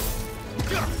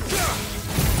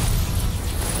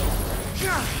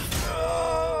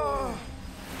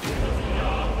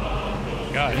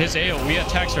 God, his AoE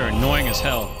attacks are annoying as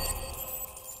hell.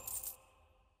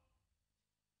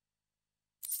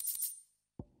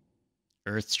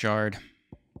 Earth shard.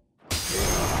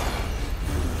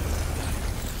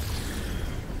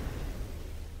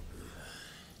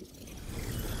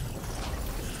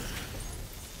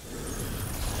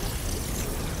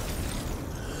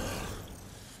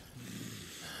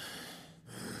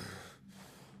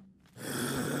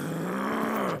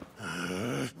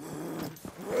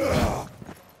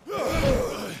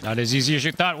 Not as easy as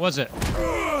you thought, was it?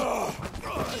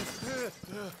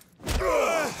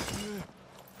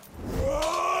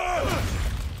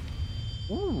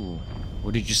 Ooh.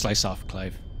 What did you slice off,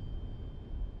 Clive?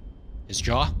 His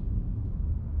jaw?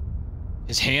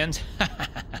 His hand?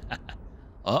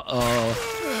 Uh-oh.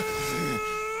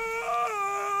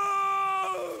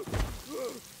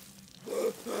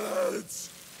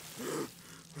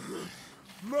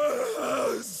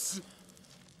 Mass!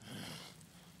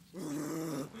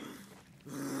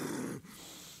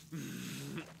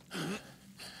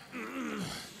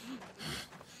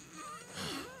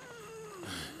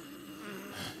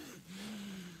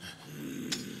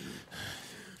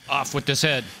 Off with this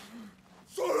head.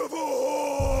 Son of a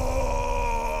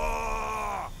whore!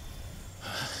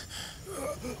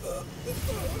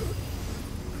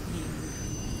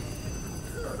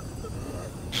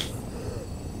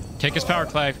 Take his power,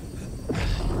 Clive.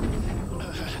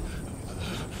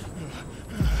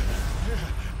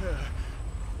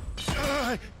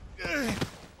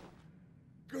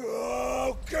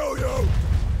 I'll kill you!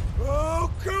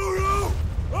 I'll kill you!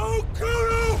 I'll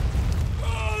kill you!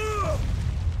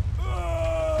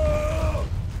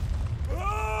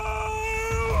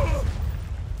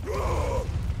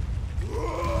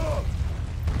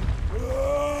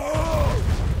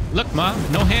 Look, Ma,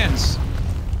 no hands.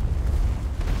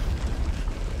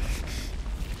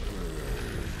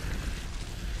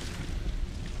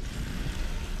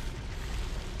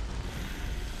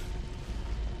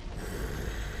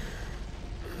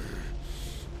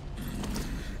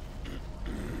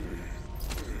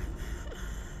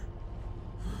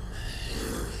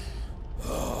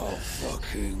 I'll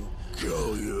fucking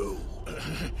kill you.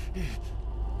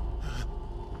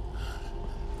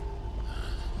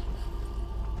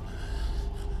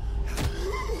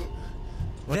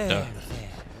 What there, the? there.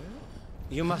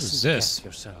 You What is mustn't this? get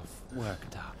yourself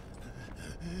worked up.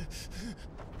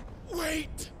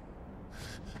 Wait!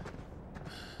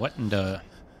 What in the...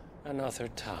 Another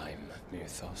time,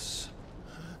 Mythos.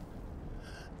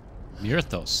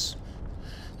 Myrthos?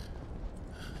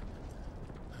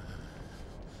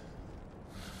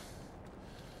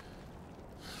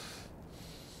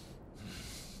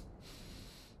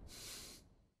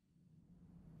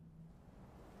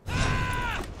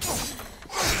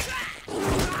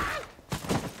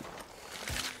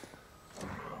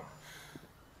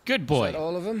 Good boy. Is that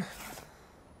all of them?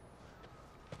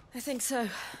 I think so.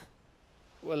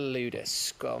 Well, load of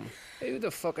scum. Who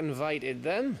the fuck invited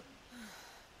them?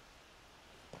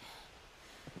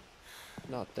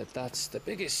 Not that that's the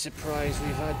biggest surprise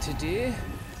we've had today.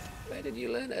 Where did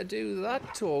you learn to do that,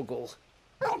 Torgal?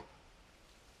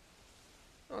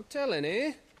 Not telling,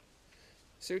 eh?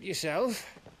 Suit yourself.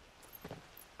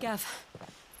 Gav,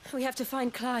 we have to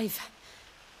find Clive.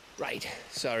 Right,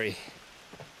 sorry.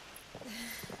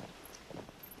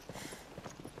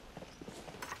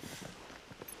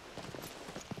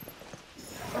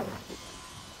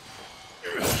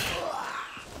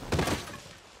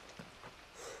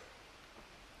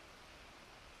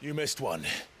 You missed one.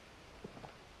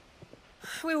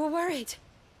 We were worried.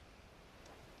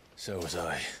 So was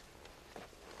I.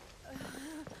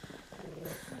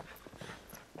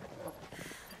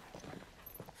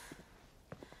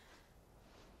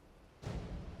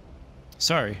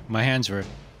 Sorry, my hands were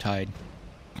tied.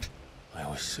 I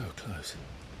was so close.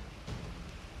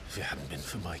 If it hadn't been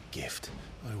for my gift,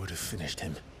 I would have finished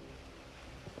him.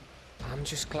 I'm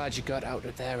just glad you got out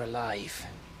of there alive.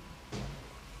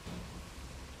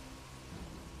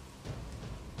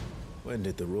 When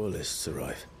did the Royalists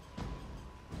arrive?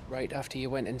 Right after you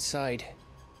went inside.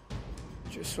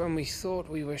 Just when we thought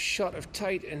we were shot of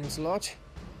Titans lot.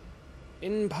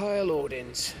 In pile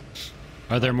Odins.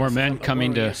 Are there more men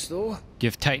coming to though.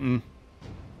 give Titan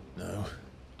No.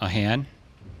 a hand?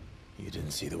 You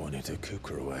didn't see the one who took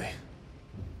Kukra away.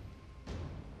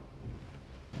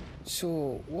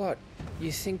 So, what?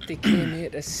 You think they came here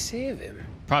to save him?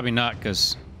 Probably not,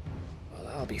 because Well,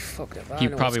 I'll be fucked if I he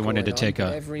know probably what's wanted to going take on, a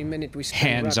but every minute we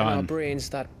spend racking our hands-on brains,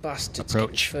 that bastard's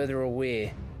approach. getting further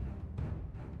away.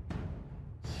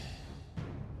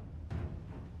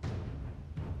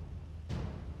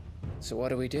 So what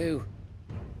do we do?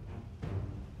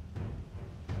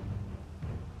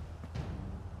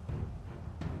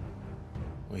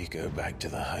 We go back to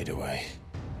the hideaway.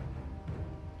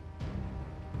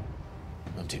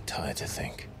 I'm too tired to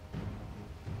think.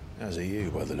 As are you,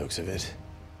 by the looks of it.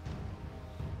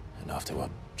 And after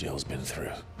what Jill's been through.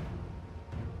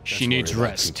 She needs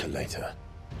rest. Kuka later,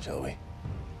 shall we?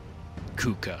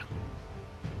 Kuka.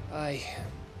 Aye.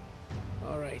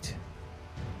 All right.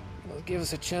 It'll give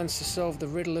us a chance to solve the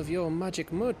riddle of your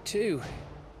magic mud, too.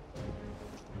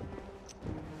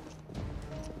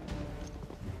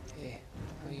 Hey,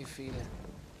 how you feeling?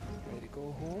 Ready to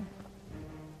go home?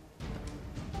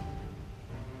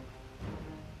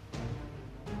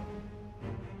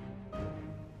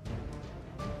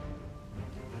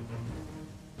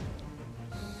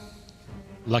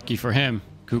 Lucky for him,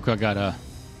 Kuka got a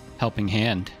helping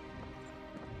hand.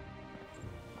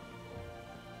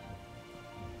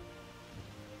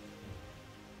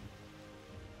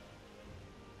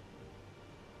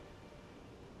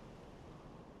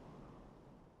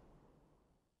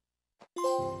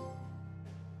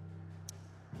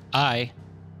 I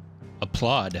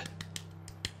applaud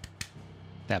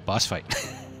that boss fight.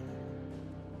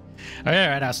 All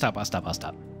right, I'll stop.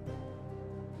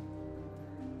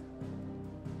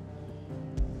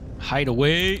 Hide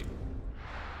away.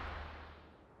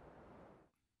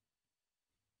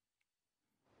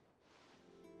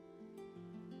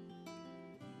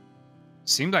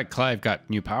 Seemed like Clive got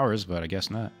new powers, but I guess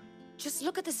not. Just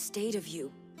look at the state of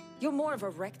you. You're more of a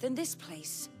wreck than this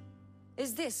place.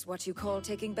 Is this what you call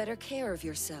taking better care of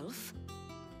yourself?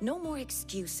 No more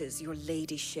excuses, your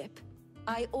ladyship.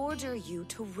 I order you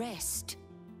to rest.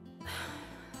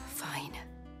 Fine.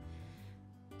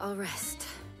 I'll rest.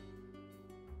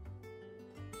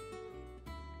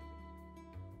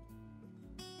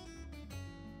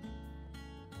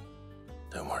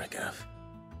 Don't worry, Gav.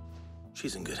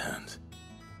 She's in good hands.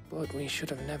 But we should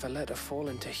have never let her fall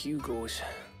into Hugo's.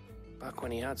 Back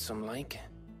when he had some like.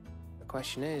 The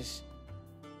question is,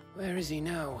 where is he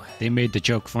now? They made the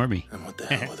joke for me. And what the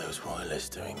hell were those royalists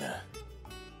doing there?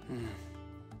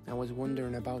 I was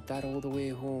wondering about that all the way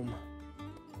home.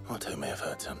 Otto may have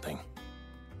heard something.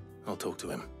 I'll talk to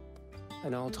him.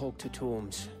 And I'll talk to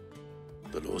Torms.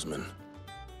 The lawsman?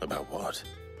 About what?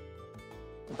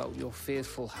 About your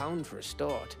faithful hound for a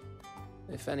start.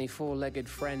 If any four-legged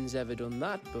friend's ever done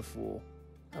that before,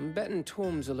 I'm betting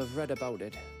Torms will have read about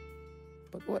it.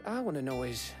 But what I want to know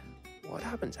is, what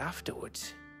happens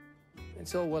afterwards?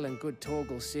 It's all well and good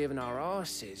Torgal saving our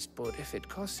arses, but if it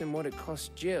costs him what it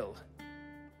cost Jill...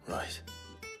 Right.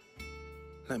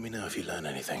 Let me know if you learn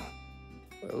anything.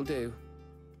 Will do.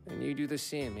 And you do the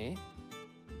same, eh?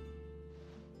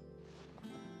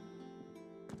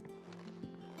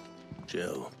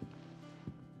 Jill.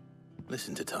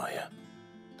 Listen to Taya.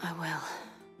 I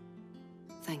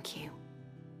will. Thank you.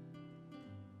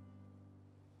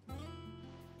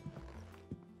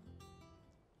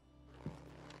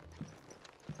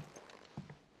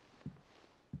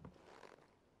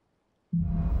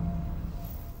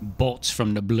 Bolts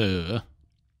from the blur.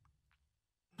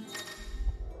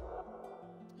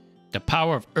 The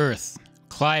power of Earth.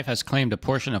 Clive has claimed a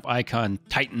portion of Icon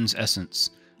Titan's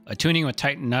essence. Attuning with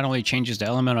Titan not only changes the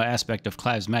elemental aspect of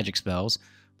Clive's magic spells,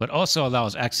 but also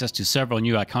allows access to several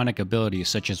new iconic abilities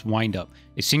such as Wind Up,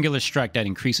 a singular strike that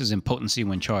increases in potency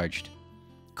when charged.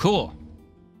 Cool.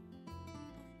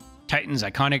 Titan's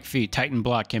iconic feat, Titan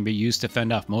Block, can be used to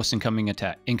fend off most incoming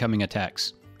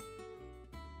attacks.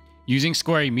 Using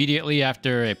score immediately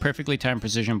after a perfectly timed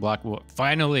precision block will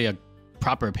finally a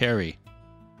proper parry.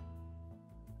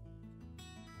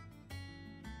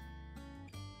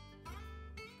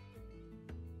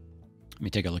 Let me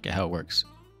take a look at how it works.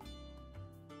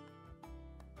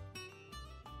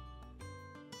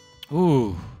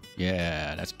 Ooh,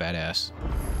 yeah, that's badass.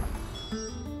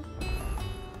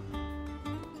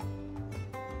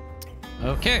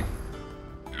 Okay.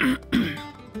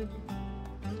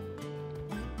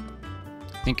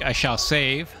 I think I shall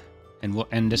save, and we'll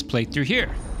end this playthrough here.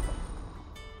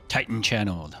 Titan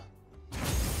channeled.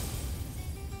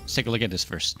 Let's take a look at this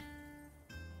first.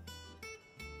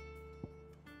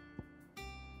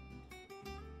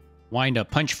 Wind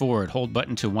up, punch forward, hold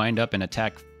button to wind up and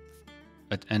attack,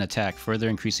 further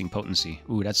increasing potency.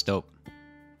 Ooh, that's dope.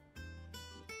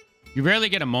 You rarely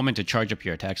get a moment to charge up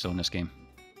your attacks though in this game.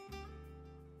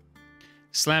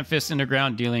 Slam fist in the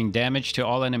ground, dealing damage to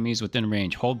all enemies within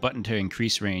range. Hold button to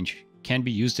increase range. Can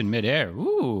be used in midair.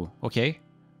 Ooh, okay.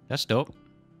 That's dope.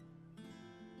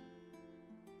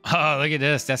 Oh, look at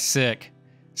this. That's sick.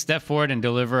 Step forward and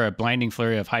deliver a blinding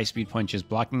flurry of high-speed punches.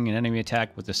 Blocking an enemy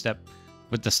attack with the step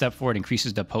forward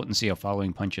increases the potency of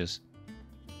following punches.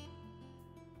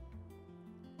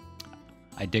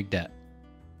 I dig that.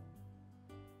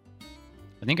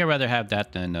 I think I'd rather have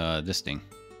that than this thing.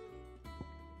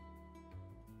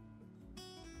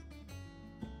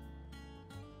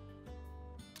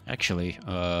 Actually,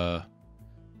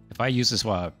 if I use this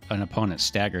while an opponent's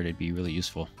staggered, it'd be really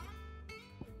useful.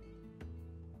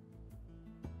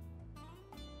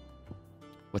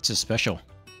 What's his special?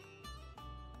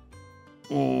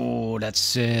 Oh, that's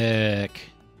sick.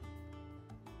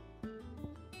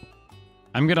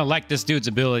 I'm gonna like this dude's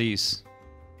abilities.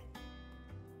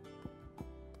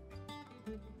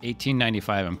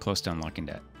 1895, I'm close to unlocking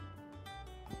that.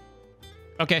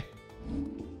 Okay.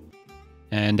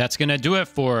 And that's gonna do it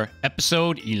for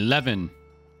episode 11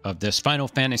 of this Final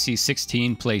Fantasy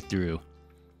 16 playthrough.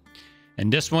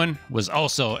 And this one was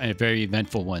also a very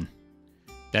eventful one.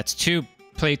 That's 2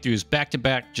 playthroughs back to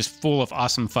back, just full of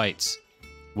awesome fights.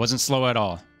 Wasn't slow at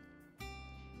all.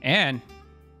 And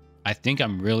I think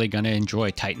I'm really gonna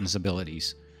enjoy Titan's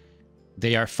abilities.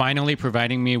 They are finally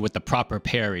providing me with the proper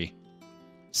parry.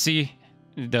 See,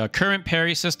 the current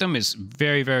parry system is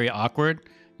very, very awkward.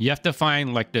 You have to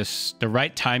find like the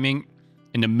right timing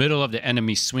in the middle of the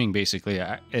enemy swing, basically.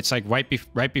 It's like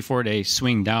right before they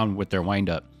swing down with their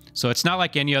windup. So it's not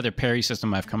like any other parry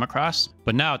system I've come across.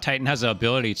 But now Titan has the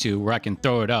ability to where I can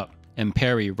throw it up and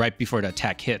parry right before the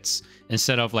attack hits,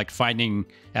 instead of like finding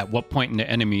at what point in the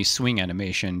enemy swing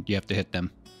animation you have to hit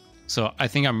them. So I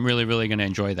think I'm really, really going to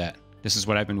enjoy that. This is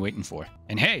what I've been waiting for.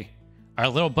 And hey, our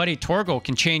little buddy Torgal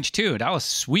can change too. That was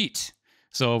sweet.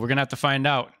 So we're going to have to find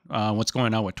out what's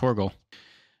going on with Torgal.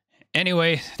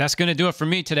 Anyway, that's going to do it for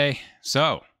me today.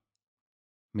 So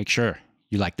make sure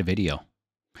you like the video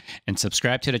and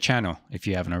subscribe to the channel if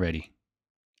you haven't already.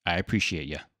 I appreciate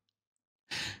you.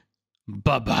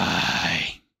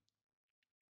 Bye-bye.